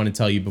plans, but I want to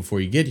tell you before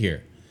you get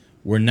here,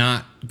 we're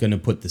not going to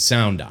put the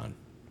sound on."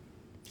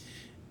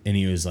 And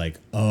he was like,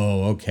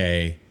 "Oh,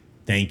 okay.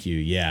 Thank you.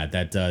 Yeah,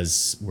 that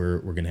does. We're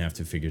going to have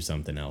to figure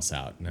something else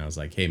out." And I was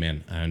like, "Hey,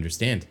 man, I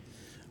understand."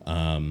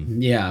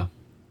 Yeah.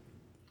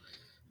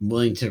 I'm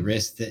willing to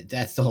risk that.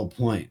 That's the whole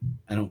point.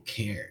 I don't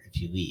care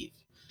if you leave.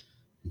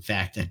 In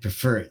fact, I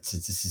prefer it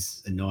since this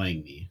is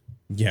annoying me.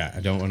 Yeah, I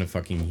don't want to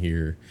fucking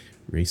hear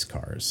race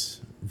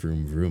cars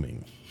vroom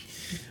vrooming.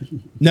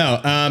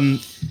 No,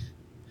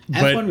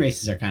 F1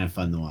 races are kind of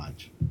fun to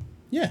watch.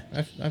 Yeah,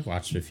 I've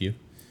watched a few.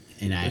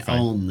 And I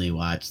only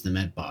watch them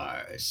at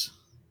bars.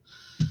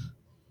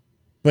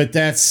 But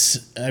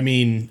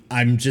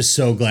I'm just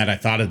so glad I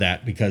thought of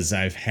that, because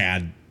I've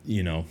had,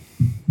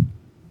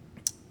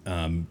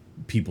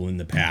 people in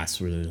the past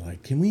where they're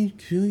like, can we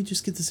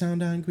just get the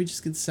sound on? Can we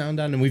just get the sound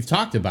on? And we've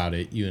talked about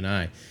it, you and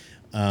I,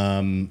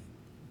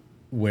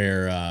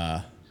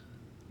 where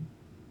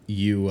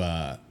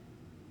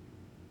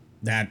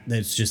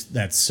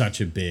that's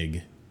such a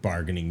big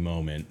bargaining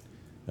moment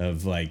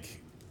of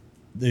like,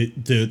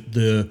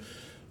 the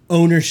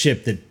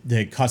ownership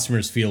that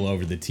customers feel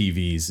over the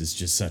TVs is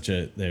just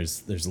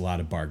there's a lot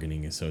of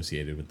bargaining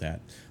associated with that.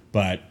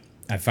 But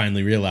I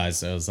finally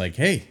realized, I was like,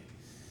 hey,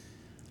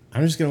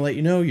 I'm just gonna let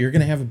you know, you're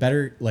gonna have a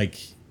better, like,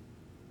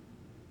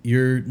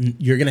 you're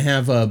gonna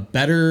have a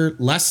better,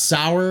 less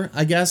sour,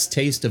 I guess,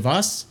 taste of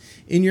us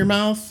in your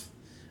mouth.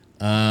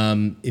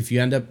 If you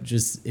end up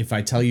if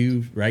I tell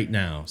you right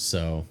now.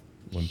 So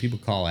when people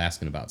call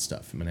asking about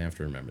stuff, I'm gonna have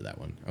to remember that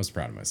one. I was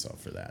proud of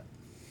myself for that.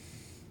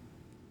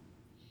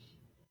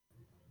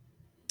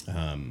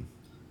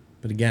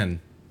 But again,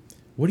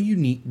 what do you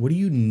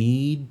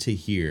need to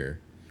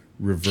hear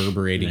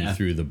reverberating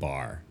through the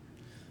bar?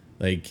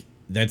 Like,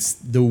 that's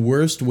the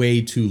worst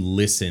way to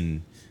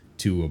listen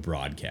to a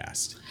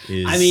broadcast.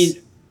 I mean,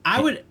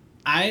 I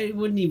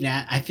wouldn't even.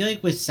 I feel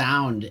like with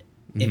sound,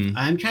 if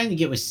I'm trying to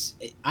get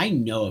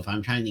if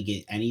I'm trying to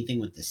get anything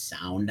with the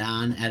sound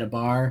on at a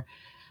bar,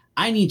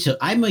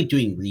 I'm like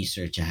doing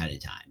research ahead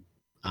of time.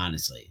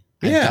 Honestly,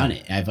 I've done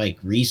it. I've like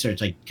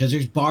researched, like, because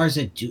there's bars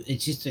that do.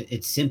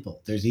 It's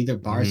simple. There's either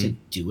bars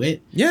that do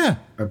it,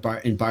 or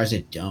bars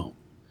that don't.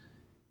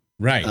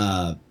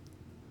 Right.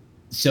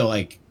 So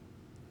like,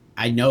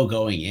 I know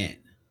going in.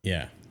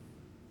 Yeah.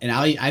 And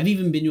I've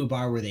even been to a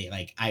bar where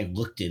I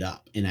looked it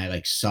up and I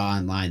like saw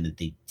online that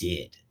they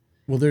did.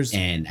 Well,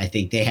 and I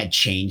think they had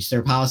changed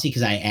their policy,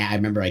 because I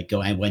remember I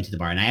went to the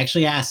bar and I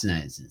actually asked in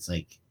that instance,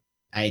 like,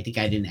 I think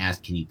I didn't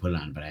ask, can you put it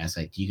on? But I asked,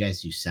 like, do you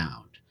guys do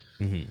sound?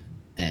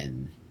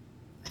 And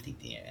I think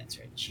the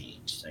answer had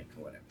changed, like,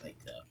 or whatever, like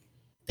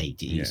they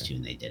did used to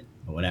and they didn't,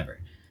 or whatever.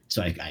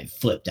 So I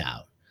flipped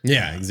out.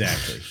 Yeah,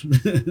 exactly.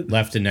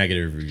 Left a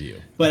negative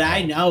review. But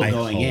I know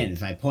going in,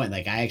 if I point,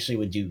 like, I actually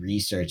would do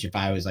research if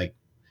I was like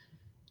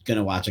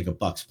gonna watch like a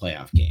Bucks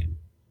playoff game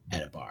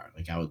at a bar.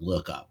 Like, I would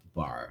look up a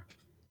bar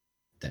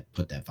that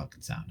put that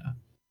fucking sound on.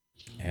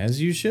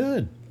 As you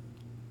should.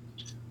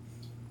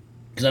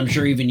 Because I'm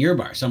sure even your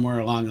bar, somewhere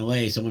along the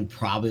way, someone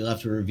probably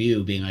left a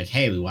review being like,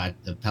 hey, we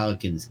watched the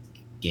Pelicans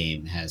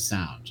game has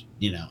sound.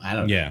 You know, I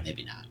don't know.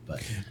 Maybe not.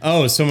 But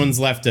someone's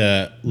left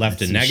a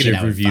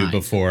negative review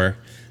before.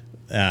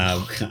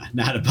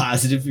 Not a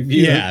positive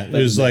review. Yeah, it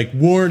was like,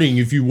 warning,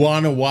 if you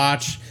want to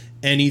watch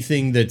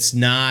anything that's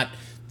not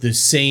the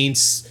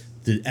Saints,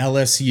 the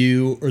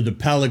LSU, or the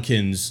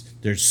Pelicans,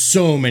 there's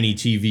so many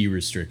TV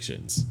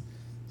restrictions.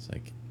 It's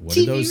like, what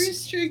do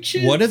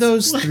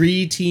those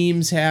three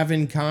teams have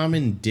in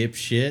common,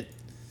 dipshit?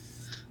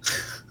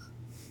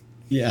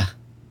 Yeah.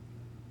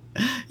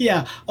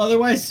 Yeah.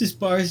 Otherwise, this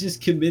bar is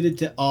just committed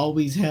to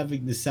always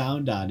having the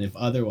sound on. If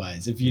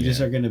you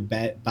just are going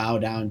to bow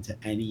down to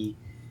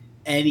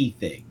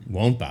anything,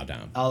 won't bow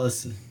down. All of a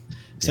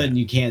sudden,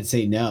 you can't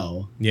say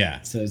no.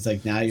 Yeah. So it's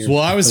like, now you're. Well,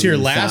 I was here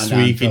last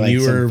week, and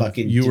you were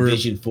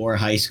Division 4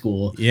 high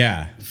school.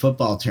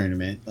 Football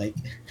tournament, like.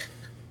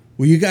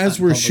 Well, you guys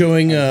were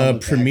showing a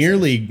Premier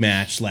League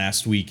match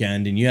last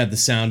weekend, and you had the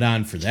sound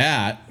on for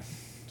that.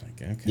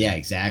 Like, okay. Yeah,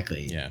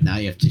 exactly. Yeah. Now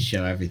you have to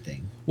show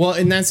everything. Well,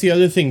 and that's the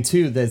other thing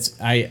too. That's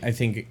I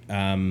think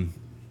I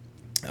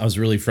was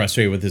really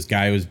frustrated with this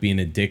guy who was being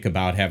a dick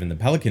about having the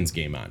Pelicans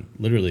game on.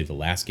 Literally the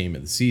last game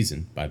of the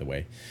season, by the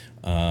way,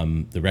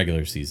 the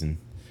regular season,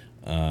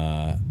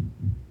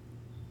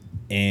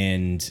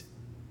 and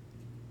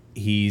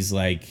he's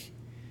like,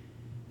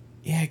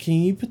 "Yeah, can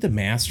you put the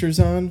Masters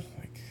on?"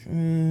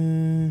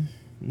 No.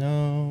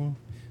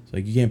 It's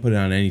like, you can't put it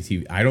on any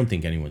TV. I don't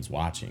think anyone's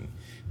watching.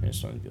 I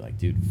just wanted to be like,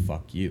 dude,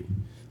 fuck you.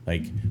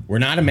 Like, we're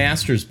not a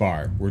Masters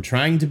bar. We're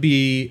trying to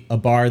be a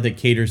bar that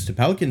caters to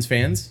Pelicans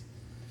fans.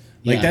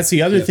 Like, that's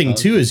the other thing,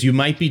 too, is you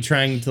might be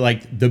trying to,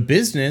 like, the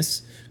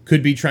business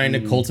could be trying to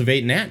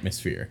cultivate an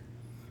atmosphere.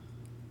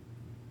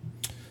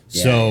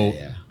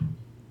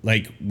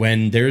 Like,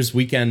 when there's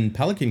weekend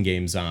Pelican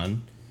games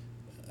on,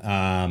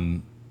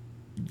 sound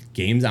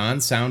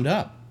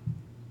up.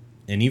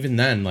 And even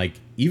then,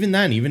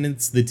 even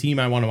it's the team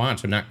I want to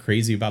watch, I'm not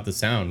crazy about the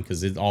sound,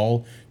 because it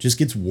all just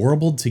gets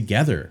warbled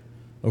together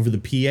over the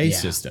PA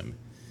system.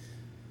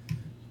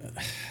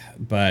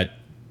 But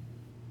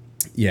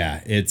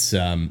yeah, it's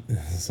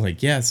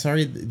like, yeah,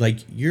 sorry, like,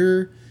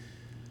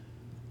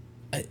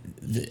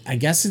 I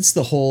guess it's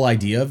the whole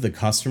idea of the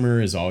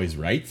customer is always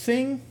right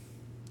thing,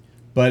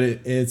 but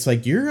it's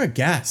like, you're a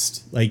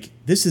guest. Like,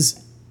 this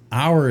is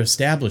our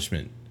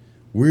establishment.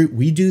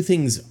 We do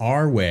things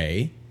our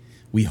way.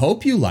 We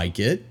hope you like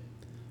it,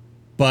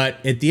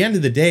 but at the end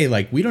of the day,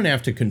 like, we don't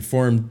have to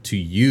conform to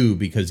you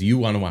because you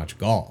want to watch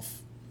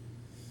golf.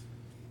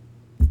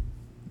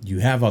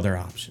 You have other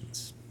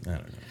options. I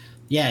don't know.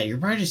 Yeah, your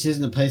bar just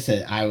isn't a place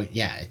that I would.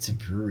 Yeah, it's a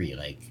brewery.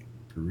 Like,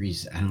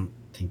 breweries, I don't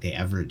think they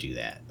ever do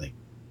that. Like,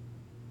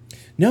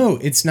 no,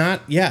 it's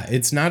not. Yeah,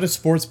 it's not a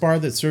sports bar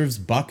that serves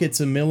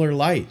buckets of Miller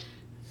Lite.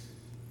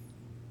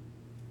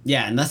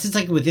 Yeah, unless it's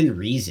like within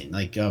reason,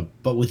 like,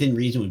 but within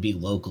reason would be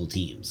local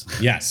teams.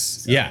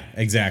 Yes. So. Yeah,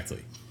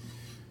 exactly.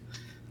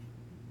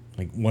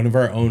 Like, one of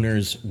our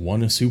owners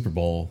won a Super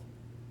Bowl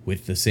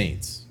with the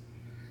Saints.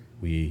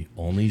 We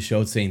only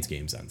showed Saints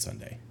games on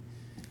Sunday.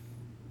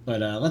 But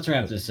let's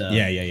wrap this up.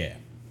 Yeah.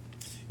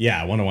 Yeah,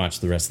 I want to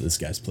watch the rest of this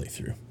guy's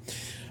playthrough.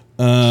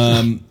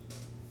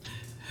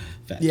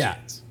 Yeah.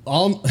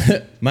 All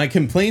my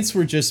complaints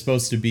were just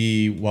supposed to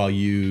be while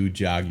you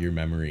jog your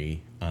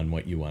memory on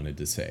what you wanted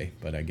to say,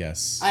 but I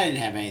guess I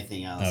didn't have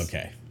anything else.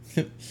 Okay.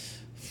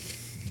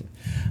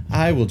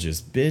 I will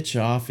just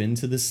bitch off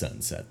into the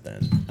sunset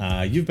then.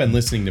 You've been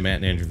listening to Matt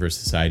and Andrew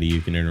vs. Society.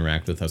 You can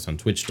interact with us on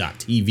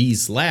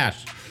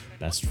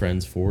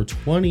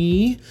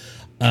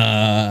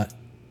twitch.tv/bestfriends420.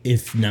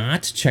 If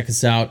not, check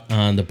us out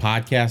on the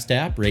podcast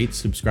app. Rate,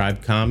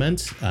 subscribe,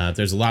 comment.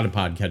 There's a lot of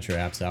podcatcher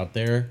apps out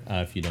there.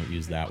 If you don't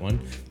use that one,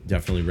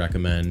 definitely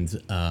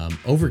recommend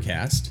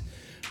Overcast.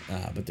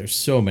 But there's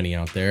so many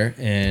out there.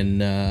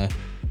 And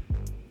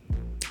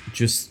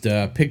just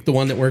pick the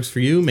one that works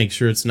for you. Make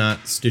sure it's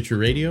not Stitcher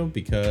Radio,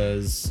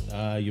 because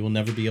you will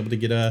never be able to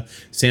get a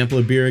sample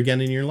of beer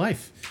again in your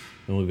life.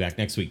 And we'll be back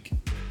next week.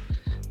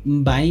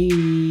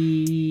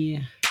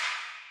 Bye.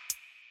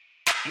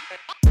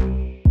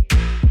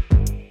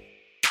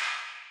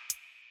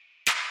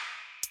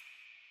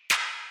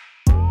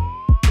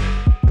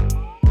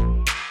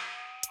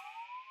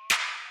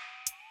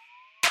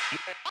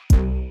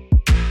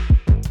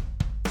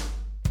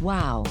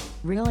 Wow,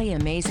 really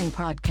amazing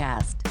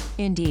podcast,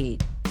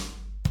 indeed.